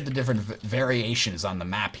take a look at the different variations on the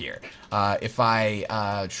map here. If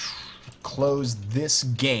I close this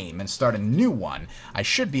game and start a new one, I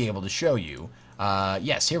should be able to show you.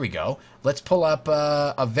 Yes, here we go. Let's pull up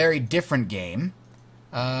a very different game.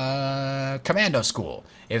 Commando School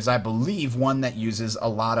is, I believe, one that uses a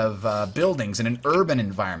lot of buildings in an urban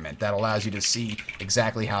environment. That allows you to see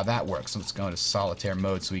exactly how that works. So let's go into solitaire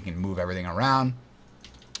mode so we can move everything around.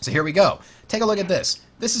 So here we go. Take a look at this.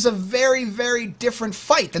 This is a very, very different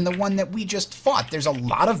fight than the one that we just fought. There's a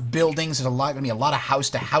lot of buildings. There's going to be a lot of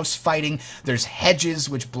house-to-house fighting. There's hedges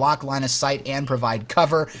which block line of sight and provide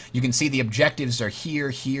cover. You can see the objectives are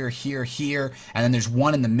here, here, here, here, and then there's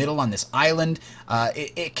one in the middle on this island.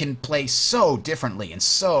 It can play so differently, and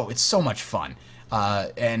it's so much fun.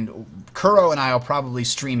 And Kuro and I will probably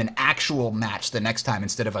stream an actual match the next time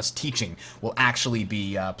instead of us teaching. We'll actually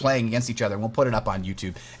be playing against each other. We'll put it up on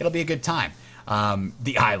YouTube. It'll be a good time.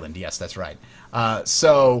 The island, yes, that's right.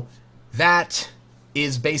 So that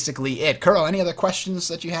is basically it. Kuro, any other questions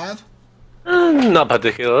that you have? Not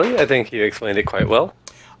particularly. I think you explained it quite well.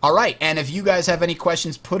 All right, and if you guys have any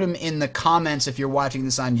questions, put them in the comments if you're watching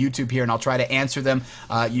this on YouTube here, and I'll try to answer them.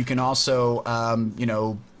 You can also,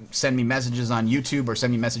 send me messages on YouTube or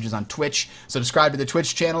send me messages on Twitch. Subscribe to the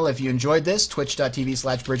Twitch channel if you enjoyed this,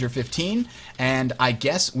 twitch.tv/Bridger15, and I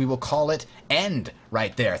guess we will call it end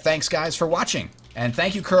right there. Thanks, guys, for watching, and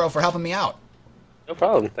thank you, Kuro, for helping me out. No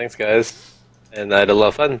problem. Thanks, guys. And I had a lot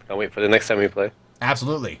of fun. Can't wait for the next time we play.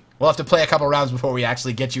 Absolutely. We'll have to play a couple rounds before we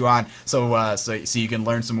actually get you on, so you can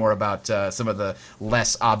learn some more about some of the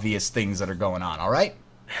less obvious things that are going on. All right?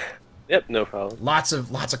 Yep, no problem. Lots of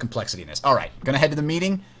complexity in this. All right, gonna head to the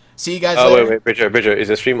meeting. See you guys Oh, later. wait, Bridger, is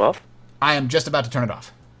the stream off? I am just about to turn it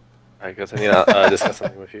off. I guess I need to discuss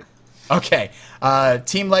something with you. Okay.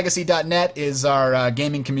 TeamLegacy.net is our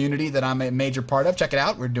gaming community that I'm a major part of. Check it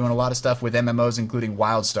out. We're doing a lot of stuff with MMOs, including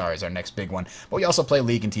WildStar is our next big one. But we also play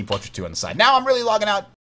League and Team Fortress 2 on the side. Now I'm really logging out.